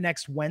aired that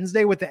next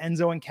Wednesday with the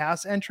Enzo and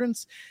Cass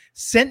entrance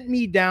sent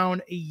me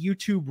down a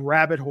YouTube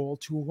rabbit hole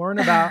to learn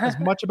about as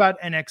much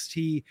about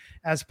NXT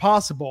as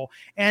possible.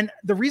 And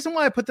the reason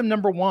why I put them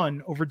number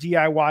 1 over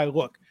DIY,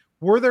 look,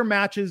 were their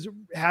matches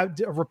have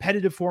a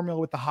repetitive formula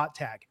with the hot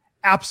tag?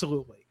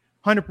 Absolutely.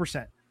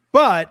 100%.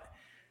 But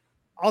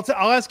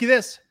I'll ask you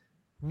this.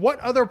 what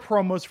other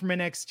promos from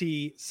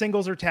NXT,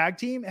 singles or tag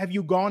team, have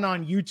you gone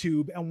on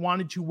YouTube and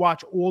wanted to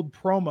watch old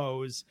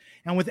promos?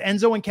 And with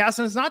Enzo and Cass,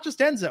 and it's not just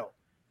Enzo,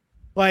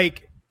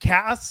 like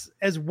Cass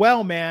as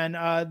well, man.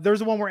 There's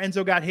the one where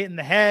Enzo got hit in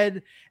the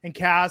head and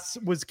Cass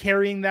was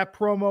carrying that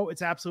promo.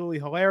 It's absolutely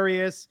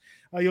hilarious.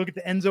 You look at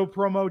the Enzo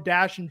promo,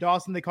 Dash and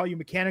Dawson, they call you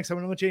mechanics. I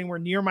wouldn't let you anywhere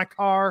near my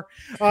car.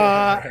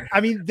 I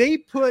mean, they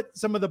put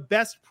some of the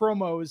best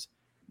promos.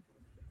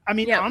 I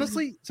mean,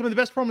 honestly, some of the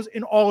best promos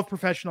in all of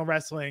professional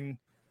wrestling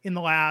in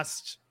the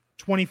last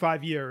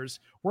 25 years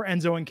were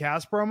Enzo and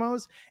Cass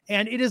promos.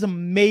 And it is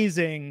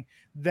amazing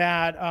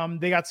that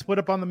they got split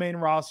up on the main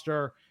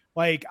roster.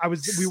 Like I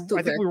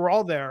think we were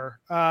all there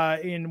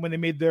when they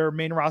made their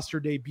main roster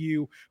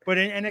debut, but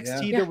in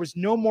NXT, there was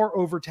no more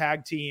over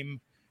tag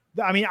team.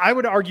 I mean, I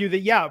would argue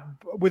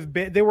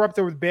that, they were up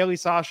there with Bayley,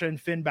 Sasha,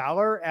 and Finn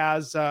Balor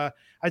as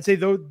I'd say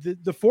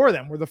the four of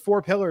them were the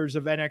four pillars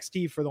of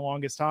NXT for the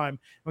longest time.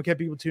 We kept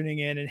people tuning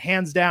in, and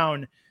hands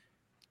down,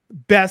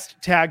 best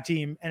tag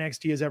team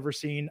NXT has ever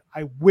seen.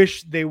 I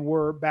wish they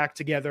were back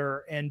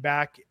together and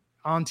back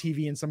on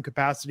TV in some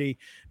capacity,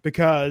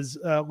 because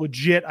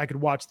legit, I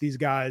could watch these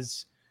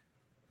guys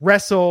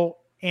wrestle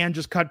and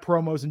just cut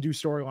promos and do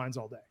storylines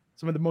all day.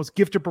 Some of the most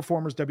gifted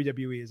performers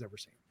WWE has ever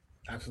seen.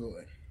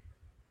 Absolutely.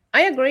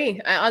 I agree.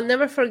 I'll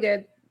never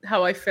forget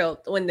how I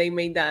felt when they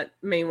made that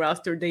main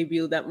roster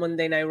debut, that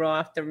Monday Night Raw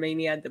after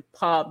Mania. The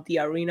pub, the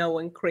arena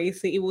went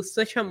crazy. It was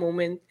such a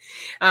moment.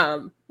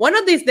 One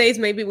of these days,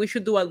 maybe we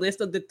should do a list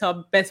of the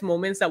top best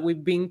moments that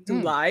we've been to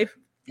live.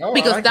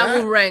 Because like that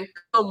will rank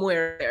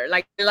somewhere there.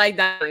 Like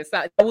that list.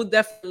 That would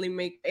definitely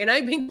make. And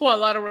I've been to a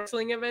lot of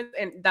wrestling events,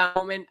 and that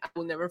moment I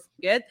will never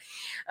forget.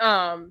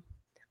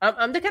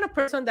 I'm the kind of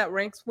person that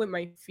ranks with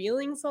my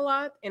feelings a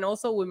lot, and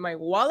also with my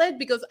wallet,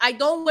 because I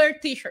don't wear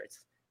t-shirts.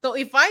 So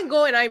if I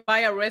go and I buy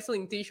a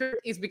wrestling t-shirt,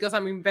 it's because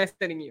I'm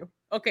invested in you.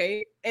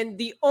 Okay. And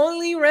the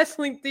only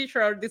wrestling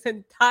t-shirt, this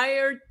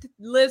entire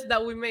list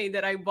that we made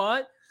that I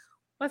bought,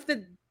 was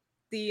the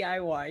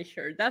DIY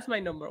shirt. That's my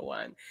number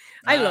one.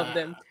 I love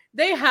them.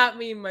 They have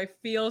me in my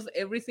feels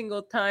every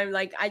single time.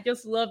 Like, I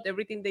just loved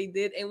everything they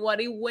did and what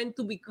it went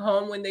to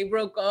become when they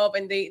broke up,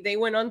 and they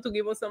went on to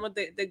give us some of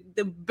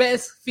the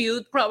best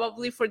feud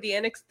probably for the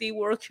NXT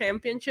World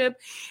Championship.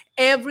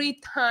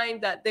 Every time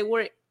that they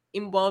were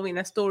involved in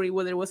a story,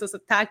 whether it was as a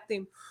tag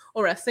team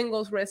or as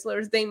singles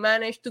wrestlers, they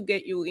managed to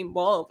get you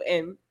involved.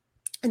 And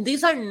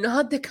these are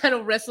not the kind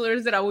of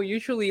wrestlers that I would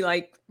usually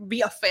like be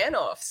a fan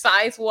of,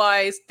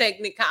 size-wise,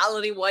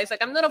 technicality-wise.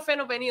 Like, I'm not a fan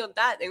of any of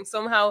that. And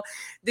somehow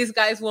these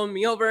guys won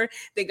me over.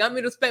 They got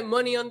me to spend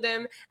money on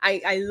them.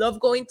 I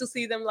love going to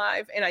see them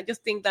live. And I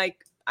just think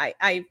like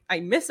I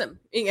miss them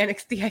in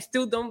NXT. I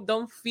still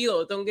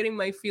don't get in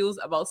my feels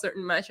about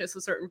certain matches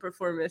or certain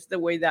performance the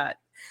way that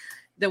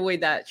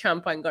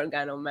Ciampa and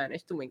Gargano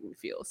managed to make me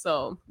feel.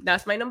 So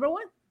that's my number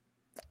one.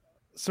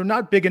 So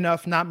not big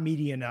enough, not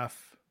meaty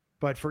enough.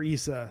 But for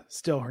Issa,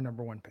 still her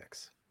number one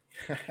picks.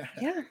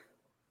 Yeah.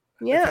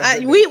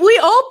 We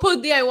all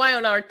put DIY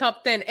on our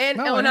top 10 and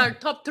on our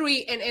top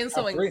 3 and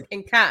Enzo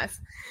and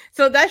Cass.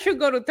 So that should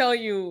go to tell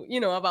you,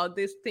 about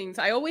these things.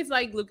 I always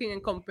like looking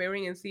and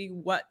comparing and see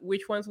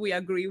which ones we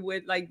agree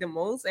with like the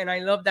most. And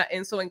I love that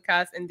Enzo and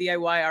Cass and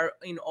DIY are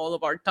in all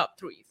of our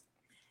top 3s.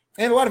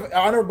 And a lot of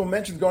honorable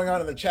mentions going on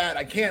in the chat.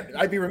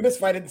 I'd be remiss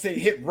if I didn't say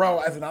Hit Row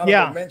as an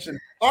honorable mention.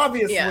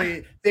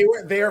 Obviously, they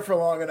weren't there for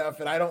long enough,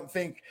 and I don't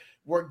think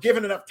were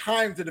given enough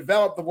time to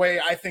develop the way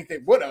I think they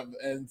would have.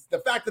 And the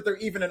fact that they're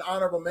even an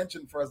honorable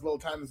mention for as little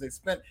time as they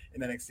spent in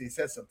NXT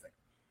says something.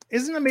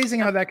 Isn't it amazing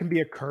how that can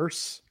be a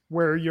curse,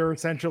 where you're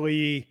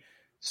essentially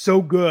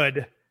so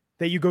good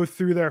that you go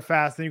through there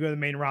fast, then you go to the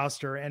main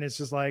roster, and it's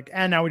just like,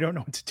 and now we don't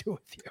know what to do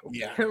with you.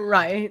 Yeah.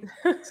 Right.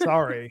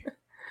 Sorry.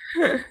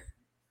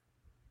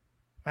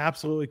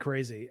 Absolutely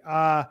crazy.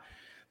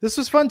 This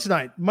was fun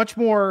tonight. Much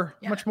more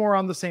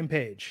on the same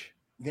page.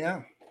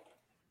 Yeah.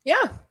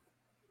 Yeah.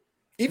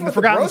 Even with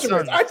the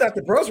Broserweights, I thought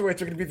the Broserweights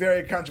are going to be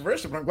very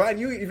controversial, but I'm glad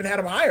you even had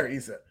them higher,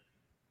 Issa.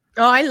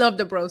 Oh, I love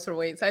the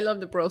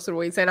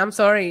Broserweights. And I'm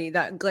sorry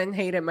that Glenn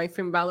hated my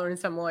Finn Balor and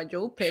Samoa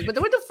Joe pick, but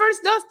they were the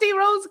first Dusty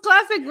Rhodes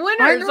Classic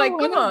winners.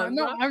 Come on.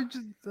 No, I'm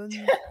just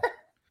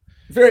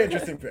very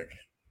interesting pick.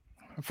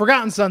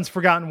 Forgotten Sons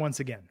forgotten once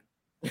again.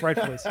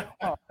 Rightfully so.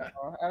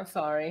 I'm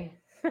sorry.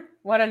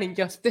 What an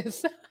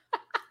injustice.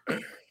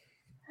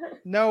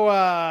 No,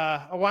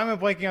 why am I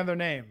blanking on their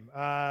name?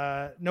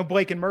 No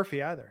Blake and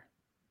Murphy either.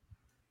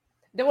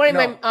 They were in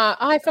my.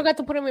 I forgot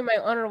to put them in my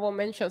honorable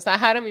mentions. I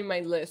had them in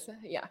my list.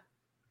 Yeah.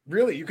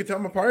 Really? You could tell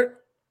them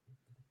apart?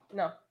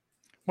 No.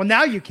 Well,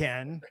 now you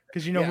can,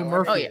 because you know who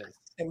Murphy is.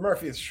 And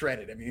Murphy is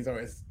shredded. I mean, he's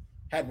always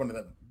had one of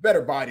the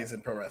better bodies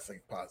in pro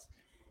wrestling. Pause.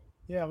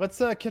 Yeah, let's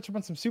catch up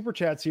on some super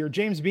chats here.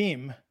 James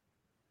Bean,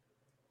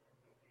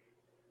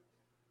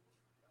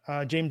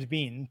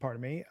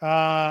 pardon me.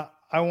 I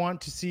want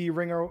to see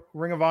Ring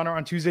of Honor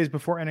on Tuesdays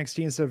before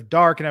NXT instead of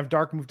Dark, and have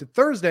Dark move to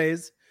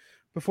Thursdays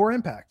before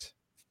Impact.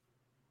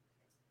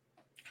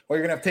 Well,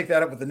 you're going to have to take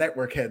that up with the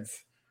network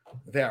heads.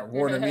 They are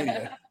Warner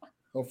Media.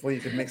 Hopefully you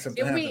can make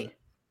something happen.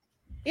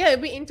 Yeah,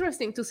 it'd be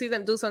interesting to see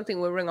them do something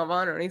with Ring of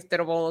Honor instead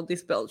of all of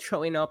these belts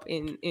showing up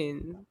in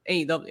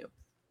AEW.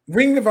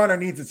 Ring of Honor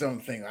needs its own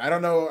thing. I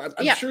don't know.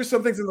 I'm Yeah. sure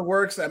something's in the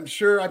works. I'm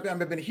sure I've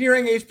been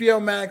hearing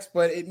HBO Max,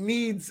 but it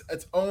needs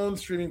its own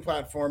streaming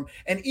platform.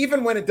 And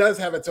even when it does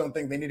have its own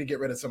thing, they need to get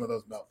rid of some of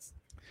those belts.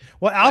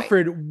 Well,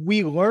 Alfred,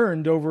 we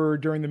learned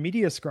during the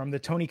media scrum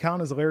that Tony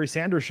Khan is a Larry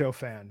Sanders Show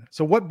fan.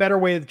 So what better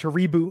way to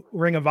reboot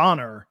Ring of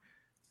Honor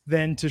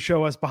than to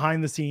show us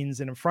behind the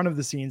scenes and in front of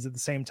the scenes at the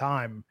same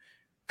time,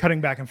 cutting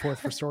back and forth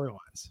for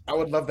storylines? I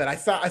would love that. I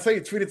saw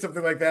you tweeted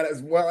something like that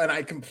as well, and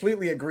I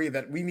completely agree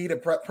that we need a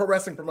pro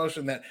wrestling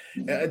promotion that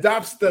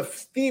adopts the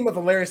theme of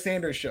the Larry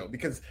Sanders Show,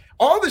 because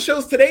all the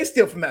shows today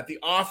steal from that. The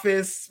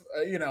Office,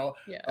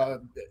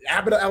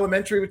 Abbott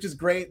Elementary, which is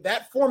great.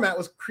 That format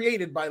was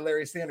created by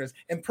Larry Sanders,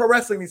 and pro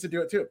wrestling needs to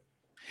do it too.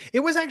 It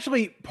was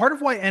actually part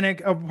of why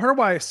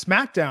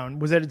SmackDown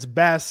was at its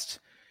best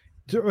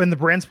in the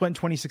brand split in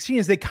 2016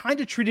 is they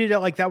kind of treated it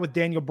like that with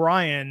Daniel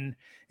Bryan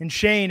and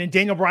Shane, and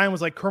Daniel Bryan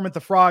was like Kermit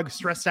the Frog,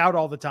 stressed out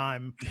all the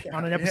time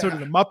on an episode of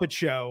the Muppet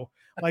Show,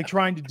 like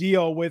trying to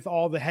deal with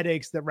all the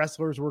headaches that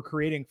wrestlers were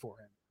creating for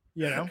him,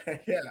 you know?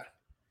 Yeah,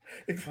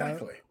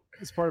 exactly.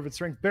 It's part of its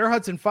strength. Bear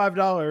Hudson,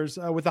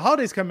 $5. With the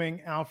holidays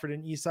coming, Alfred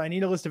and Issa, I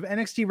need a list of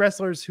NXT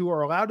wrestlers who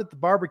are allowed at the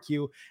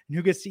barbecue and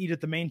who gets to eat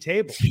at the main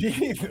table.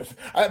 Jesus.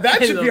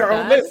 That should be our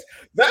own list.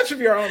 That should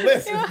be our own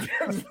list. Yeah.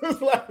 Who's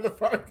allowed at the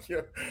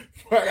barbecue?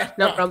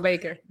 Not Braun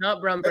Baker.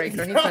 Not Braun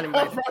Baker. He's not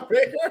invited.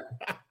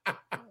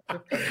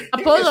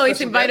 Apollo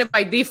is invited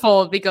by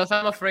default because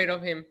I'm afraid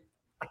of him.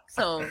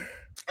 So,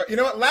 you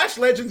know what? Lash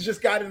Legends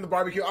just got in the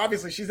barbecue.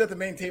 Obviously, she's at the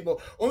main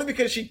table only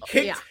because she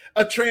kicked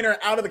a trainer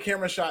out of the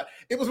camera shot.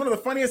 It was one of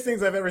the funniest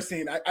things I've ever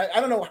seen.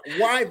 I don't know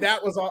why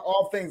that was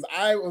all things.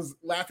 I was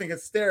laughing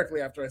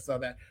hysterically after I saw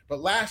that. But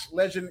Lash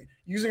Legend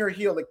using her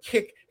heel to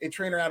kick a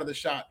trainer out of the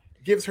shot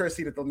gives her a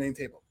seat at the main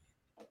table.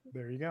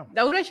 There you go.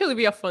 That would actually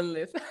be a fun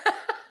list.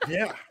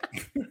 Yeah.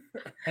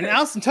 And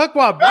Allison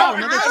Tuckwab. Wow,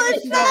 another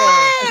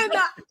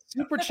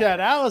super chat.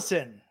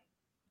 Allison,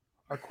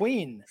 our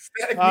queen.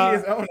 Static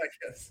Media's own, I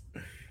guess.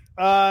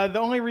 The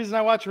only reason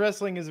I watch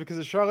wrestling is because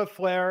of Charlotte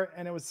Flair,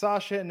 and it was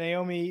Sasha and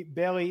Naomi,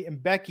 Bayley,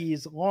 and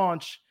Becky's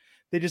launch.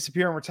 They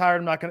disappear and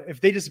retire. If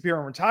they disappear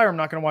and retire, I'm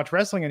not gonna watch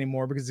wrestling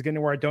anymore because it's getting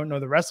to where I don't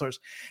know the wrestlers.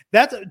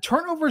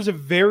 Turnover is a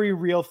very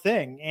real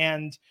thing.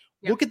 And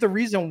look at the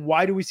reason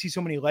why do we see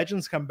so many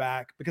legends come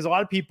back? Because a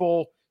lot of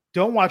people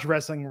don't watch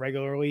wrestling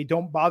regularly,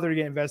 don't bother to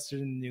get invested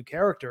in new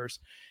characters.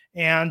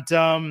 And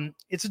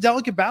it's a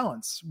delicate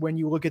balance when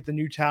you look at the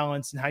new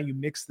talents and how you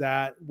mix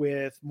that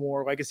with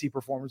more legacy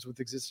performers with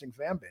existing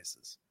fan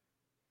bases.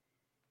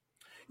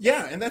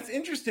 Yeah, and that's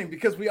interesting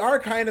because we are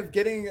kind of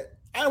getting,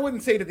 I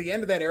wouldn't say to the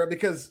end of that era,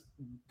 because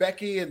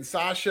Becky and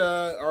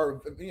Sasha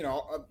or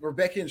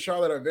Becky and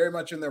Charlotte are very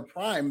much in their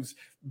primes,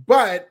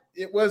 but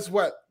it was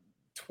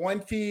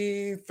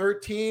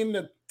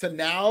 2013 to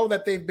now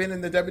that they've been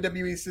in the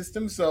WWE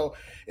system. So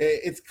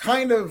it's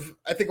kind of,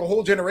 I think, a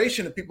whole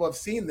generation of people have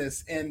seen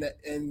this, and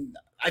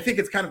I think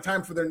it's kind of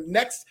time for their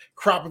next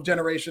crop of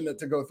generation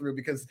to go through,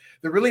 because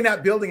they're really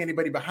not building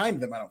anybody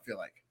behind them. I don't feel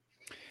like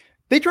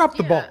they dropped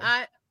the ball.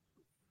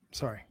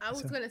 Sorry. I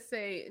was going to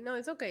say, no,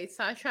 it's okay.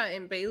 Sasha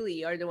and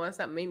Bayley are the ones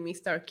that made me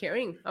start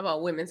caring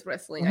about women's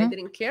wrestling. I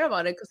didn't care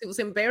about it because it was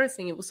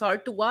embarrassing. It was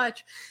hard to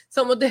watch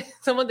some of the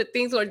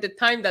things, or the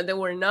time that they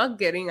were not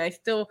getting. I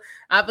still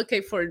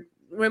advocate for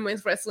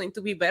women's wrestling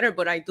to be better,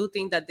 but I do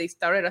think that they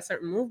started a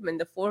certain movement.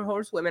 The 4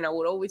 Horsewomen, I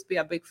would always be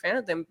a big fan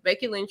of them.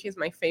 Becky Lynch is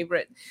my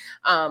favorite.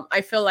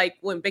 I feel like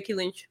when Becky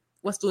Lynch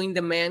was doing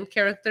the man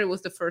character, it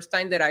was the first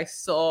time that I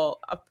saw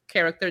a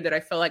character that I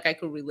felt like I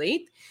could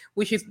relate,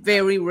 which is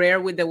very rare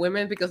with the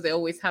women because they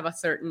always have a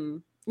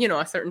certain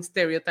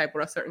stereotype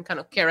or a certain kind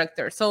of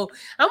character. So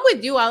I'm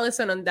with you,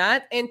 Allison, on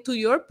that. And to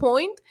your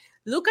point,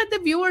 look at the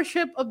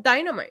viewership of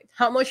Dynamite,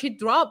 how much it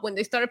dropped when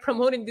they started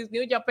promoting this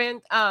New Japan,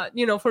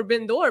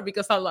 Forbidden Door,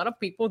 because a lot of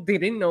people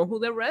didn't know who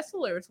the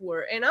wrestlers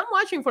were. And I'm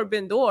watching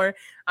Forbidden Door.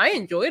 I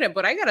enjoyed it,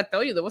 but I got to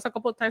tell you, there was a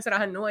couple of times that I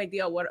had no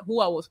idea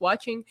who I was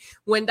watching.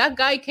 When that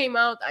guy came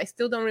out, I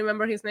still don't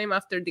remember his name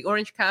after the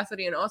Orange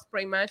Cassidy and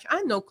Ospreay match. I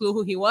had no clue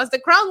who he was. The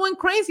crowd went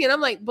crazy, and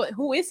I'm like, but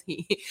who is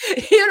he?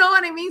 You know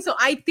what I mean? So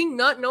I think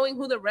not knowing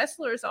who the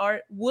wrestlers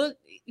are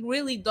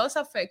really does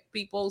affect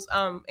people's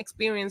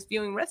experience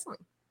viewing wrestling.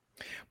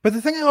 But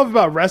the thing I love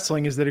about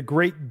wrestling is that a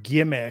great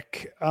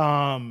gimmick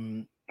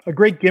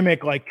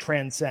like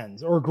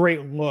transcends, or a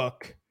great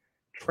look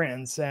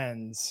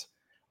transcends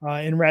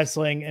in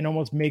wrestling, and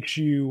almost makes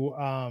you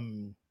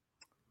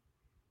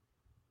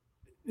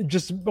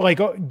just like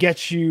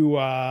gets you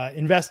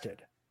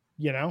invested,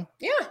 you know?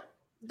 Yeah.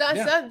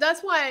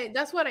 That's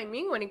what I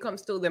mean when it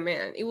comes to the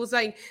man. It was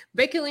like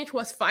Becky Lynch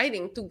was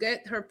fighting to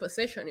get her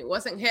position. It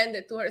wasn't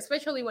handed to her,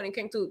 especially when it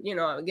came to,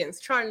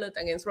 against Charlotte,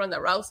 against Ronda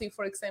Rousey,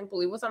 for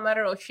example. It was a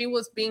matter of she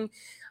was being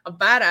a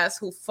badass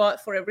who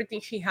fought for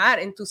everything she had.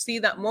 And to see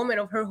that moment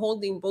of her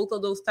holding both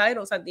of those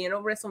titles at the end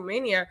of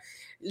WrestleMania,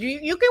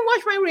 you can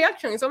watch my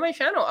reaction. It's on my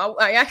channel.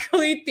 I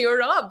actually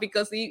teared up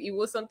because it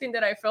was something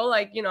that I felt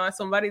like, as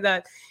somebody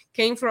that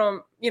came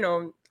from,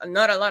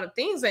 not a lot of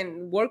things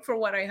and work for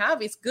what I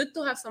have. It's good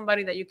to have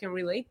somebody that you can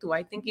relate to.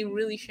 I think it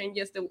really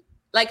changes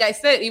like I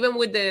said, even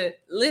with the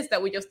list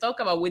that we just talked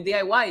about with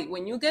DIY,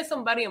 when you get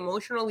somebody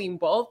emotionally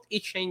involved,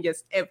 it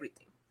changes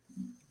everything.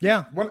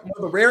 Yeah. One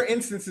of the rare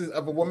instances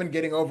of a woman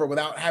getting over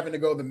without having to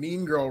go the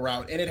mean girl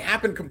route. And it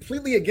happened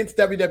completely against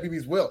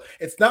WWE's will.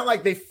 It's not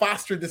like they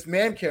fostered this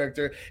man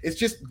character. It's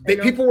just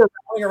people were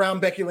rallying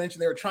around Becky Lynch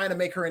and they were trying to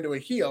make her into a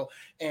heel.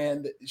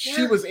 And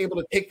she was able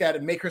to take that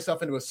and make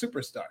herself into a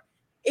superstar.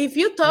 If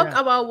you talk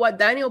about what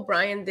Daniel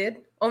Bryan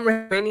did on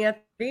WrestleMania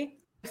 3,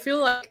 I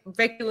feel like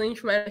Becky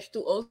Lynch managed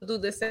to also do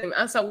the same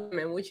as a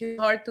woman, which is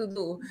hard to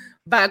do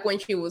back when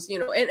she was,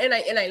 and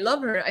I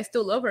love her. I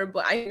still love her,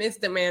 but I miss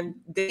the man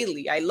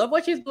daily. I love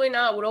what she's doing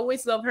now. I would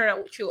always love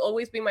her. She'll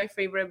always be my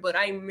favorite, but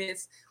I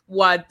miss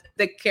what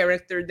the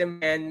character, the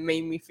man,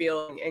 made me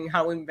feel and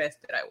how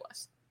invested I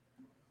was.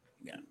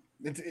 Yeah.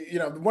 It's,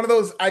 one of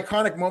those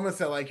iconic moments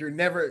that like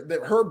that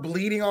her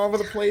bleeding all over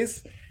the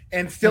place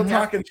and still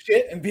talking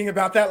shit and being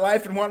about that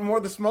life and wanting more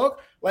of the smoke.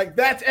 Like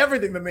that's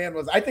everything the man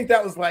was. I think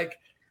that was like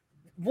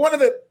one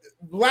of the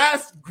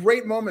last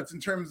great moments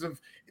in terms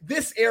of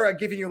this era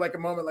giving you like a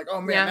moment like,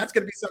 oh man, that's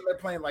going to be something they're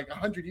playing like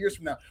 100 years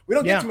from now. We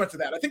don't get too much of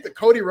that. I think the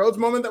Cody Rhodes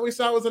moment that we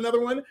saw was another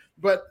one,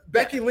 but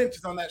Becky Lynch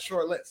is on that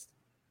short list.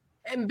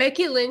 And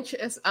Becky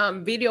Lynch's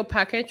video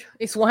package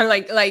is one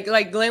like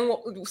Glenn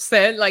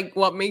said, like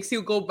what makes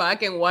you go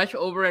back and watch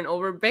over and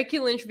over. Becky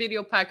Lynch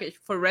video package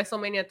for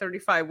WrestleMania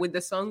 35 with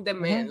the song "The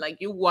Man." Like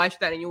you watch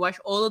that and you watch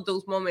all of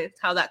those moments,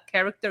 how that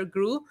character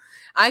grew.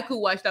 I could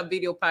watch that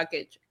video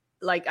package.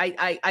 Like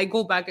I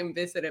go back and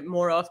visit it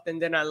more often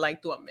than I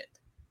like to admit.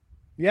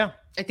 Yeah,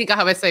 I think I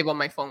have it saved on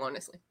my phone,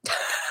 honestly.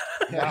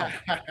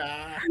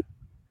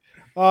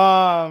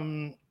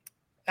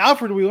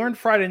 Alfred, we learned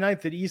Friday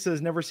night that Issa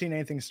has never seen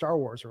anything Star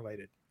Wars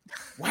related.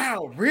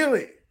 Wow,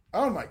 really?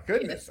 Oh my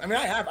goodness. I mean,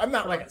 I have. I'm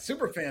not like a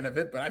super fan of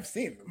it, but I've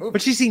seen the movie.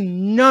 But she's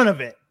seen none of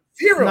it.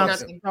 Zero.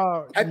 Nothing.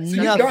 So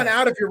you've gone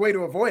out of your way to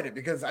avoid it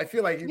because I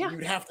feel like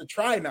you'd have to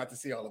try not to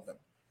see all of them.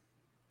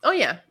 Oh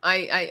yeah.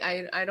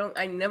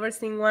 I never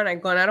seen one.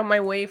 I've gone out of my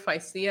way. If I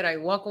see it, I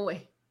walk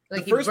away.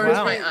 Like the first it burns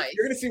my eyes.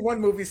 You're gonna see one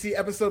movie, see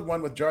episode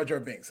 1 with Jar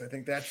Jar Binks. I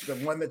think that's the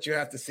one that you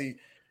have to see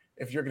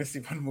if you're going to see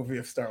one movie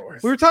of Star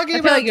Wars. We were talking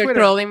about like you're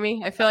trolling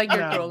me. I feel like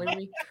you're trolling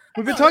me.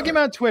 We've been talking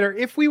about Twitter.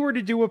 If we were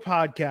to do a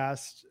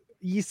podcast,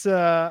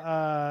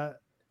 Issa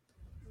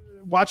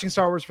watching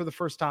Star Wars for the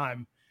first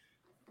time,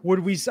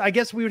 I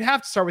guess we would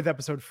have to start with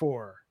episode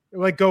 4.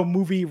 Like go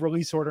movie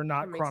release order,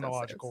 not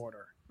chronological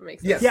order.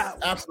 Yes, yeah,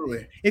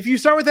 absolutely. If you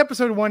start with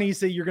episode 1,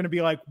 Issa, you're going to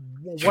be like,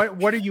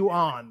 what are you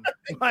on?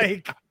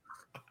 Like,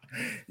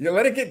 you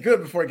let it get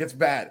good before it gets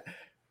bad.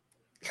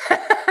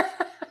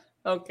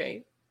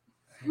 Okay.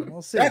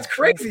 We'll see. That's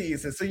crazy,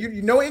 Issa. So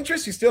you no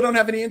interest? You still don't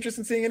have any interest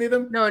in seeing any of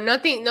them? No,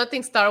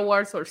 nothing Star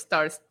Wars or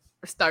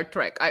Star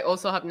Trek. I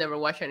also have never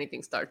watched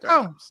anything Star Trek.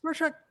 Oh, Star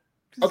Trek.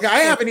 Okay, I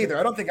haven't either.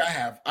 I don't think I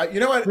have. You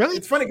know what? Really?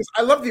 It's funny because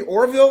I love the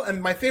Orville, and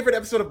my favorite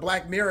episode of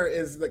Black Mirror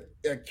is the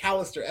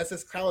Callister,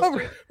 SS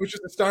Callister, which is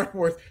the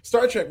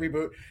Star Trek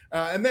reboot.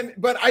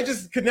 But I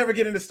just could never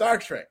get into Star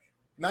Trek.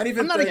 Not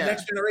even the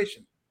Next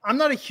Generation. I'm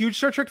not a huge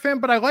Star Trek fan,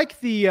 but I like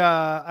the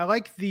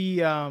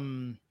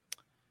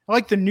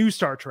new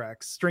Star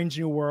Treks, Strange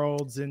New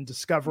Worlds and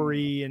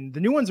Discovery, and the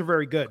new ones are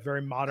very good,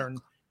 very modern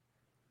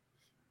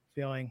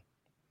feeling.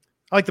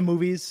 I like the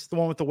movies. The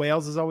one with the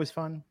whales is always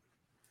fun.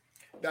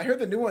 I heard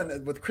the new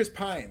one with Chris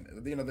Pine.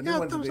 The new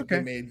ones that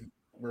they made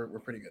were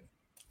pretty good.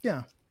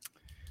 Yeah.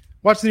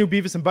 Watched the new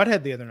Beavis and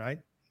Butthead the other night.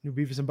 New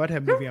Beavis and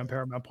Butthead movie on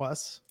Paramount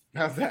Plus.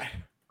 How's that?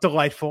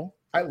 Delightful.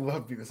 I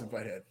love Beavis and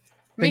Butthead.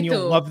 And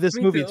you'll love this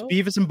movie. It's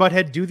Beavis and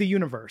Butthead do the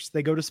universe.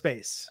 They go to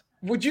space.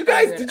 Did you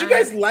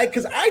guys like,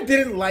 because I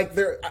didn't like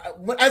their,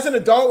 as an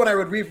adult when I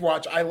would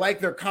rewatch, I like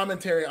their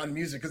commentary on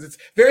music because it's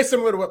very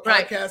similar to what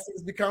podcasting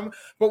has become.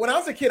 But when I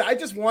was a kid, I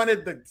just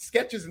wanted the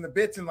sketches and the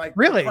bits and like.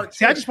 Really?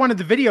 See, I just wanted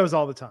the videos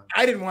all the time.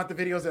 I didn't want the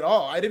videos at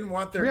all. I didn't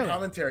want their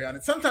commentary on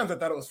it. Sometimes I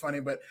thought it was funny,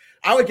 but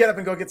I would get up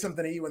and go get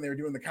something to eat when they were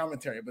doing the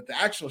commentary. But the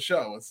actual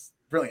show was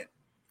brilliant.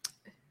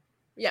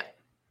 Yeah.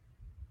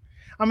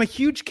 I'm a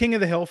huge King of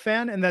the Hill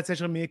fan, and that's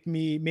actually made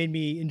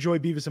me enjoy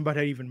Beavis and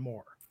Butthead even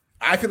more.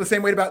 I feel the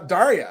same way about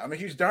Daria. I'm a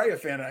huge Daria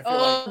fan. And I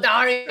feel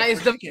Daria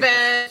is the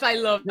best. I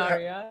love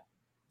Daria.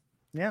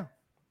 Yeah.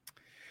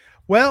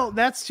 Well,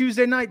 that's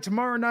Tuesday night.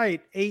 Tomorrow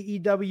night,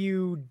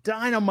 AEW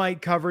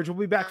Dynamite coverage. We'll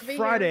be back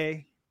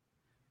Friday.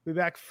 We'll be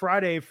back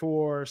Friday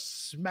for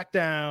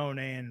SmackDown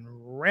and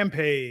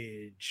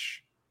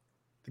Rampage.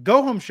 The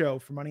go-home show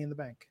for Money in the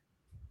Bank.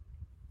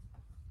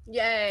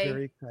 Yay.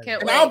 Very exciting.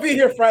 Can't and wait. I'll be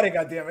here Friday,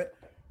 goddammit.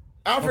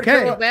 Alfred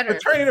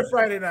returning to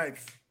Friday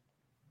nights.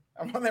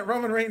 I'm on that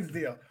Roman Reigns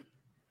deal.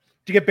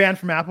 Did you get banned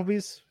from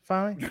Applebee's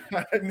finally?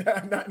 not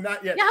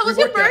yet. Yeah, how was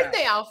your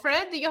birthday,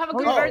 Alfred? Did you have a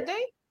good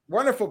birthday?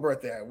 Wonderful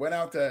birthday. I went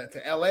out to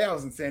LA. I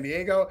was in San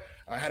Diego.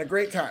 I had a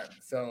great time.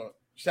 So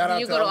shout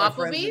out to all my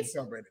friends who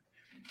celebrated.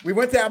 We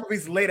went to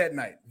Applebee's late at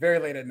night, very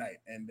late at night.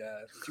 And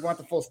if you want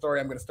the full story,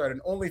 I'm going to start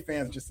an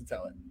OnlyFans just to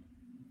tell it.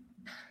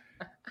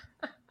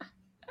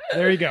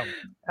 There you go.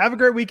 Have a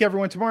great week,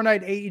 everyone. Tomorrow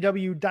night,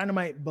 AEW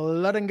Dynamite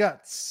Blood and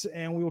Guts.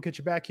 And we will catch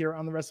you back here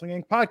on the Wrestling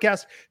Inc.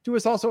 podcast. Do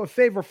us also a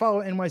favor.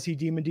 Follow NYC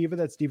Demon Diva.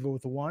 That's Diva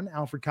with a 1.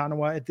 Alfred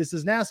Konuwa at This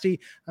Is Nasty.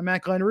 I'm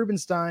Matt Glenn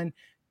Rubenstein.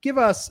 Give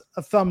us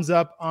a thumbs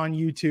up on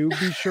YouTube.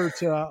 Be sure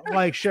to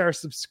like, share,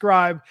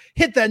 subscribe,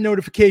 hit that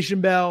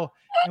notification bell.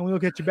 And we will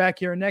get you back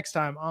here next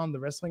time on the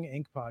Wrestling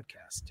Inc.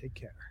 podcast. Take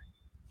care.